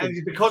without him.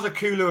 And because of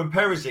Kulu and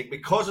Perisic,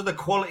 because of the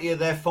quality of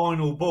their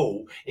final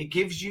ball,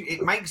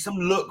 it makes them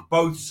look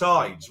both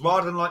sides.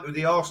 Rather than like with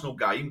the Arsenal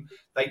game,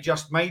 they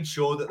just made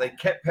sure that they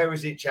kept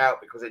Perisic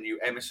out because they knew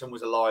Emerson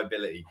was a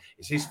liability.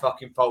 It's his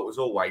fucking fault as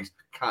always,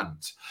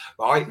 cunt,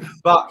 right?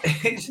 But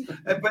that's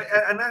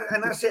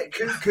it.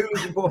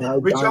 Kulu's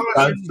important.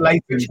 Don't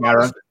slate him,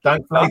 Darren.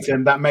 Don't slate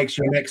him. That makes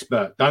you an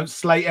expert. Don't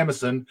slate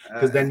Emerson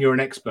because then you're an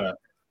expert.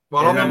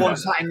 Well, I'm the one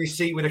sat in this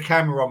seat with a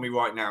camera on me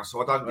right now,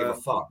 so I don't give a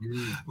fuck.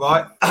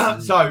 Right?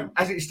 So,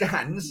 as it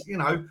stands,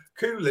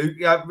 Kulu,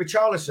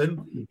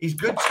 Richarlison, he's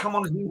good to come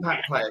on as an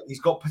impact player. He's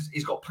got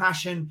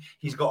passion,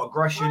 he's got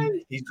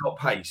aggression, he's got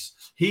pace.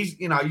 He's,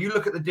 you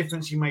look at the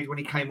difference he made when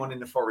he came on in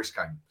the Forest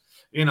game.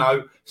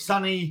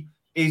 Sonny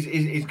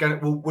is going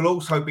will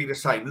also be the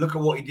same. Look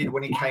at what he did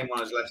when he came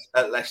on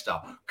at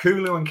Leicester.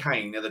 Kulu and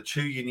Kane are the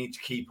two you need to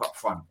keep up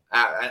front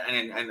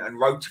and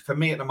rotate. For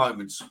me at the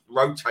moment,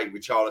 rotate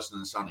with Richarlison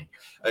and Sonny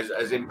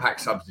as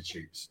impact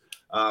substitutes.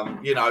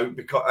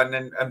 Because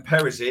and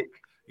Perisic,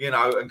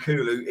 and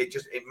Kulu,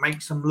 it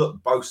makes them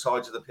look both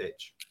sides of the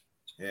pitch.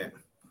 Yeah,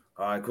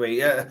 I agree.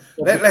 Yeah,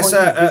 this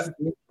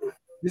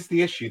is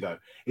the issue though,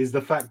 is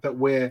the fact that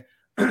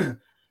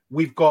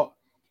we've got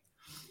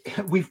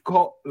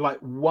like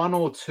one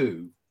or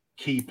two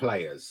key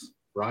players,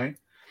 right?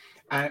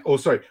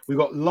 We've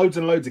got loads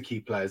and loads of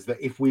key players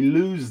that if we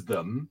lose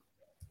them,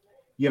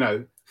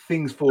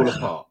 things fall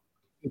apart.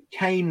 If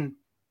Kane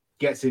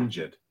gets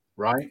injured,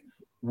 right,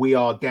 we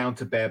are down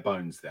to bare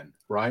bones then,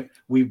 right?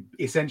 We've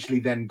essentially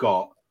then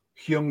got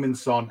Heung-min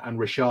Son and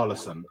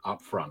Richarlison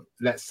up front.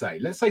 Let's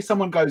say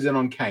someone goes in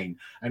on Kane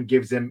and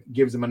gives him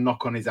a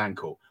knock on his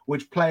ankle,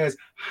 which players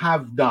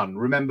have done.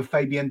 Remember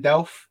Fabian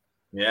Delph?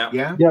 Yeah.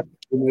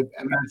 In the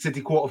Man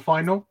City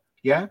quarterfinal,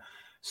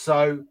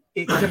 so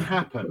it can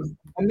happen.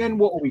 And then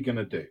what are we going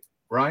to do,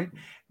 right?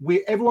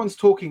 Everyone's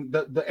talking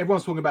about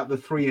the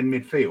three in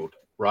midfield,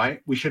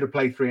 right? We should have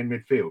played three in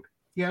midfield.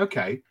 Yeah,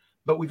 okay,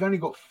 but we've only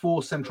got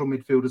 4 central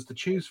midfielders to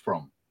choose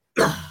from.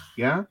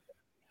 Yeah,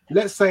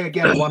 let's say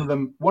again one of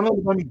them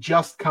only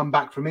just come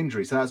back from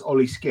injury, so that's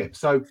Ollie Skip.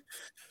 So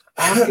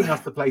asking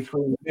us to play 3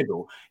 in the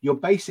middle, you're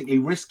basically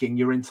risking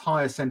your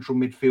entire central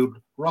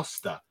midfield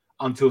roster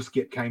until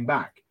Skip came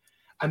back.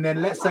 And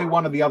then let's say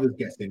one of the others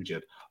gets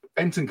injured.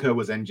 Bentancur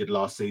was injured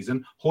last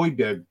season.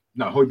 Højbjerg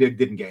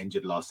didn't get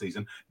injured last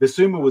season.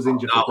 Bissouma was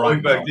injured for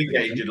Brighton. Højbjerg did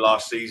get injured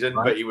last season,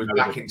 right? But he was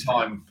back in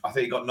time. I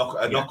think he got a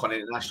knock on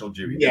international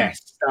duty. Yes,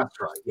 that's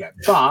right. Yeah.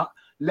 But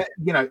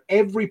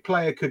every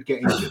player could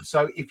get injured.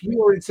 So if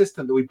you are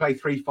insistent that we play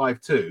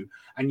 3-5-2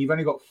 and you've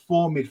only got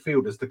 4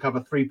 midfielders to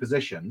cover 3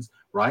 positions,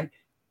 right?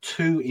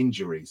 2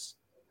 injuries.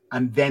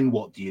 And then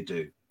what do you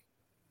do?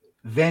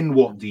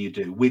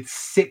 With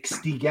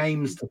 60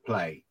 games to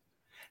play?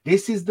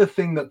 This is the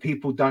thing that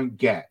people don't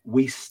get.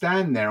 We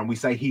stand there and we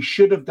say, he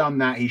should have done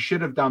that. He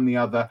should have done the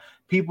other.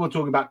 People are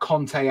talking about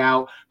Conte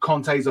out.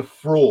 Conte's a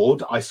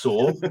fraud, I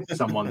saw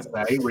someone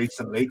say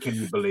recently. Can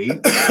you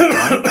believe?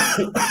 Right?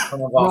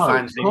 Some of our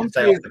fans need to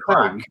stay off the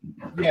crack.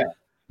 Yeah.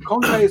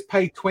 Conte is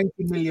paid £20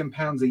 million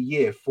a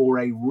year for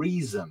a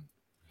reason.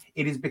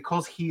 It is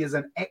because he is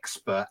an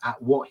expert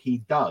at what he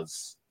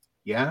does.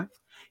 Yeah.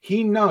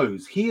 He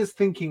knows, he is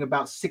thinking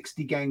about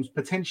 60 games,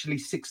 potentially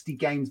 60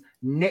 games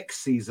next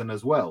season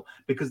as well,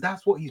 because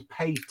that's what he's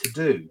paid to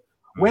do.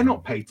 We're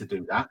not paid to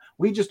do that.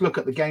 We just look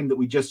at the game that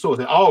we just saw.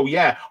 Oh,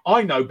 yeah,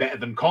 I know better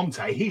than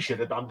Conte. He should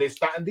have done this,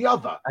 that, and the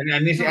other.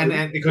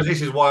 And because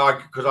this is why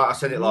I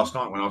said it last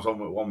night when I was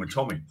on with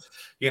Tommy.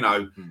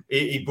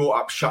 He brought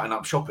up shutting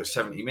up shop at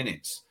 70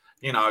 minutes.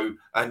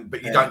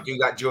 But you don't do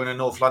that during a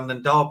North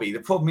London derby.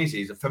 The problem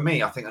is for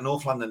me, I think a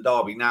North London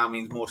derby now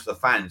means more to the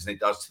fans than it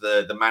does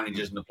to the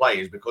managers and the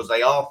players, because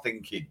they are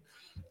thinking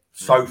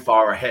so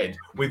far ahead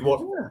with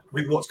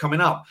what's coming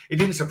up. It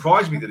didn't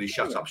surprise me that he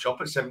shut up shop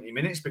at 70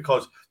 minutes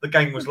because the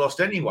game was lost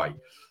anyway.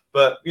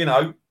 But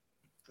the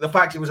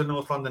fact it was a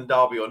North London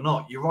derby or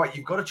not, you're right.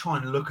 You've got to try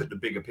and look at the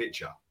bigger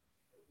picture.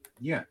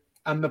 Yeah,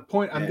 and the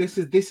point, and this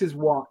is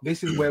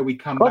where we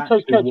come back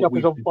to ketchup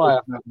is on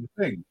fire.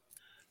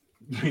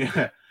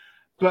 Yeah,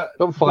 but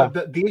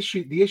the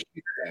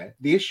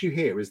issue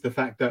here is the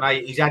fact that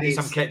he's adding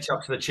some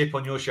ketchup to the chip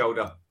on your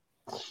shoulder.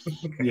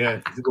 Yeah,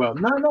 well,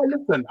 no.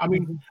 Listen, I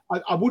mean,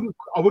 I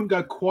wouldn't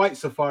go quite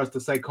so far as to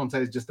say Conte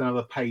is just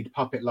another paid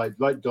puppet like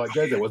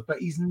Jose was, but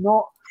he's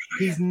not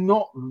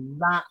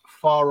that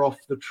far off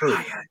the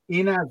truth.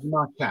 In as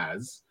much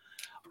as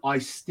I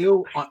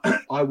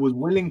was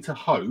willing to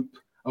hope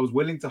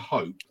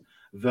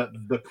that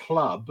the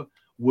club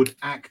would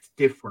act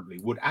differently,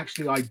 would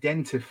actually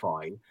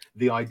identify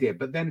the idea.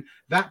 But then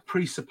that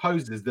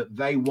presupposes that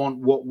they want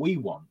what we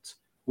want,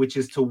 which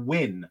is to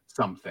win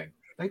something.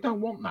 They don't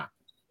want that.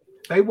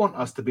 They want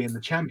us to be in the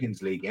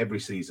Champions League every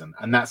season,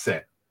 and that's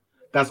it.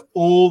 That's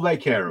all they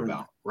care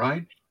about,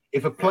 right?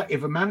 If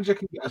a manager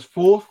can get us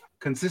 4th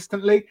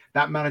consistently,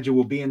 that manager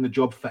will be in the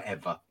job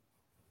forever,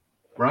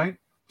 right?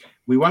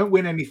 We won't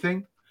win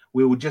anything.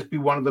 We will just be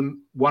one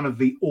of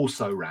the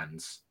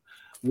also-rans.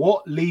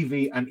 What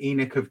Levy and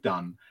ENIC have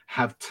done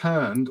have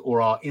turned,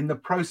 or are in the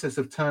process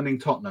of turning,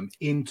 Tottenham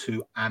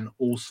into an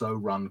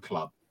also-run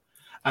club.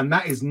 And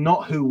that is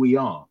not who we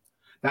are.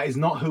 That is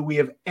not who we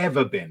have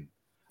ever been,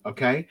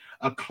 okay?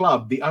 A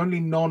club, the only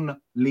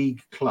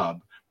non-league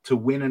club to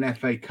win an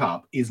FA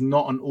Cup is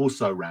not an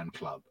also-ran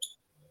club,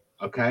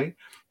 okay?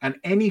 And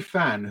any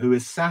fan who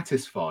is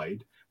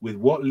satisfied with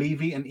what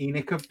Levy and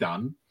ENIC have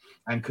done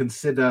and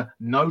consider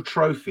no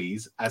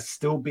trophies as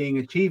still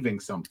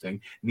achieving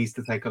something needs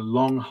to take a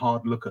long,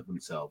 hard look at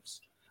themselves.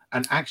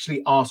 and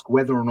actually ask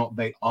whether or not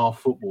they are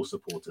football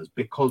supporters,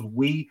 because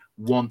we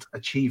want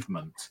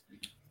achievement.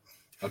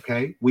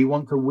 Okay, we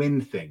want to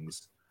win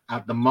things.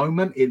 At the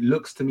moment, it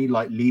looks to me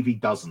like Levy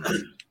doesn't.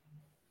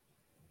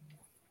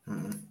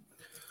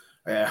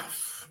 Yeah.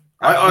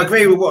 I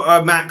agree with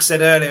what Max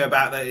said earlier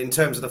about that in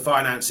terms of the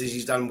finances.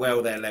 He's done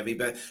well there, Levy.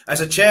 But as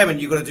a chairman,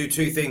 you've got to do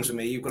two things for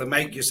me. You've got to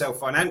make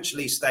yourself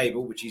financially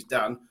stable, which he's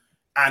done,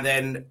 and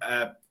then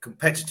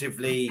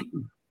competitively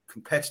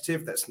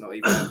competitive. That's not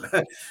even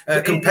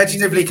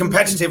competitively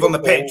competitive on the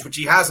pitch, which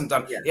he hasn't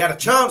done. Yeah. He had a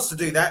chance to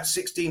do that,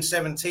 16,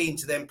 17,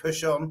 to then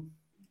push on.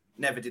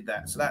 Never did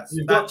that. So that's.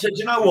 Do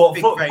you know what?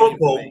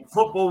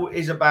 Football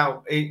is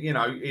about,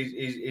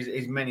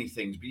 is many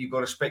things, but you've got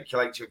to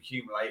speculate to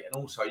accumulate, and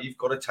also you've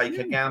got to take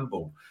a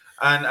gamble.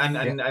 And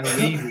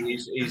Levy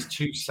is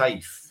too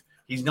safe.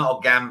 He's not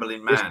a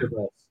gambling man.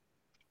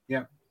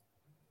 Yeah.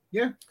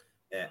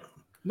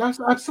 No,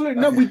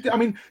 absolutely. No, I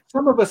mean,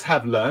 some of us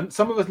have learned.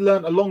 Some of us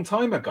learned a long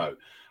time ago,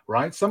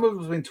 right? Some of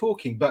us have been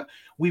talking, but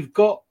we've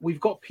got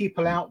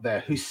people out there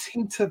who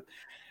seem to,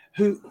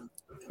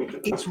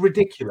 it's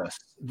ridiculous.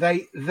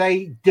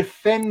 They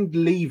defend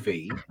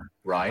Levy,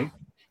 right?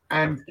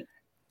 And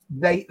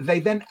they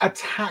then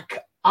attack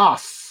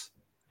us.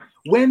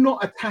 We're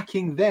not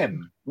attacking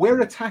them.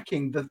 We're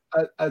attacking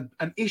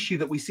an issue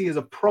that we see as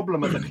a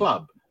problem at the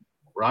club,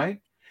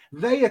 right?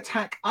 They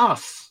attack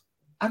us.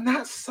 And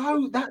that's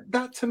so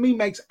that to me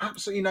makes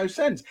absolutely no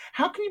sense.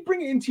 How can you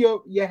bring it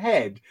into your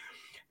head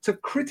to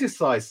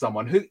criticize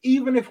someone who,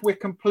 even if we're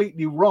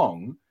completely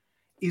wrong,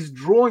 is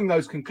drawing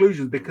those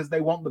conclusions because they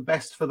want the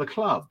best for the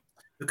club?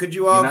 But could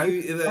you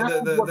argue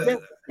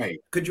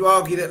could you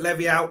argue that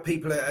Levy out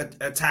people are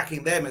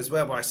attacking them as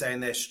well by saying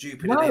they're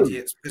stupid and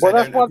idiots because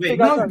they don't agree?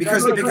 No,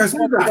 because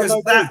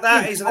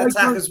that is an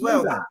attack as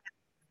well. No.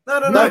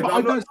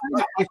 I don't say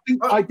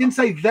that. I didn't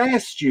say they're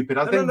stupid.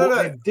 I think what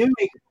they're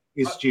doing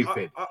is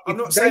stupid. I'm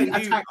not saying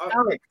you.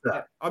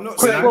 I'm not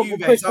saying you,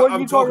 Vince.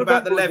 I'm talking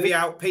about the Levy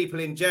out people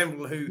in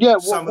general who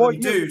some of them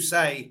do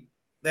say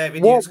they're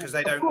idiots because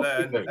they don't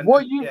learn.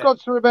 What you've got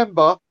to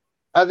remember,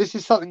 and this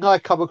is something I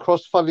come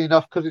across, funnily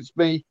enough, because it's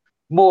me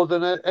more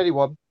than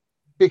anyone,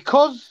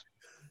 because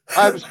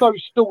I'm so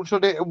staunch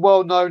on it and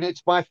well known,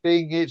 it's my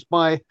thing, it's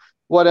my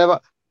whatever.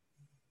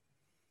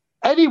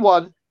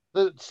 Anyone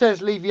that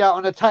says Levy out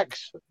and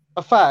attacks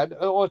a fan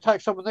or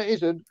attacks someone that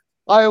isn't,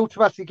 I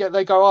automatically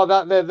they go,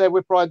 they're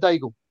with Brian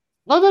Daigle.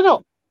 No, they're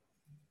not.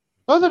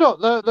 No, they're not.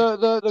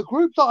 The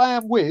group that I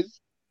am with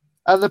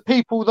and the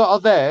people that are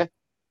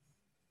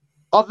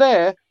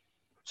there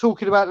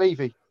talking about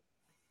Levy.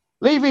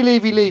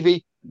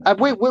 Levy. And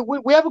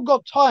we haven't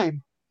got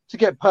time to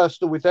get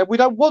personal with them. We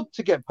don't want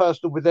to get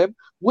personal with them.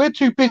 We're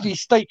too busy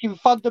stating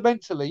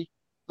fundamentally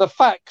the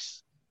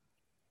facts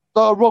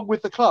that are wrong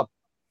with the club.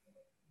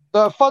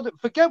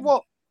 Forget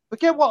what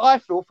I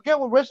feel, forget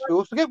what Rez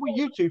feels, forget what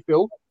you two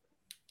feel.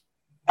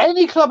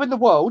 Any club in the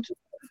world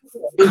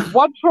is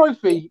one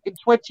trophy in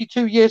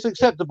 22 years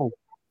acceptable.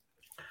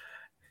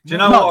 Do you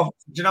know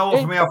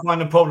what for me I find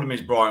the problem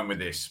is, Brian, with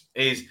this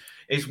is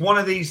it's one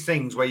of these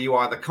things where you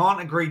either can't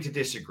agree to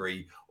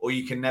disagree or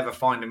you can never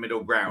find a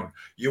middle ground.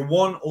 You're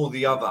one or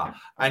the other,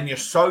 and you're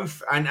so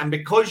and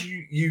because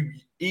you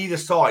either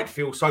side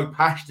feel so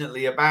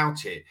passionately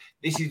about it,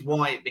 this is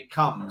why it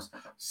becomes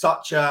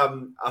such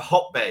a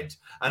hotbed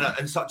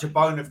and such a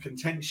bone of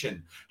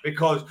contention,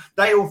 because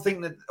they all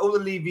think that all the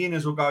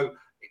Levianers will go,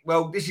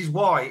 well, this is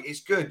why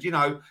it's good.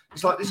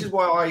 It's like, this is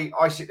why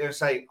I sit there and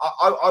say,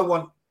 I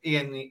want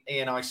ENIC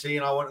and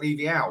I want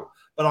Levy out,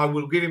 but I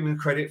will give him the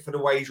credit for the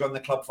way he's run the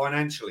club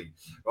financially,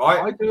 right?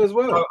 I do as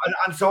well.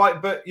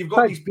 But you've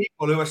got these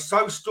people who are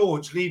so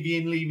staunch, Levy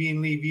in.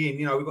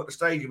 We've got the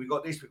stadium, we've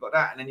got this, we've got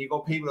that, and then you've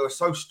got people who are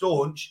so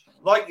staunch,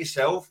 like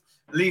yourself,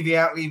 Levy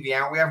out. We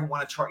haven't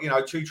won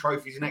two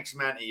trophies in X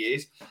amount of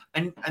years,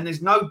 and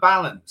there's no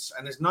balance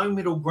and there's no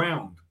middle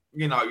ground,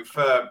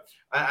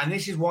 and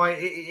this is why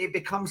it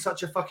becomes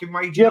such a fucking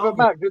raging. Yeah, but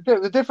Mac,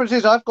 the difference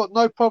is I've got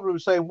no problem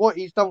saying what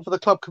he's done for the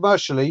club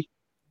commercially.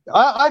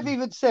 I've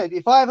even said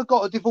if I ever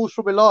got a divorce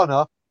from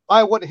Ilana,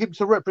 I want him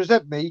to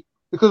represent me,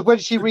 because when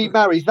she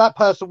remarries, that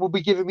person will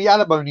be giving me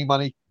alimony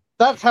money.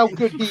 That's how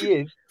good he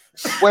is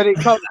when it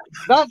comes.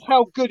 That's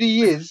how good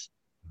he is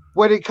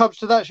when it comes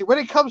to that shit. When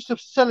it comes to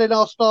selling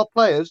our star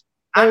players,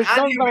 and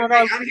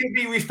he'll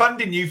be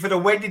refunding you for the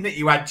wedding that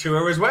you had to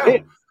her as well.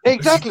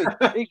 Exactly.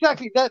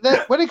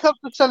 When it comes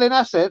to selling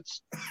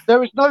assets,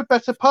 there is no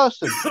better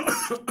person.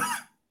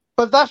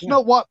 But that's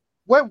not what.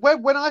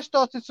 When I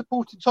started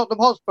supporting Tottenham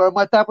Hotspur, and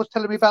my dad was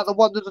telling me about the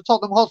wonders of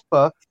Tottenham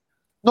Hotspur,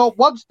 not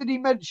once did he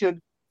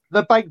mention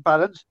the bank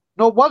balance.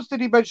 Not once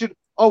did he mention,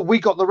 we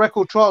got the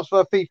record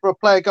transfer fee for a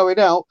player going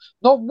out.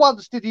 Not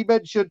once did he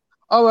mention,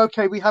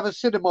 okay, we have a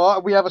cinema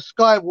and we have a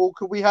skywalk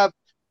and we have.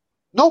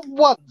 Not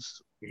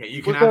once. Yeah,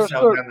 you can have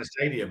sell down the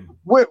stadium.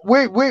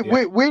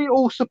 We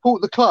all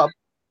support the club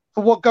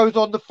for what goes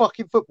on the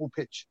fucking football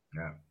pitch.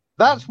 Yeah.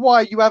 That's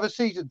why you have a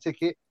season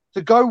ticket,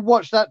 to go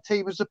watch that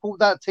team and support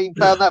that team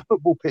play on that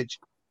football pitch.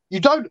 We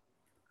don't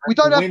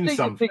have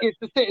season tickets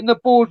to sit in the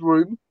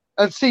boardroom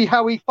and see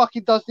how he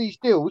fucking does these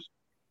deals.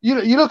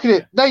 You look at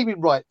it,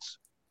 naming rights.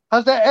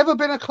 Has there ever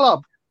been a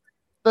club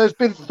that has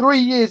been 3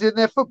 years in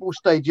their football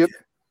stadium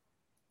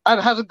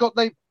and hasn't got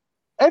name?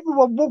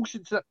 Everyone walks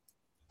into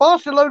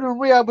Barcelona and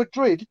Real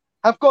Madrid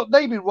have got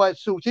naming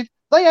rights sorted.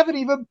 They haven't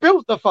even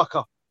built the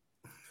fucker.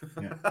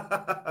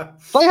 Yeah.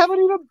 They haven't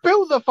even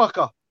built the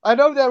fucker. I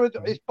know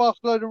it's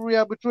Barcelona and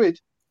Real Madrid,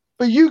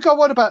 but you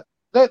go on about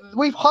that.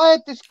 We've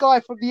hired this guy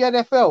from the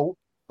NFL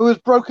who has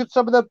broken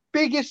some of the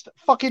biggest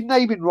fucking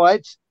naming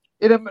rights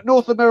in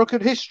North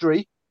American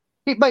history.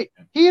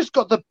 He has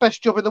got the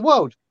best job in the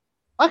world.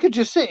 I could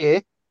just sit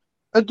here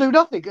and do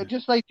nothing and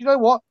just say, you know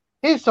what?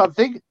 Here's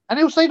something, and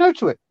he'll say no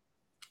to it.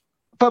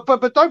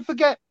 But don't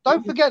forget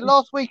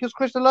last week, as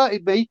Chris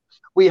alerted me,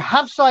 we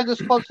have signed a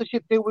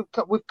sponsorship deal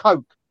with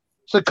Coke.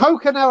 So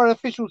Coke are now an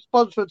official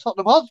sponsor of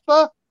Tottenham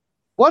Hotspur.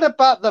 What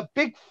about the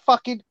big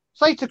fucking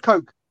say to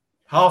Coke?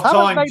 Half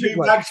time, 2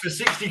 bags for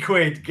 60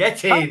 quid.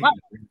 Get in.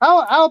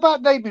 How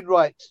about naming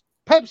rights?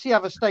 Pepsi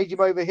have a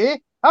stadium over here.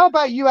 How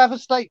about you have a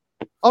stadium?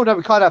 Oh no,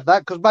 we can't have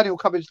that because money will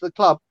come into the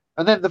club.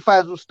 And then the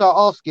fans will start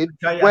asking,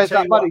 where's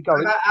that money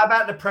going? How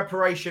about the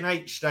Preparation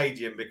H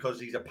Stadium?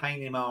 Because he's a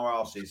pain in our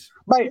asses.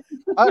 Mate,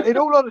 in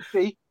all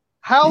honesty,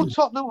 how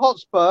Tottenham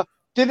Hotspur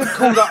didn't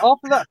call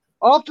that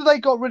after they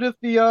got rid of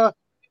the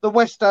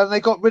West End, they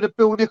got rid of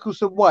Bill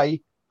Nicholson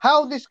Way,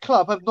 how this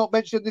club have not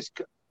mentioned this,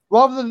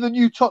 rather than the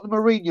new Tottenham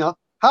Arena,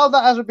 how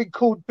that hasn't been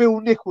called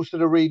Bill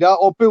Nicholson Arena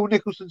or Bill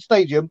Nicholson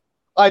Stadium,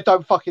 I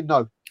don't fucking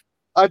know.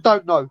 I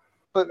don't know.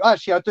 But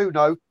actually, I do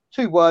know.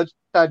 2 words,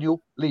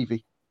 Daniel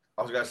Levy.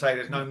 I was going to say,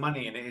 there's no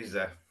money in it, is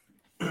there?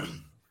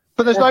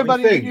 But there's no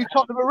money in the new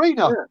Tottenham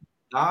Arena.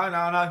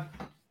 Yeah. No.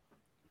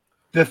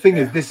 The thing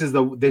is, this is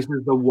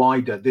the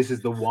wider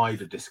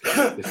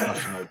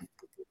discussion.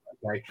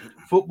 Okay,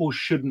 football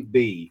shouldn't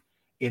be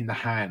in the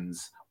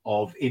hands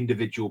of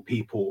individual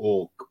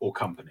people or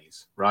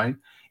companies, right?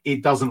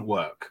 It doesn't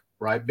work,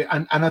 right?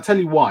 And I'll tell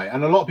you why.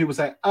 And a lot of people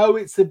say, "Oh,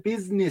 it's a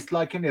business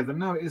like any other."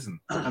 No, it isn't.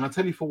 And I'll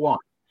tell you for why.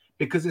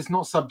 Because it's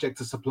not subject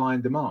to supply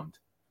and demand.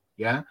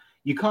 Yeah.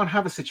 You can't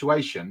have a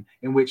situation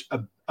in which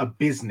a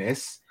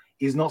business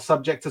is not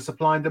subject to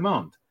supply and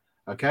demand.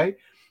 Okay.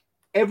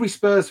 Every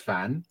Spurs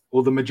fan,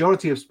 or the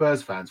majority of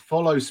Spurs fans,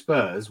 follow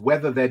Spurs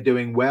whether they're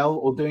doing well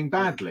or doing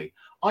badly.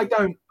 I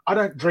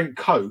don't drink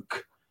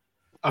Coke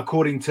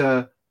according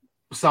to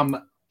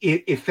some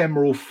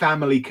ephemeral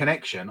family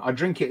connection. I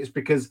drink it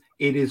because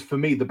it is, for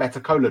me, the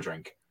better cola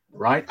drink,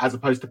 right? As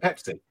opposed to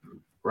Pepsi,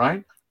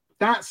 right?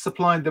 That's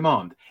supply and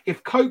demand.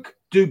 If Coke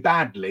do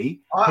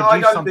badly,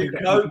 I don't do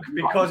Coke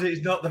because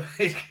it's not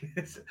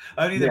it's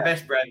only the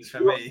best brands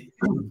for me.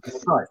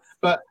 Right,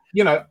 but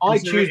I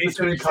choose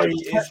between Coke.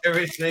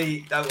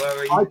 Don't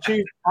worry. I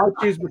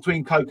choose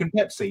between Coke and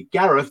Pepsi.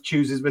 Gareth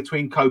chooses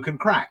between Coke and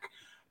crack.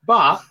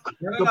 But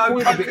the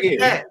point of it is,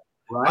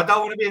 right? I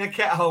don't want to be in a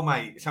kettle,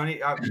 mate. It's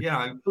only at least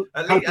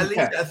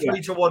a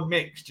 3-to-1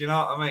 mix. Do you know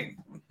what I mean?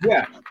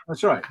 Yeah,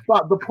 that's right.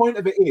 But the point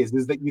of it is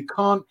that you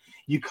can't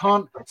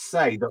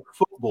say that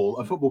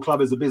a football club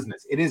is a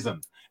business. It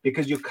isn't,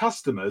 because your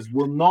customers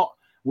will not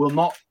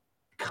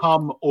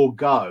come or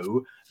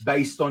go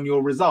based on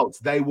your results.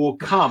 They will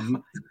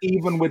come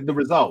even with the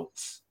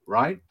results,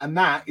 right? And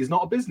that is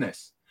not a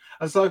business.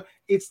 And so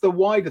it's the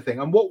wider thing.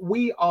 And what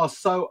we are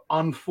so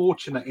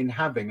unfortunate in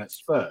having at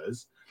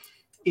Spurs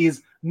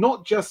is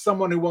not just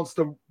someone who wants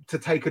to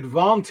take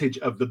advantage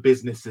of the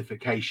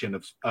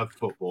businessification of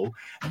football.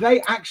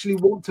 They actually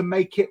want to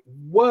make it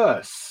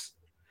worse.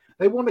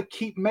 They want to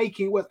keep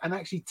making it worse and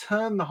actually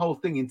turn the whole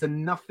thing into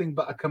nothing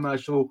but a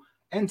commercial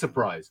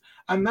enterprise.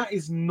 And that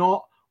is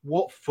not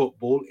what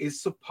football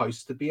is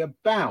supposed to be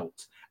about.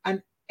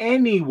 And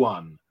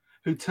anyone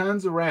who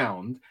turns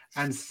around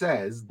and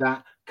says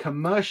that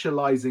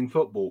commercializing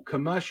football,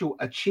 commercial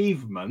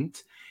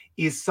achievement,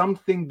 is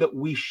something that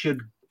we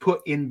should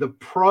put in the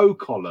pro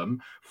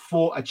column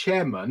for a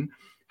chairman,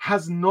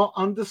 has not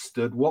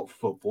understood what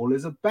football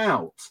is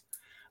about.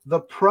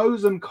 The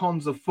pros and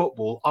cons of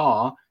football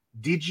are,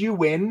 did you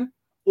win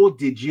or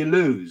did you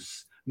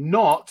lose?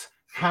 Not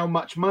how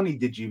much money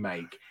did you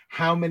make?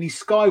 How many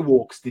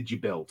skywalks did you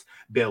build?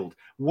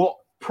 What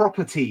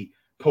property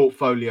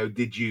portfolio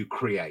did you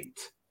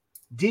create?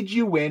 Did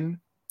you win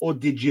or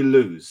did you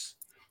lose?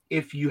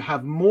 If you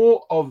have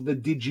more of the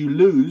did you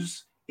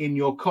lose in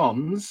your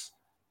cons,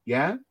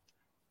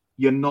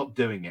 you're not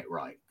doing it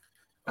right.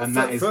 And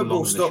that is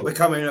football stopped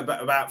becoming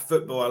about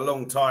football a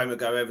long time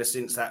ago, ever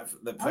since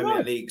the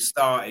Premier League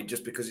started,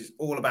 just because it's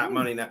all about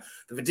money now.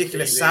 The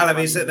ridiculous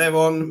salaries that they're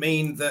on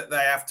mean that they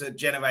have to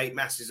generate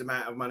massive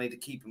amount of money to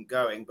keep them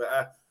going.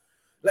 But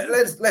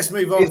let's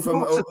move on. It's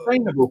not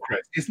sustainable,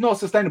 Chris. It's not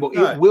sustainable.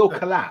 It will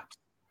collapse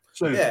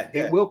soon.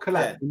 It will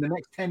collapse in the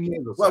next 10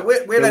 years or so.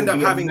 Well, we'll end up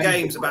having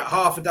games, about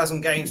half a dozen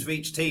games for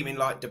each team in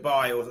like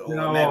Dubai or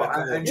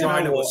America or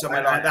China or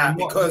somewhere like that,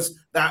 because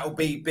that will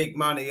be big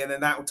money, and then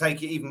that will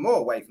take it even more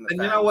away from the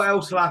fans. You know what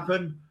else will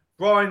happen?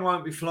 Brian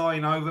won't be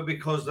flying over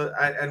because,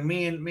 and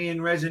me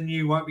and Rez and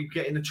you won't be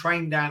getting the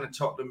train down to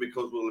Tottenham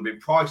because we'll have been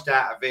priced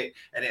out of it,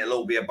 and it'll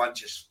all be a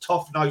bunch of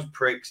tough-nosed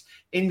pricks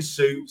in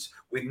suits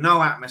with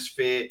no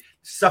atmosphere,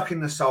 sucking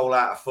the soul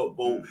out of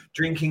football,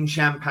 drinking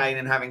champagne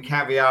and having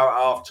caviar at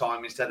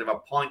half-time instead of a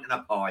pint and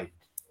a pie.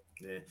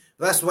 Yeah,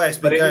 that's the way it's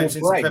been going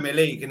since the Premier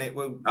League, and it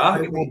will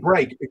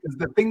break, because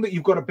the thing that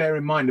you've got to bear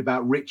in mind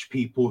about rich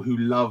people who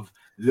love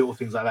little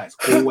things like that, it's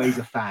always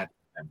a fad.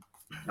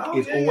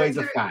 It's always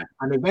a fad,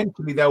 and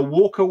eventually they'll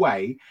walk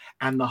away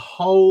and the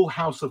whole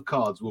house of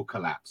cards will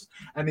collapse.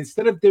 And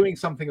instead of doing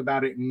something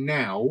about it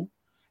now,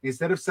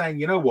 instead of saying,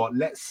 you know what,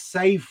 let's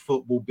save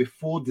football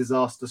before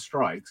disaster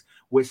strikes,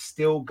 we're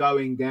still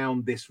going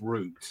down this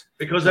route.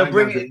 Because they'll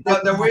bring it,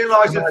 they'll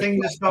realise the thing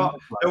to start,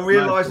 they'll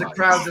realise the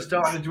crowds are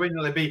starting to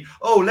dwindle. They'll be,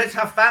 let's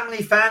have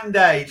family fan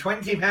day,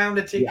 £20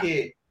 a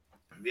ticket.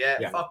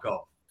 Yeah, fuck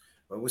off.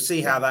 Well, we'll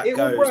see how that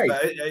goes.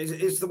 But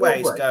it's the way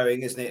it's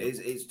going, isn't it?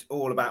 It's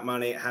all about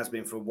money. It has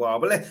been for a while.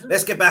 But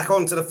let's get back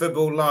onto the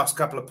football. Last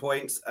couple of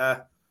points.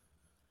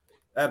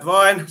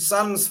 Brian,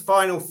 Son's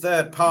final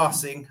third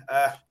passing.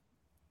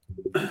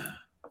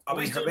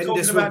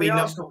 Horrendous would be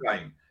Arsenal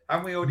game.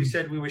 Haven't we already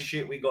said we were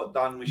shit? We got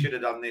done. We should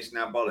have done this.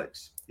 Now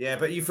bollocks. Yeah,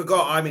 but you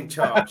forgot I'm in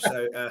charge.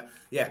 So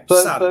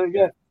Son.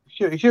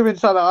 Human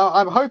Son.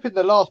 I'm hoping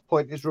the last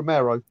point is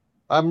Romero.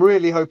 I'm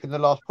really hoping the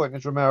last point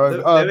is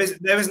Romero.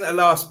 There isn't a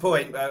last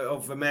point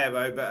of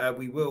Romero, but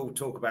we will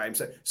talk about him.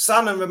 So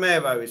Son and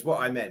Romero is what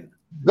I meant.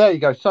 There you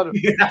go, Son.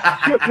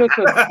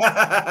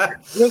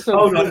 Listen.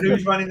 Hold on,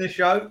 who's running the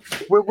show?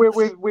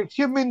 With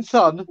Heung-min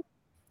Son,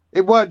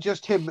 it weren't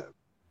just him.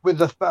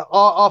 With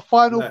our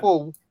final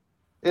ball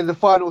in the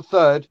final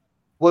third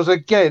was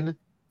again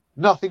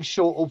nothing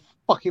short of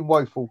fucking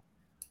woeful.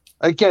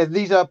 Again,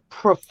 these are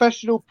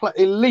professional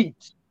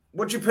elite.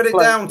 What did you put it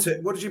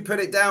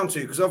down to?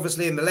 Because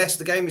obviously in the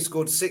Leicester game, he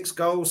scored 6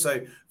 goals. So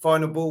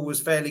final ball was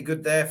fairly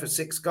good there for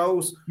 6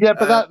 goals. Yeah,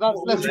 but that's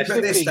Leicester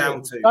City. This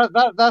down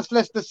to? That's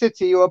Leicester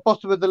City, who are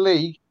bottom of the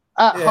league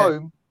at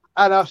home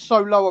and are so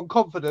low on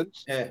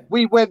confidence. Yeah.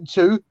 We went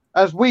to,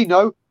 as we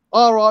know,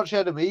 our arch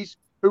enemies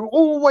who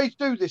always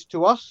do this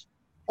to us.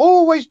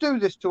 And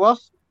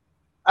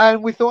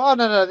we thought,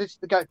 no, this is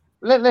the game.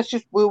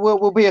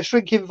 We'll be a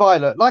shrinking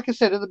violet. Like I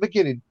said at the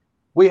beginning,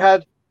 we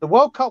had the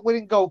World Cup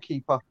winning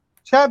goalkeeper,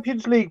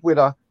 Champions League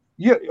winner,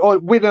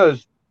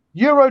 winners,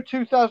 Euro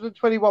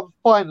 2021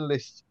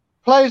 finalists,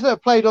 players that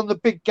have played on the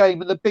big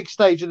game and the big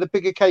stage and the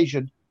big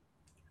occasion.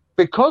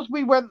 Because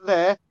we went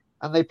there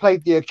and they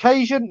played the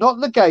occasion,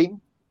 not the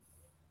game,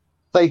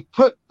 they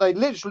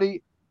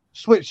literally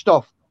switched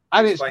off.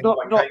 And it's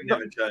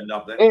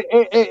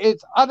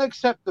it's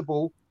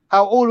unacceptable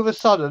how all of a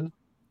sudden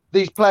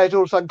these players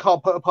all of a sudden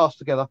can't put a pass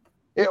together.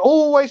 It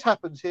always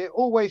happens here,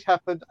 always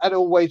happened, and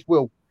always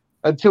will,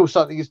 until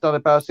something is done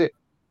about it.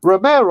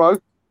 Romero,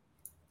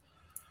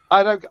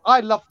 I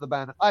love the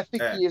man. I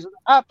think he is an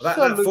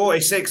absolute. That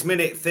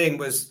 46-minute thing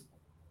was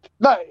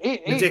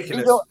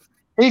ridiculous.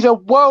 He's a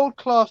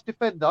world-class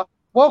defender.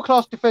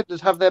 World-class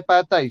defenders have their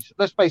bad days.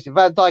 Let's face it,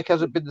 Van Dijk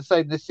hasn't been the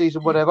same this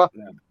season, whatever.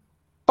 No.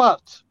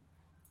 But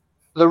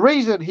the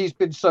reason he's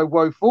been so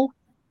woeful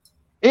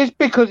is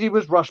because he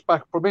was rushed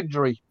back from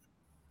injury.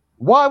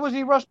 Why was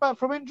he rushed back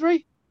from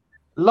injury?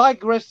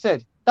 Like Rez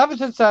said,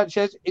 Davinson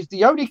Sanchez is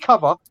the only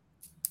cover,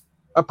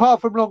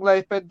 apart from Longley,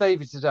 if Ben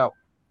Davies is out.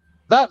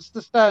 That's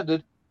the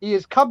standard. He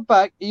has come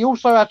back. He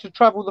also had to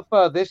travel the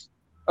furthest,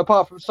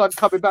 apart from Son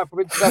coming back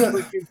from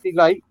international duty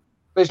late.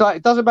 But it's like,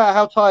 it doesn't matter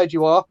how tired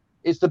you are.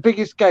 It's the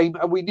biggest game,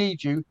 and we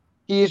need you.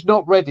 He is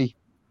not ready.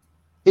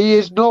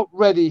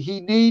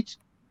 He needs,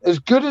 as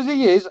good as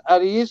he is,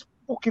 and he is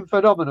fucking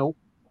phenomenal,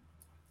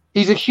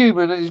 he's a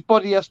human, and his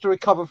body has to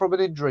recover from an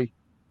injury.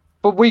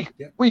 But we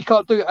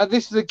can't do it. And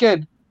this is,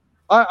 again,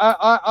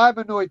 I'm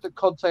annoyed that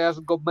Conte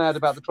hasn't gone mad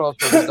about the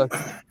transfer window.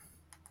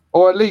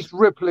 Or at least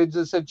Ripplins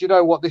and said, you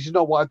know what, this is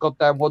not what I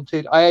goddamn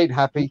wanted. I ain't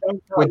happy.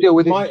 We'll deal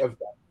with it.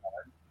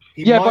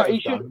 He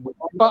should.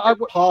 But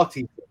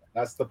party.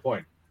 That's the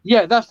point.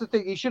 Yeah, that's the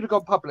thing. He should have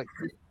gone public.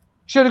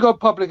 Should have gone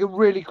public and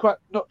really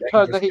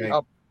turned the heat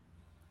up.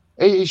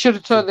 He should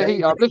have turned the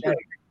heat up. Listen,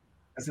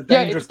 it's a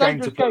dangerous game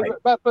to play.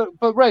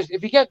 But Rez,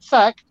 if he gets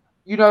sacked,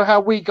 you know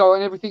how we go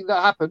and everything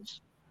that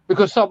happens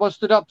because someone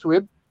stood up to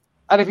him.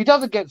 And if he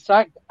doesn't get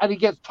sacked and he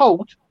gets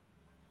told,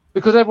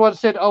 because everyone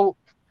said, oh,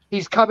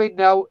 he's coming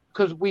now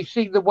because we've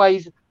seen the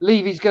ways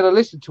Levy's going to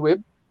listen to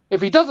him.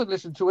 If he doesn't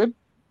listen to him,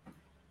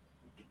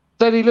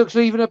 then he looks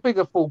even a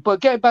bigger fool. But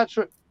getting back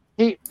to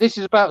it, this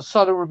is about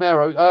Son and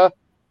Romero.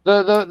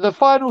 The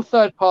final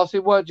third pass,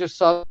 it weren't just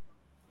Son.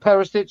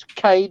 Perisic,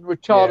 Kane,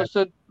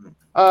 Richarlison.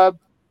 Yeah.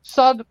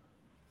 Son,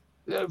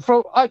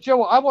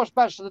 I watched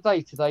Match of the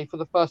Day today for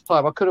the first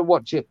time. I couldn't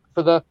watch it.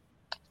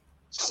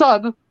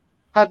 Son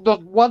had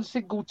not one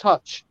single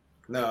touch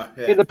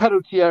in the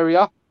penalty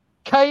area.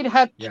 Kane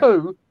had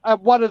 2,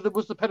 and one of them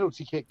was the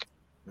penalty kick.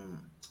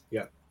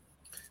 Yeah.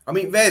 I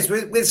mean, there's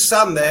with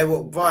Son there,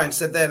 what Brian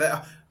said there,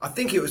 that I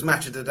think it was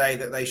Match of the Day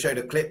that they showed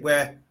a clip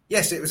where,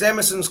 yes, it was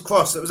Emerson's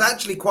cross. It was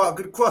actually quite a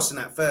good cross in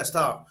that first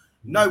half.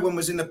 No one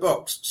was in the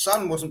box.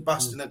 Son wasn't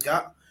busting a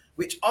gut,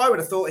 which I would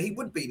have thought he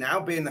would be now,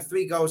 being the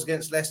 3 goals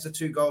against Leicester,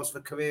 2 goals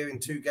for career in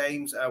 2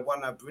 games,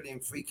 one a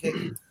brilliant free kick.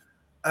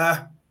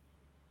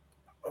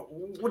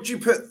 Would you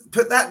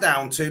put that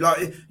down to?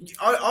 Like,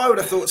 I would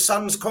have thought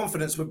Son's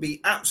confidence would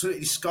be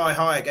absolutely sky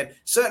high again.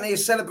 Certainly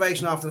his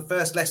celebration after the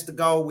first Leicester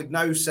goal with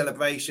no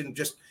celebration,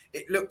 just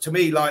it looked to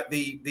me like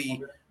the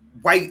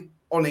weight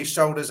on his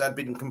shoulders had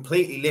been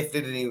completely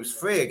lifted and he was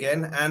free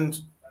again.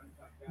 And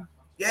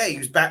yeah, he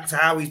was back to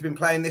how he's been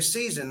playing this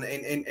season.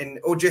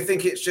 Or do you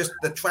think it's just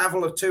the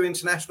travel of 2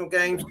 international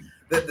games,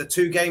 the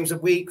 2 games a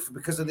week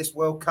because of this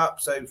World Cup,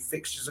 so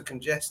fixtures are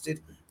congested?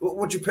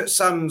 Would you put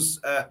Son's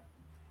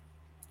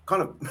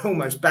kind of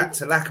almost back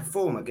to lack of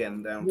form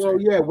again down to? Well,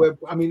 yeah,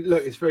 I mean,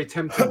 look, it's very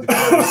tempting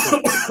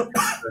to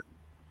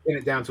pin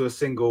it down to a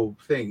single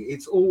thing.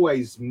 It's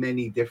always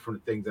many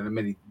different things and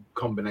many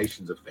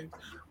combinations of things.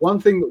 One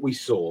thing that we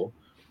saw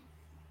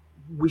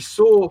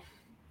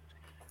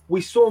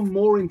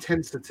more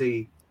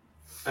intensity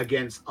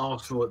against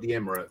Arsenal at the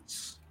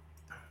Emirates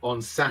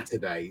on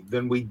Saturday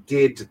than we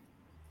did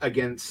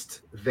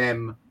against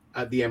them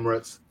at the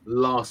Emirates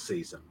last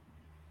season.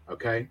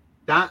 Okay,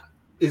 that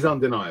is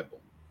undeniable.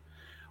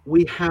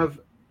 We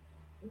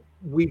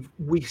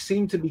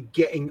seem to be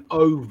getting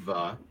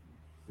over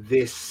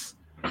this.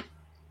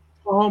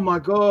 Oh my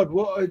God,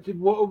 what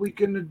are we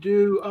going to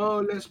do?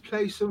 Oh, let's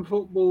play some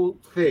football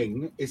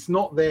thing. It's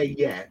not there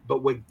yet,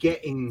 but we're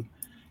getting.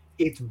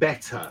 It's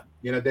better.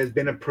 You know, there's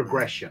been a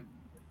progression.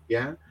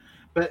 Yeah.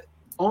 But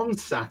on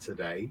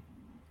Saturday,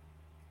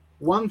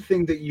 one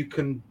thing that you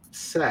can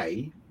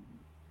say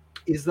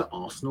is that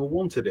Arsenal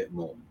wanted it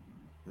more.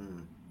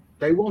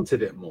 They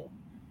wanted it more.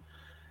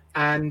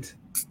 And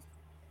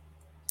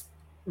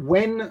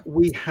when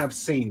we have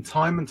seen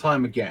time and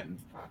time again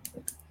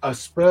a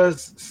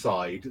Spurs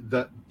side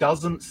that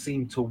doesn't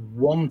seem to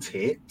want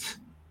it,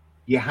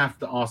 you have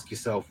to ask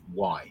yourself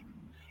why.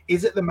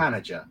 Is it the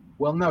manager?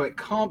 Well, no, it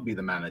can't be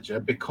the manager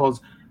because,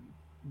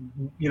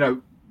 you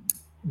know,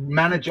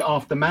 manager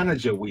after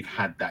manager, we've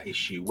had that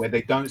issue where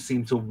they don't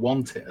seem to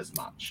want it as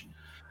much.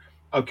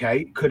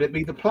 Okay, could it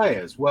be the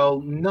players?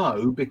 Well,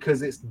 no,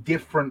 because it's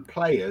different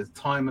players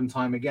time and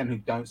time again who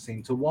don't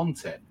seem to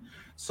want it.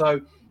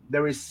 So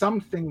there is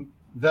something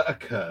that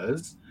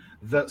occurs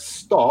that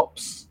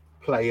stops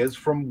players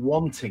from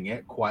wanting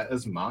it quite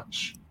as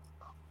much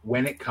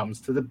when it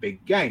comes to the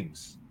big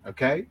games.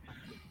 Okay,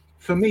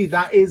 for me,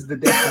 that is the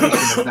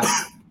definition of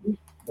that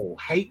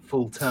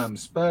hateful term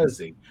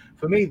Spursy.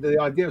 For me, the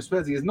idea of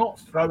Spursy is not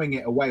throwing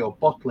it away or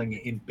bottling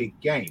it in big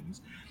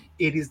games.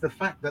 It is the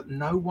fact that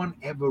no one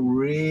ever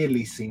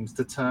really seems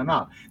to turn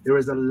up. There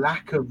is a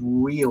lack of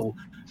real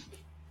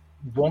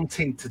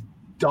wanting to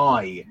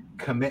die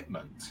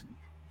commitment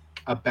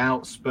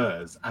about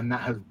Spurs, and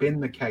that has been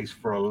the case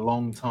for a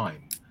long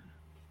time.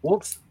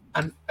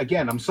 And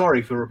again, I'm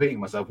sorry for repeating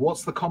myself,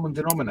 what's the common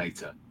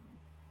denominator?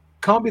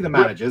 Can't be the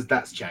managers,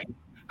 that's changed.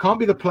 Can't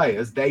be the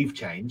players, they've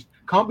changed.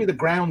 Can't be the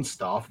ground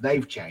staff,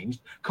 they've changed.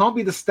 Can't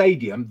be the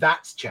stadium,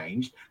 that's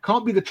changed.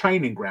 Can't be the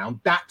training ground,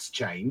 that's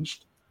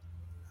changed.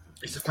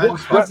 It's a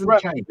fans.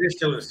 They're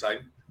still the same.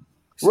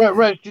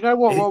 Reg, do you know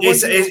what?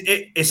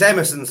 It's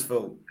Emerson's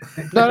fault.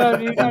 No,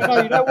 you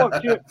know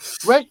what?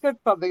 Reg said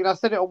something, and I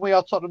said it on We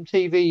Are Tottenham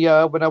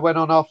TV when I went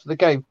on after the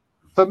game.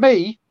 For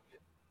me,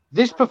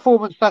 this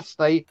performance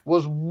Saturday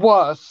was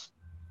worse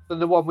than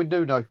the one with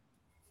Nuno.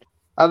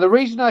 And the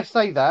reason I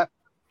say that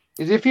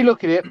is if you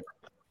look at it,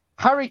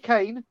 Harry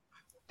Kane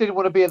didn't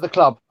want to be at the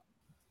club.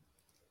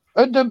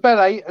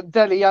 Ndombele and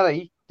Dele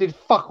Alli did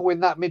fuck all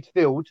in that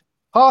midfield.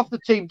 Half the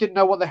team didn't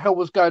know what the hell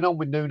was going on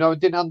with Nuno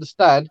and didn't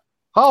understand.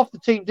 Half the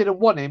team didn't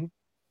want him,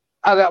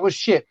 and that was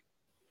shit.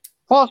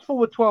 Fast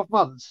forward 12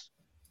 months.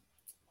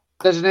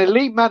 There's an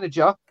elite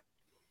manager.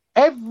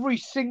 Every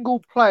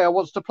single player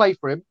wants to play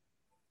for him.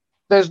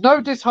 There's no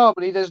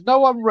disharmony. There's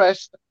no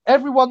unrest.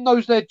 Everyone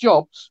knows their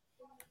jobs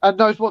and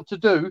knows what to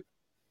do.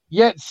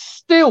 Yet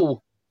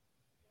still,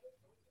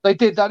 they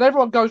did that.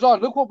 Everyone goes, oh,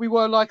 look what we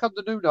were like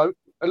under Nuno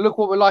and look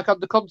what we're like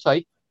under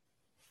Conte.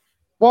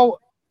 Well,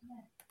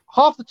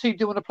 half the team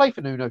didn't want to play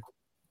for Nuno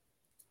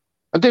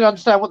and didn't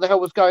understand what the hell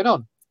was going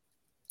on.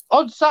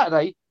 On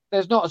Saturday,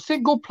 there's not a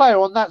single player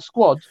on that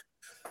squad,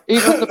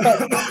 even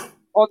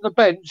on the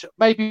bench,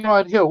 maybe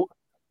Ryan Hill,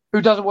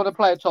 who doesn't want to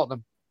play at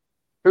Tottenham,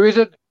 who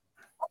isn't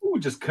who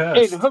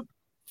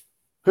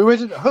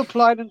isn't hook,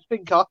 line and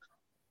sinker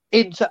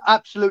into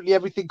absolutely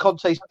everything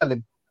Conte's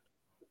telling.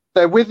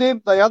 They're with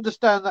him. They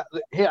understand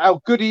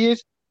how good he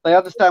is. They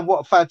understand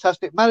what a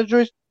fantastic manager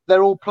is.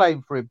 They're all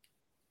playing for him,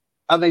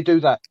 and they do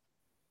that.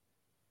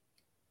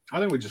 I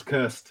think we're just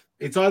cursed.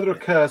 It's either a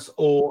curse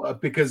or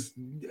because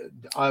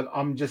I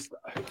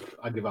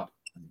give up.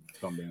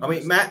 I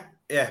mean, Mac,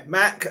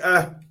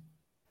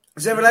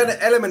 is there an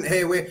element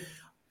here where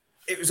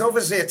it was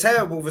obviously a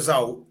terrible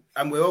result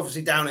and we're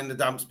obviously down in the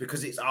dumps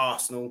because it's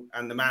Arsenal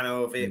and the manner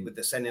of it with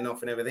the sending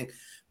off and everything.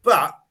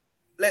 But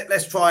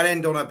let's try and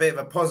end on a bit of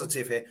a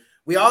positive here.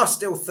 We are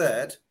still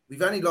third.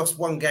 We've only lost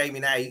 1 game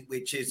in 8,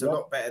 which is a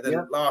lot better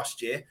than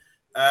last year.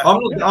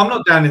 I'm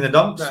not down in the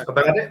dumps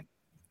about it.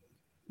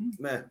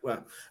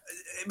 Well,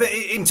 but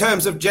in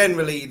terms of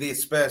generally the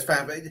Spurs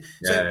fan,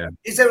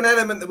 is there an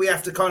element that we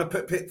have to kind of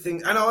put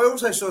things? And I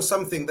also saw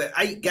something that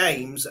 8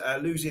 games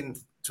losing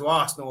to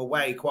Arsenal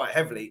away quite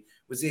heavily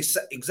was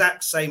the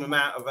exact same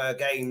amount of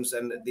games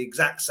and the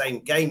exact same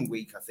game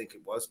week, I think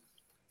it was,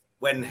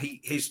 when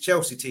his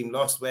Chelsea team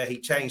lost, where he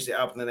changed it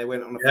up and then they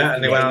went on a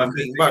 15-game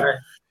unbeaten run.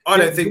 I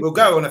don't think we'll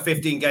go on a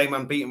 15-game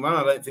unbeaten run.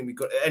 I don't think we've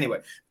got it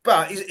anyway.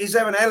 But is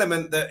there an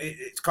element that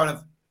it's kind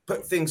of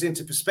put things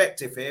into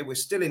perspective here? We're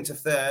still into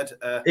third.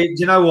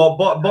 You know what?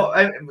 But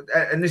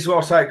and this is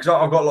what I say, because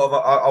I've got a lot of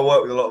I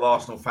work with a lot of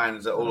Arsenal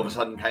fans that all of a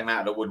sudden came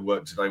out of the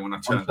woodwork today when I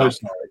turned up.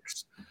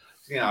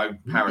 You know,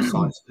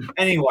 parasites.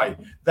 Anyway,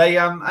 they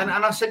and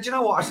I said, you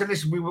know what? I said,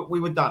 listen, we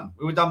were done.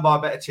 We were done by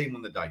a better team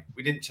on the day.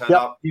 We didn't turn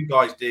up. You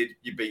guys did.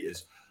 You beat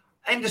us.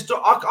 And just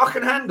I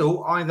can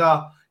handle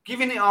either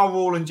giving it our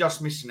all and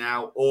just missing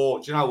out,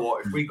 or do you know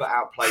what? If we got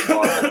outplayed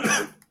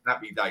by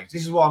happy days.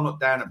 This is why I'm not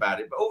down about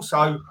it. But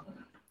also,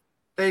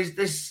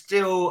 there's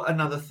still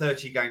another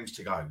 30 games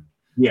to go.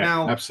 Yeah,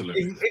 now,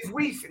 absolutely.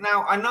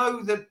 Now I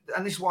know that,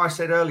 and this is why I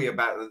said earlier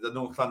about the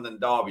North London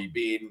derby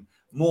being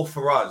more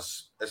for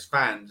us as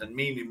fans and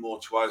meaning more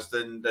to us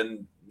than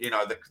you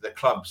know the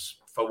clubs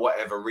for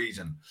whatever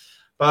reason.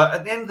 But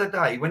at the end of the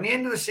day, when the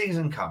end of the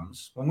season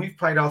comes, when we've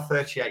played our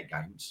 38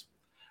 games,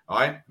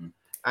 right,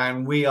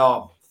 and we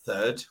are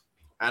third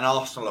and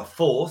Arsenal are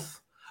fourth,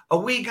 are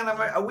we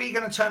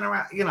gonna turn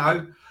around? You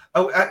know,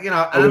 and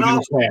an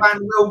Arsenal fan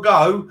will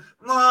go,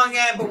 oh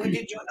yeah, but we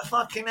did join the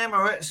fucking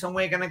Emirates, and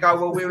we're going to go,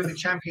 well, we're in the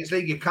Champions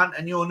League, you cunt,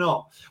 and you're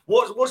not.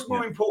 What's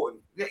more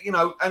important? You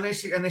know, and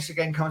this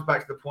again comes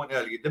back to the point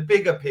earlier, the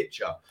bigger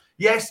picture.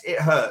 Yes, it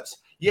hurts.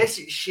 Yes,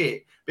 it's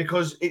shit,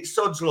 because it's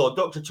sod's law.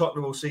 Dr.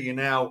 Tottenham will see you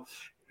now,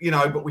 you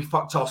know, but we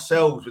fucked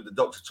ourselves with the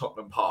Dr.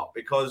 Tottenham part,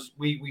 because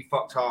we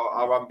fucked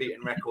our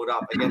unbeaten record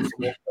up against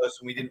the one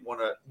person we didn't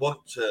want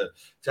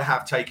to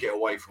have take it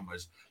away from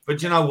us.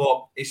 But you know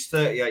what? It's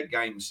 38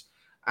 games.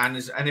 And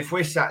if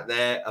we're sat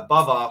there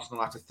above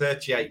Arsenal after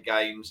 38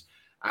 games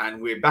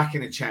and we're back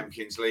in the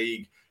Champions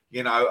League,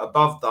 you know,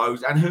 above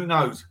those, and who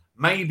knows,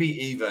 maybe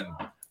even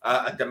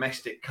a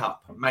domestic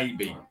cup,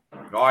 maybe,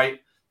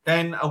 right?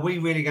 Then are we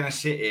really going to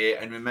sit here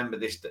and remember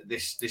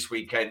this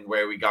weekend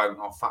where we go,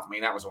 oh, fuck me,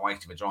 that was a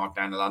waste of a drive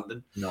down to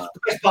London? No. The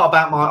best part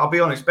about I'll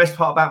be honest, best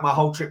part about my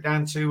whole trip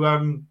down to,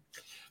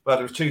 well,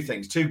 there was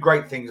two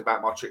great things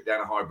about my trip down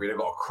to Highbury. They've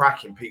got a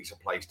cracking pizza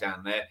place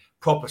down there,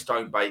 proper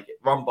stone bake,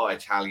 run by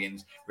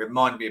Italians,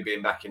 remind me of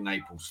being back in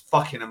Naples.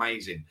 Fucking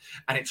amazing.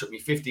 And it took me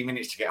 50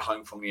 minutes to get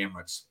home from the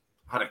Emirates.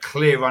 I had a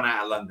clear run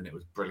out of London. It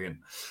was brilliant.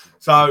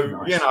 So,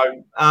 nice. You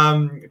know,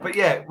 but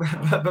yeah,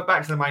 but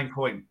back to the main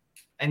point.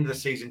 End of the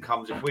season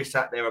comes. If we're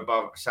sat there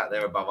above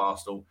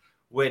Arsenal,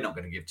 we're not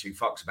going to give two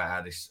fucks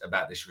about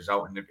this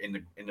result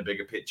in the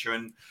bigger picture,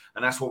 and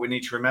that's what we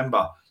need to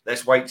remember.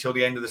 Let's wait till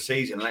the end of the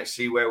season. Let's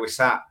see where we're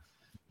sat.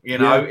 You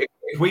know,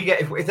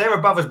 if they're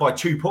above us by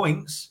 2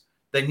 points,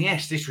 then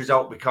yes, this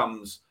result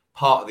becomes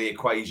part of the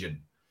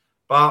equation.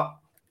 But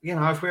you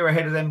know, if we're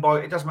ahead of them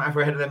it doesn't matter if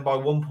we're ahead of them by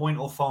 1 point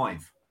or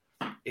 5.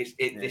 This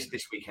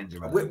weekend's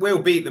irrelevant. We'll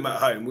beat them at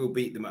home.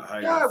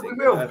 Yeah, we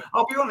will.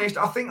 I'll be honest.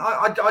 I think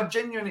I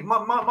genuinely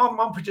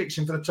my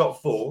prediction for the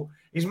top 4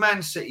 is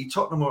Man City,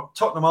 Tottenham,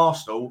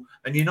 Arsenal,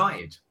 and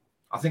United.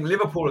 I think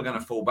Liverpool are going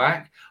to fall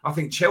back. I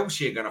think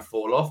Chelsea are going to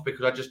fall off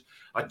because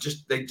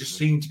they just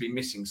seem to be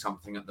missing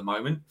something at the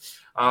moment.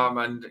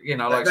 And you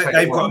know, like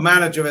they've got a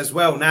manager as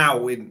well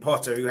now in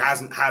Potter who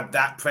hasn't had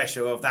that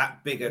pressure of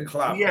that bigger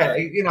club. Yeah,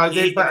 you know,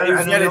 he's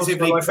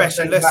relatively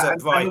pressureless at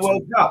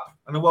Brighton.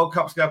 And the World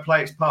Cup's going to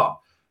play its part.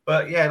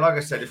 But yeah, like I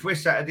said, if we're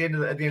sat at the end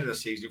of the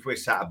season, if we're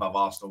sat above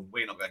Arsenal,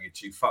 we're not going to give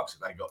 2 fucks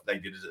that they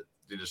did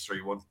us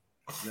 3-1.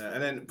 Yeah,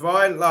 and then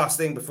Brian, last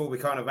thing before we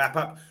kind of wrap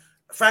up,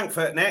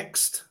 Frankfurt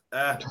next.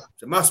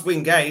 It's a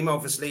must-win game,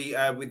 obviously,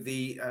 with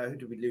the who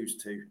did we lose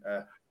to?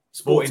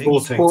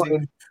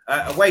 Sporting.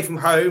 Away from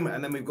home,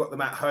 and then we've got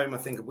them at home, I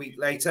think, a week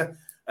later.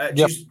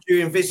 Do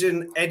you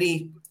envision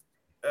any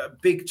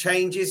big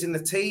changes in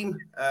the team?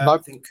 Nope. I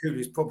think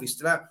Kulu's probably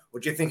still out. Or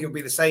do you think it'll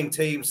be the same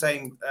team,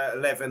 same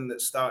 11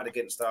 that started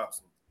against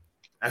Arsenal?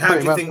 And how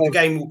do you think the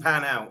game will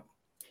pan out?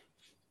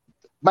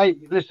 Mate,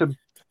 listen.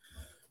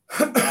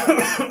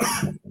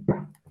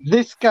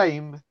 This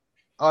game,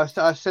 I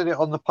said it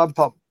on the pump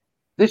up.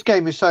 This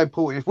game is so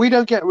important. If we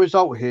don't get a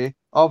result here,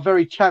 our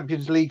very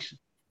Champions League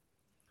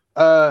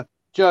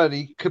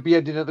journey could be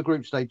ending at the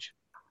group stage.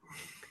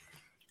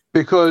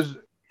 Because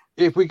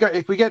if we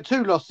get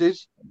 2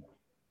 losses,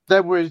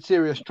 then we're in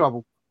serious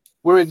trouble.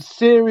 We're in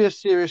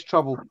serious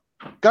trouble.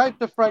 Going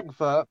to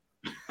Frankfurt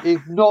is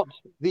not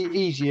the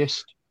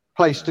easiest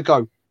place to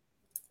go.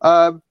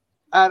 And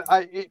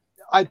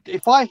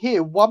if I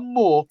hear one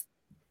more,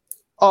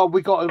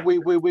 we got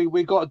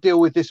to deal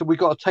with this, and we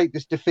got to take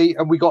this defeat,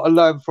 and we got to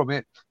learn from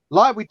it,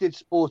 like we did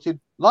Sporting,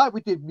 like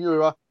we did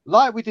Mura,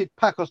 like we did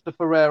Pacos de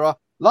Ferreira,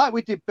 like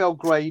we did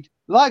Belgrade,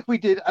 like we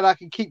did, and I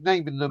can keep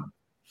naming them.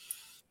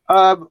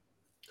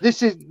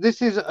 This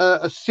is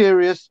a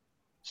serious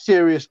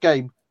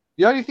game.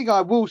 The only thing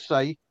I will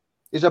say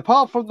is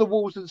apart from the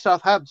Wolves and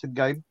Southampton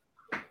game,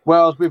 where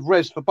I was with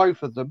Rez for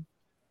both of them,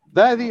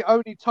 they're the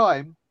only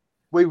time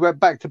we went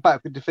back to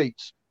back with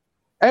defeats.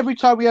 Every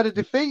time we had a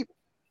defeat,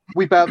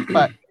 we bounced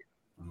back.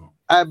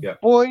 And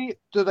boy,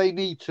 do they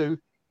need to.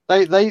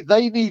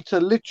 They need to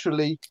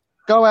literally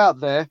go out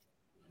there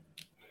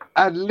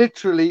and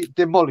literally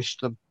demolish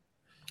them.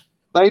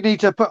 They need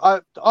to put.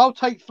 I'll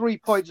take 3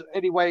 points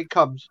any way it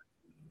comes.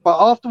 But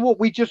after what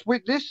we just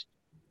witnessed,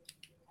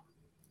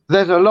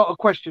 there's a lot of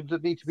questions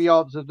that need to be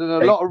answered and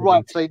a lot of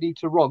rights they need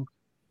to wrong.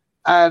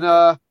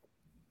 And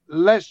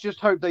let's just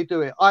hope they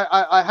do it.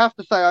 I have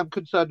to say I'm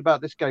concerned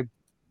about this game.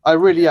 I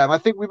really am. I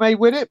think we may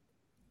win it,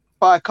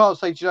 but I can't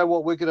say, do you know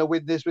what, we're going to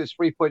win this with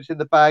 3 points in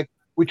the bag.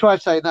 We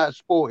tried saying that at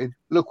Sporting.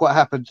 Look what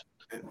happened.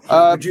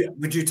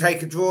 Would you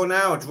take a draw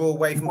now, a draw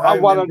away from home? I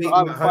would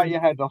bite your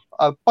hand off.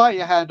 I'll bite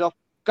your hand off.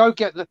 Go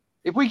get the.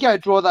 If we get a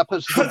draw, that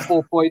puts us on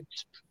 4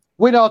 points.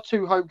 Win our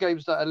 2 home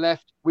games that are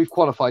left, we've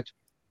qualified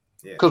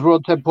because we're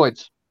on 10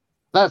 points.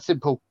 That's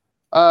simple.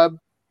 So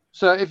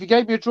if you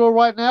gave me a draw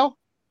right now,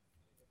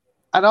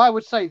 and I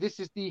would say this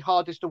is the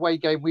hardest away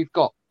game we've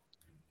got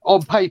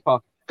on paper.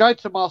 Going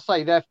to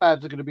Marseille, their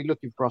fans are going to be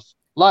looking for us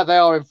like they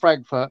are in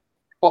Frankfurt.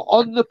 But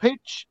on the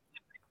pitch,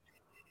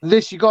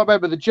 you got to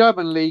remember the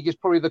German league is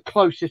probably the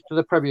closest to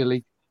the Premier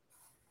League.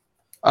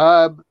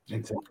 Well,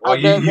 you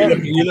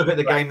look at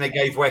the game they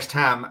gave West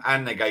Ham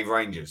and they gave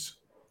Rangers.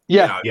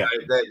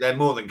 They're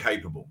more than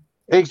capable.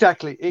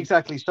 Exactly.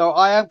 So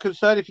I am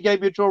concerned. If you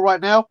gave me a draw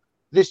right now,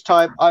 this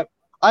time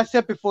I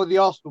said before the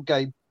Arsenal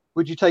game,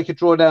 would you take a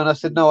draw now? And I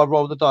said no. I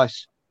roll the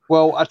dice.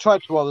 Well, I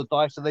tried to roll the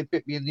dice and they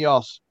bit me in the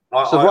arse.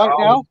 Now,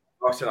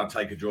 I said I'd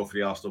take a draw for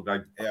the Arsenal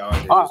game. Yeah,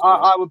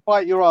 I would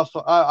bite your ass.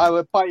 I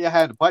would bite your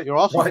hand. Bite your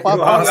ass. Bite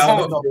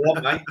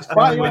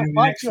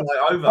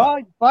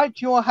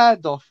your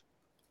hand off.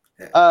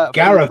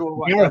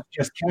 Gareth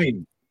just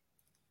came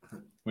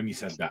when you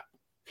said that.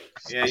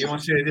 Yeah, you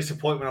want to see the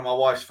disappointment on my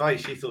wife's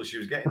face? She thought she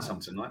was getting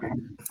something, right?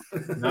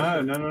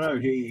 No.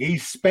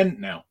 He's spent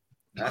now.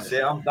 That's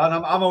it. I'm done.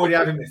 I'm already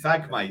having my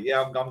fag, mate.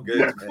 Yeah, I'm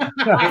good.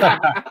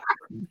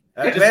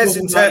 Where's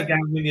in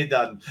when you're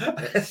done?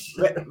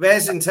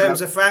 Where's in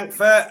terms of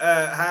Frankfurt?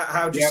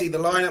 How do you see the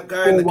lineup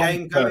going? The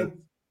game going?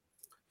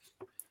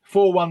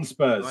 4-1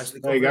 Spurs. Nicely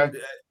there you go.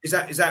 Is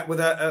that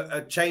with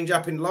a change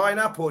up in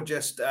lineup or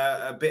just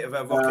a bit of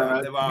a rocket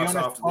up their arse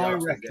after the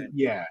Arsenal game?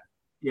 Yeah.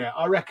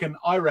 I reckon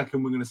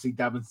we're going to see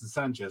Davinson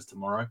Sanchez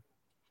tomorrow.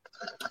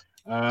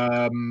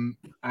 But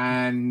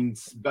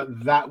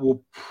that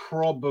will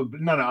probably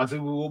I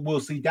think we'll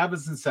see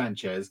Davinson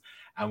Sanchez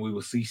and we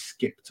will see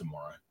Skip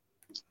tomorrow.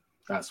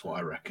 That's what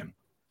I reckon.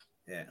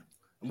 Yeah.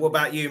 And what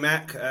about you,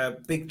 Mac?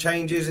 Big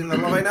changes in the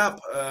lineup.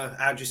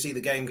 How do you see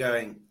the game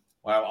going?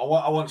 Well,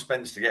 I want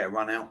Spence to get a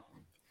run out.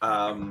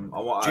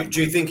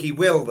 Do you think he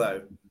will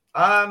though?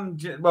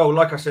 Well,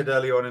 like I said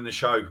earlier on in the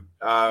show,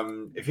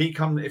 if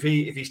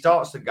he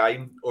starts the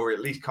game or at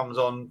least comes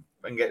on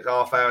and gets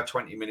half hour,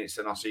 20 minutes,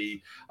 then I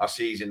see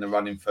he's in the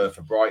running for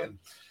Brighton.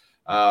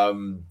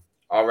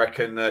 I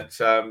reckon that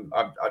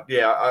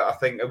I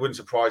think it wouldn't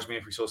surprise me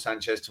if we saw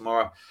Sanchez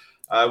tomorrow.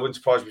 It wouldn't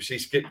surprise me if we see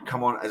Skip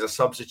come on as a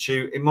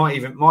substitute. It might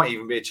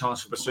even be a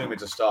chance for Basuma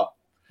to start.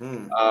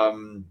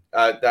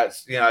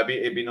 That's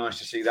it'd be nice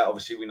to see that.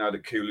 Obviously, we know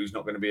that Kulu's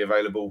not going to be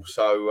available,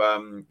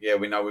 so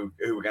we know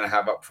who we're going to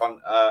have up front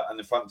and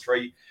the front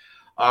three.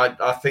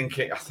 I think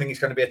it's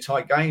going to be a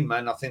tight game,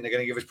 man. I think they're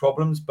going to give us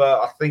problems,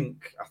 but I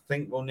think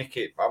we'll nick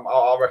it.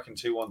 I reckon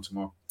 2-1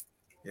 tomorrow.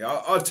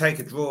 Yeah, I'd take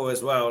a draw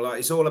as well. Like,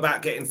 it's all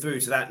about getting through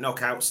to that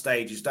knockout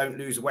stages. Don't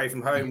lose away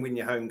from home. Win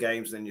your home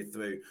games, then you're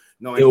through.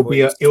 It'll be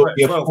a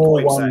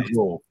 4-1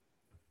 draw.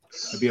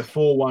 It'll be a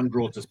 4-1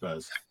 draw to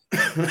Spurs.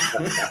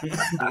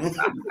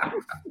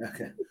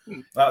 Okay.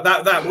 Well,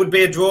 that would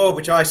be a draw,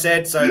 which I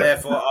said, so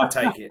therefore I'll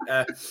take it.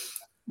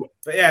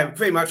 But yeah,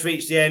 pretty much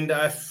reached the end.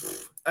 A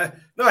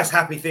nice,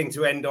 happy thing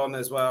to end on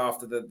as well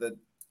after the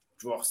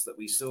dross that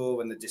we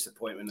saw and the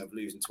disappointment of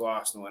losing to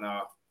Arsenal and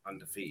our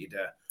undefeated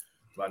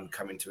run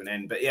coming to an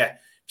end. But yeah,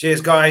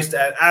 cheers, guys.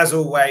 As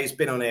always,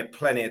 been on here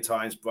plenty of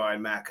times,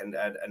 Brian, Mac, and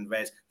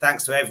Rez.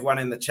 Thanks to everyone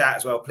in the chat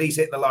as well. Please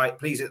hit the like,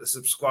 please hit the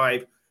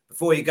subscribe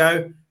before you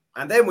go.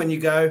 And then when you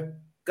go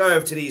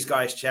over to these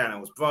guys'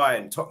 channels.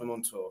 Brian, Tottenham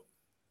on Tour.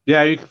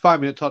 Yeah, you can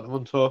find me at Tottenham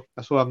on Tour.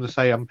 That's all I'm going to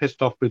say. I'm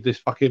pissed off with this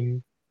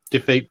fucking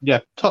defeat. Yeah,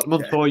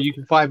 Tottenham on Tour. You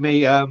can find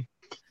me.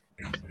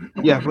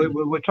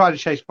 We're trying to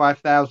chase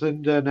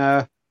 5,000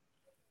 and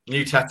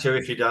new tattoo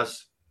if he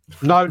does.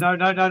 No.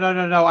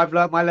 I've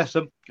learnt my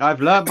lesson. He'll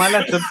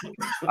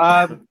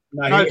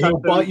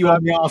bite you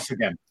on the arse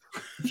again.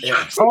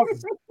 Yeah.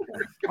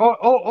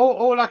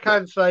 All I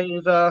can say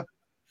is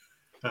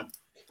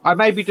I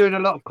may be doing a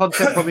lot of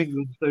content from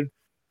England soon.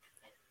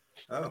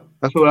 Oh,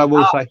 that's all I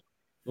will say.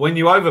 When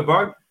you over,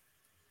 bro?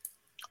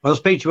 I'll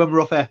speak to you when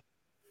we're off air.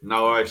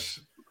 No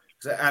worries.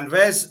 And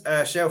Rez,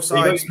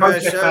 Shelfside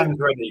Spurs show.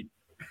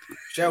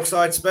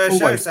 Shelfside Spurs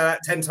show, so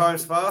that 10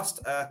 times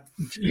fast.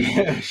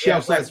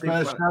 Shelfside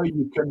Spurs show.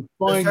 You can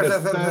find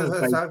us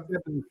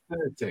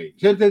Thursday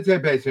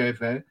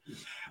 7:30.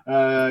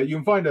 You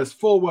can find us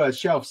 4 Words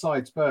Shelf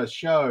Side Spurs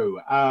show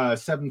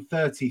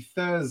 7:30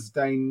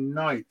 Thursday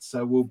night.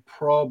 So we'll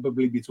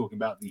probably be talking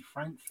about the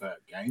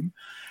Frankfurt game.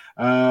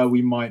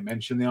 We might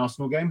mention the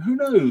Arsenal game. Who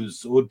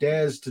knows? Or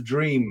dares to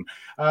dream.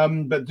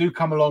 But do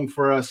come along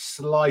for a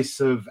slice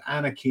of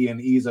anarchy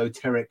and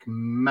esoteric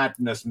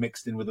madness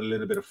mixed in with a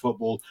little bit of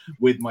football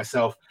with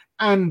myself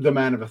and the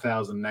man of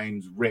 1,000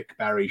 names, Rick,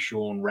 Barry,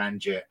 Sean,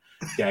 Ranjit,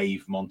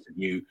 Dave,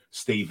 Montague,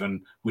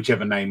 Stephen,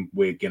 whichever name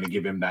we're going to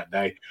give him that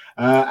day.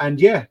 And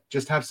yeah,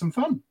 just have some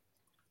fun.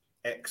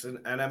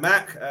 Excellent. And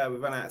Mac,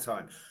 we've run out of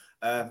time.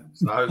 No,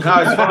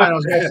 it's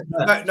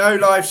fine. No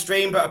live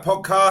stream, but a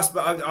podcast.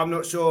 But I'm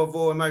not sure of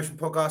Raw Emotion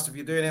podcast if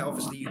you're doing it.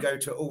 Obviously, you go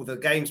to all the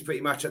games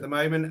pretty much at the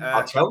moment.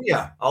 I'll tell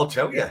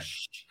you.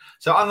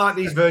 So unlike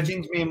these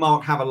virgins, me and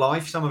Mark have a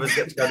life. Some of us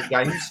get to go to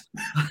games.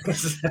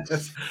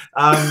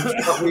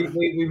 But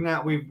we've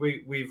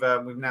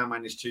now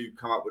managed to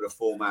come up with a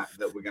format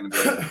that we're going to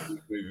be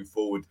moving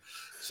forward.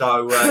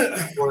 So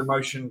Raw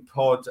Emotion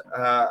Pod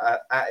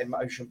at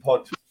Emotion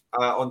Pod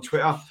on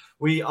Twitter.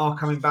 We are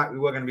coming back. We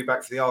were going to be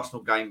back for the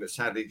Arsenal game, but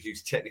sadly, due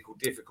to technical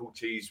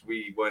difficulties,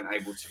 we weren't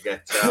able to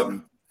get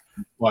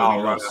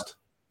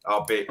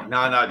our bit.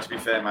 No, to be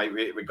fair, mate,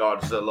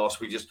 regardless of the loss,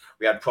 we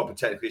had proper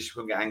technical issues.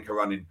 We couldn't get anchor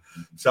running.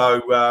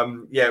 So,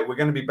 we're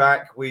going to be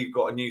back. We've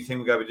got a new thing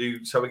we're going to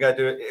do. So we're going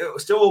to do it. It'll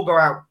still all go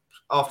out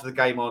after the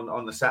game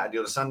on the Saturday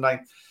or the Sunday.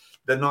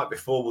 The night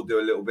before, we'll do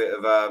a little bit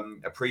of a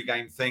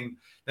pre-game thing.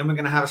 Then we're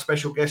going to have a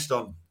special guest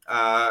on,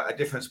 a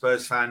different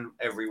Spurs fan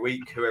every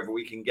week, whoever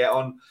we can get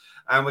on.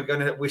 And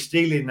we're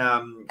stealing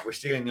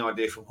the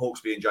idea from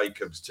Hawksby and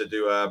Jacobs to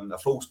do a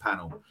Falls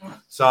panel.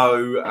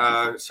 So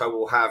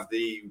we'll have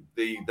the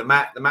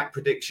Mac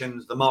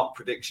predictions, the Mark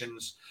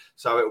predictions.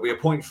 So it'll be a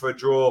point for a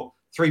draw,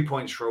 3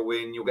 points for a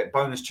win. You'll get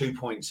bonus 2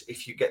 points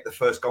if you get the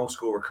first goal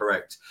scorer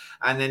correct.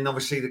 And then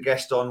obviously the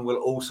guest on will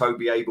also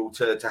be able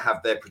to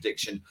have their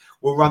prediction.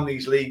 We'll run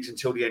these leagues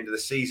until the end of the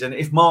season.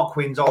 If Mark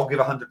wins, I'll give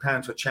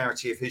 £100 to a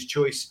charity of his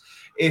choice.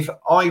 If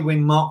I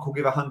win, Mark will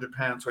give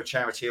 £100 to a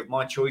charity of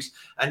my choice.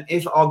 And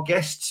if our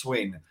guests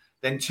win,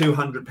 then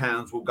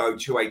 £200 will go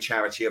to a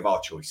charity of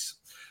our choice.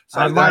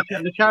 So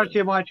the charity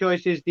of my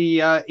choice is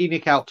the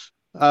Enoch Out.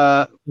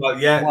 Well,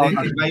 yeah,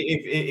 mate,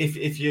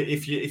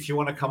 if you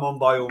want to come on,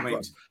 by all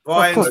means.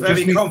 Brian's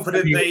very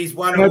confident that he's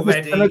won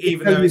already,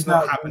 even though it's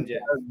not happened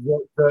yet.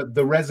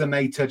 The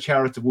Resonator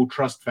Charitable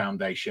Trust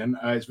Foundation.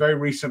 It's very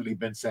recently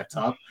been set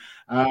up.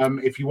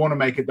 If you want to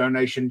make a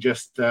donation,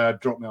 just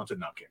drop me onto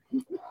Nucket.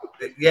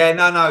 Yeah,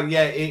 no.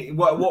 Yeah,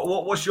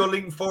 what's your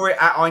link for it?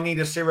 At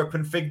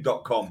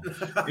IneedASyrupAndFig.com.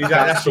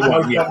 That's the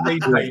one. Yeah,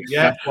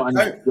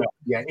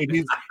 yeah.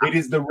 It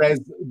is the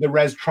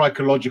Res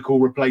Trichological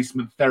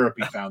Replacement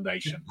Therapy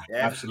Foundation.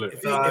 Yeah. Absolutely.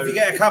 If you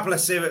get a couple of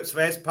syrups,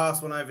 Res,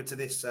 pass one over to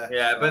this.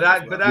 But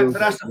that's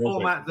the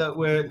format that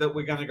we're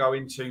going to go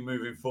into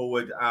moving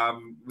forward.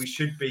 We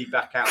should be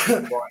back out for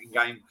the Brighton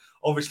game.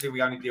 Obviously,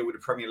 we only deal with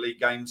the Premier League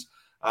games.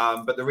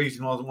 But the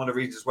reason, one of the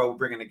reasons as well we're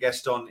bringing a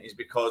guest on is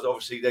because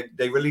obviously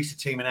they released a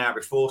team an hour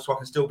before, so I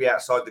can still be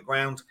outside the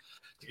ground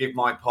to give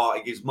my part.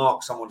 It gives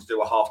Mark someone to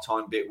do a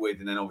half-time bit with,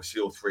 and then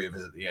obviously all three of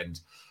us at the end.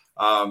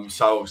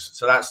 So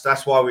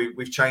that's why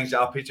we've changed it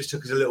up. It just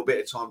took us a little bit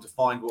of time to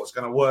find what's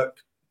going to work.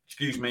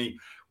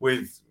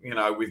 With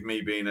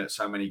me being at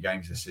so many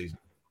games this season.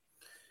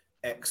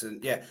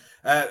 Excellent. Yeah.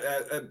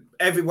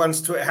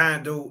 Everyone's Twitter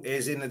handle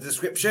is in the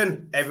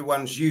description.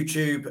 Everyone's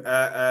YouTube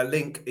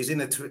link is in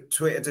the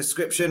Twitter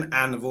description,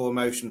 and the Raw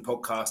Emotion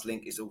podcast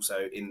link is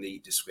also in the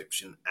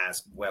description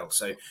as well.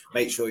 So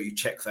make sure you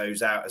check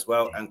those out as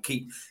well, and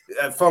keep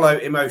follow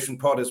Emotion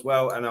Pod as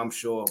well. And I'm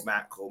sure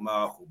Mac or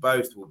Mark or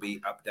both will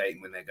be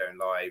updating when they're going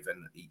live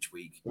and each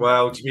week.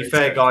 Well, to be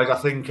fair, guys, I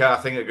think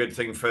a good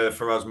thing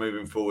for us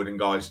moving forward, and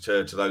guys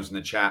to those in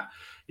the chat.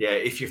 Yeah,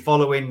 if you're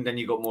following, then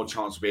you've got more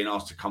chance of being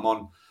asked to come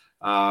on.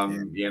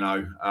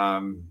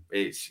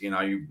 It's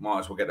you might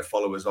as well get the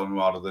followers on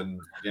rather than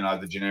the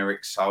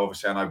generics. So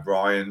obviously, I know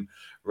Brian,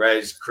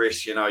 Rez,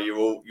 Chris. You're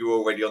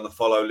already on the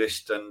follow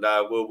list, and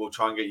we'll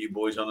try and get you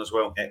boys on as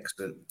well.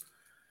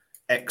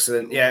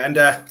 Excellent. Yeah, and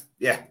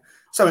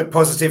something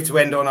positive to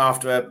end on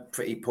after a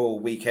pretty poor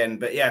weekend.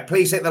 But yeah,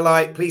 please hit the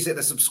like, please hit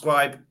the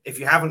subscribe if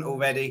you haven't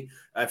already.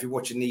 If you're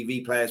watching the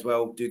EV play as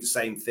well, do the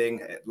same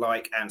thing.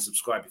 Like and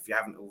subscribe if you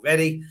haven't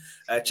already.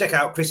 Check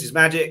out Chris's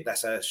Magic.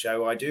 That's a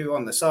show I do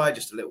on the side,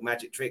 just a little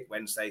magic trick,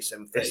 Wednesday,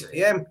 7:30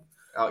 p.m.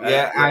 And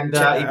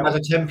he has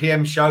a 10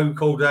 p.m. show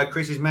called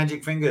Chris's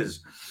Magic Fingers.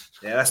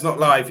 Yeah, that's not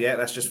live yet.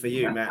 That's just for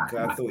you, Mac.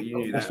 I thought you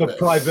knew that. It's for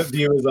private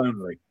viewers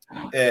only.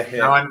 Yeah.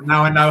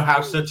 Now I know how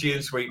Sooty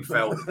and Sweet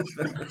felt.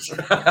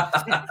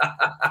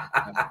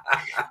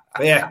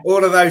 But yeah,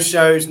 all of those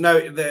shows,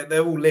 they're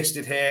all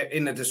listed here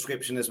in the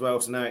description as well,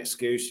 so no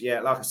excuse.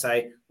 Yeah, like I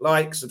say,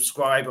 like,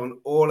 subscribe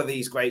on all of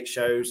these great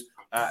shows,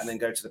 and then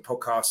go to the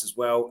podcast as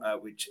well,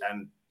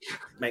 and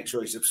make sure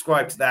you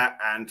subscribe to that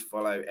and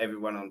follow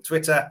everyone on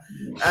Twitter.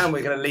 And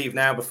we're going to leave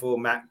now before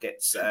Matt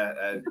gets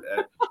to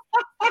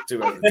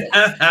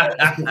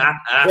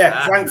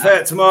yeah,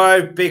 Frankfurt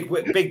tomorrow,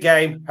 big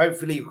game.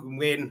 Hopefully you can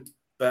win,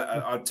 but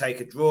I'd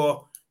take a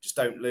draw. just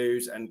don't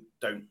lose and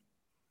don't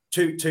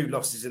two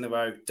losses in a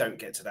row. Don't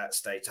get to that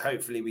stage.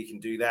 Hopefully we can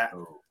do that.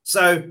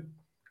 So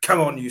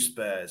come on, you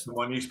Spurs. Come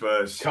on, you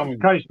Spurs. Come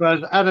on,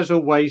 Spurs. And as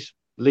always,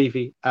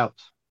 Levy out.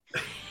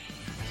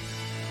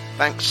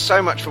 Thanks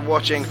so much for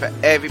watching. For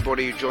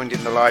everybody who joined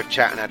in the live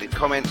chat and added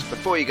comments,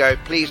 before you go,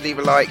 please leave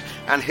a like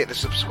and hit the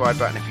subscribe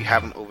button if you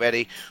haven't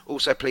already.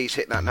 Also, please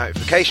hit that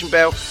notification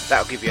bell.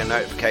 That'll give you a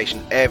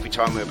notification every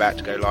time we're about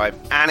to go live,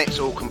 and it's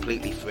all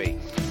completely free.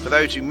 For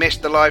those who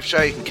missed the live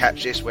show, you can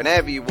catch this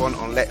whenever you want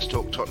on Let's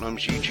Talk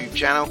Tottenham's YouTube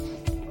channel.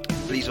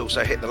 Please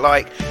also hit the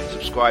like,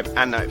 subscribe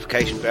and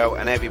notification bell,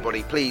 and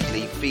everybody please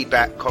leave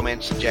feedback,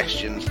 comments,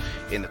 suggestions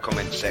in the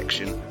comments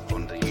section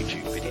on the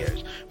YouTube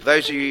videos. For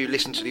those of you who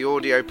listen to the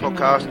audio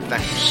podcast,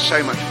 thank you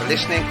so much for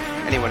listening.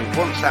 Anyone who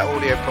wants that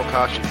audio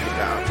podcast should pick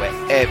that up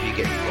wherever you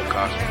get your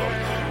podcast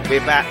from.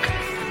 We're back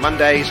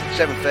Mondays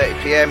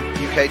 7:30pm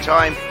UK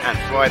time and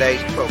Fridays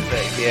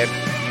 12:30pm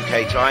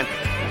UK time.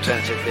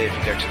 Alternatively, if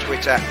you go to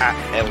Twitter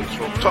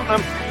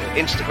 @LTalkTottenham,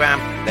 Instagram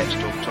Let's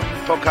Talk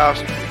Tottenham Podcast,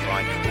 you'll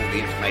find all the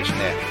information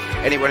there.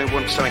 Anyone who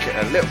wants something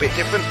a little bit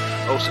different,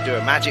 also do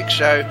a magic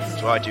show.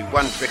 So I do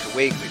one trick a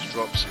week, which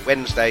drops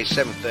Wednesday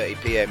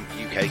 7:30pm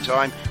UK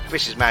time.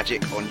 Chris's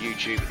Magic on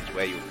YouTube is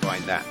where you'll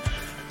find that.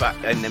 But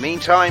in the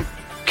meantime,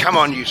 come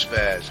on, you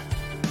Spurs.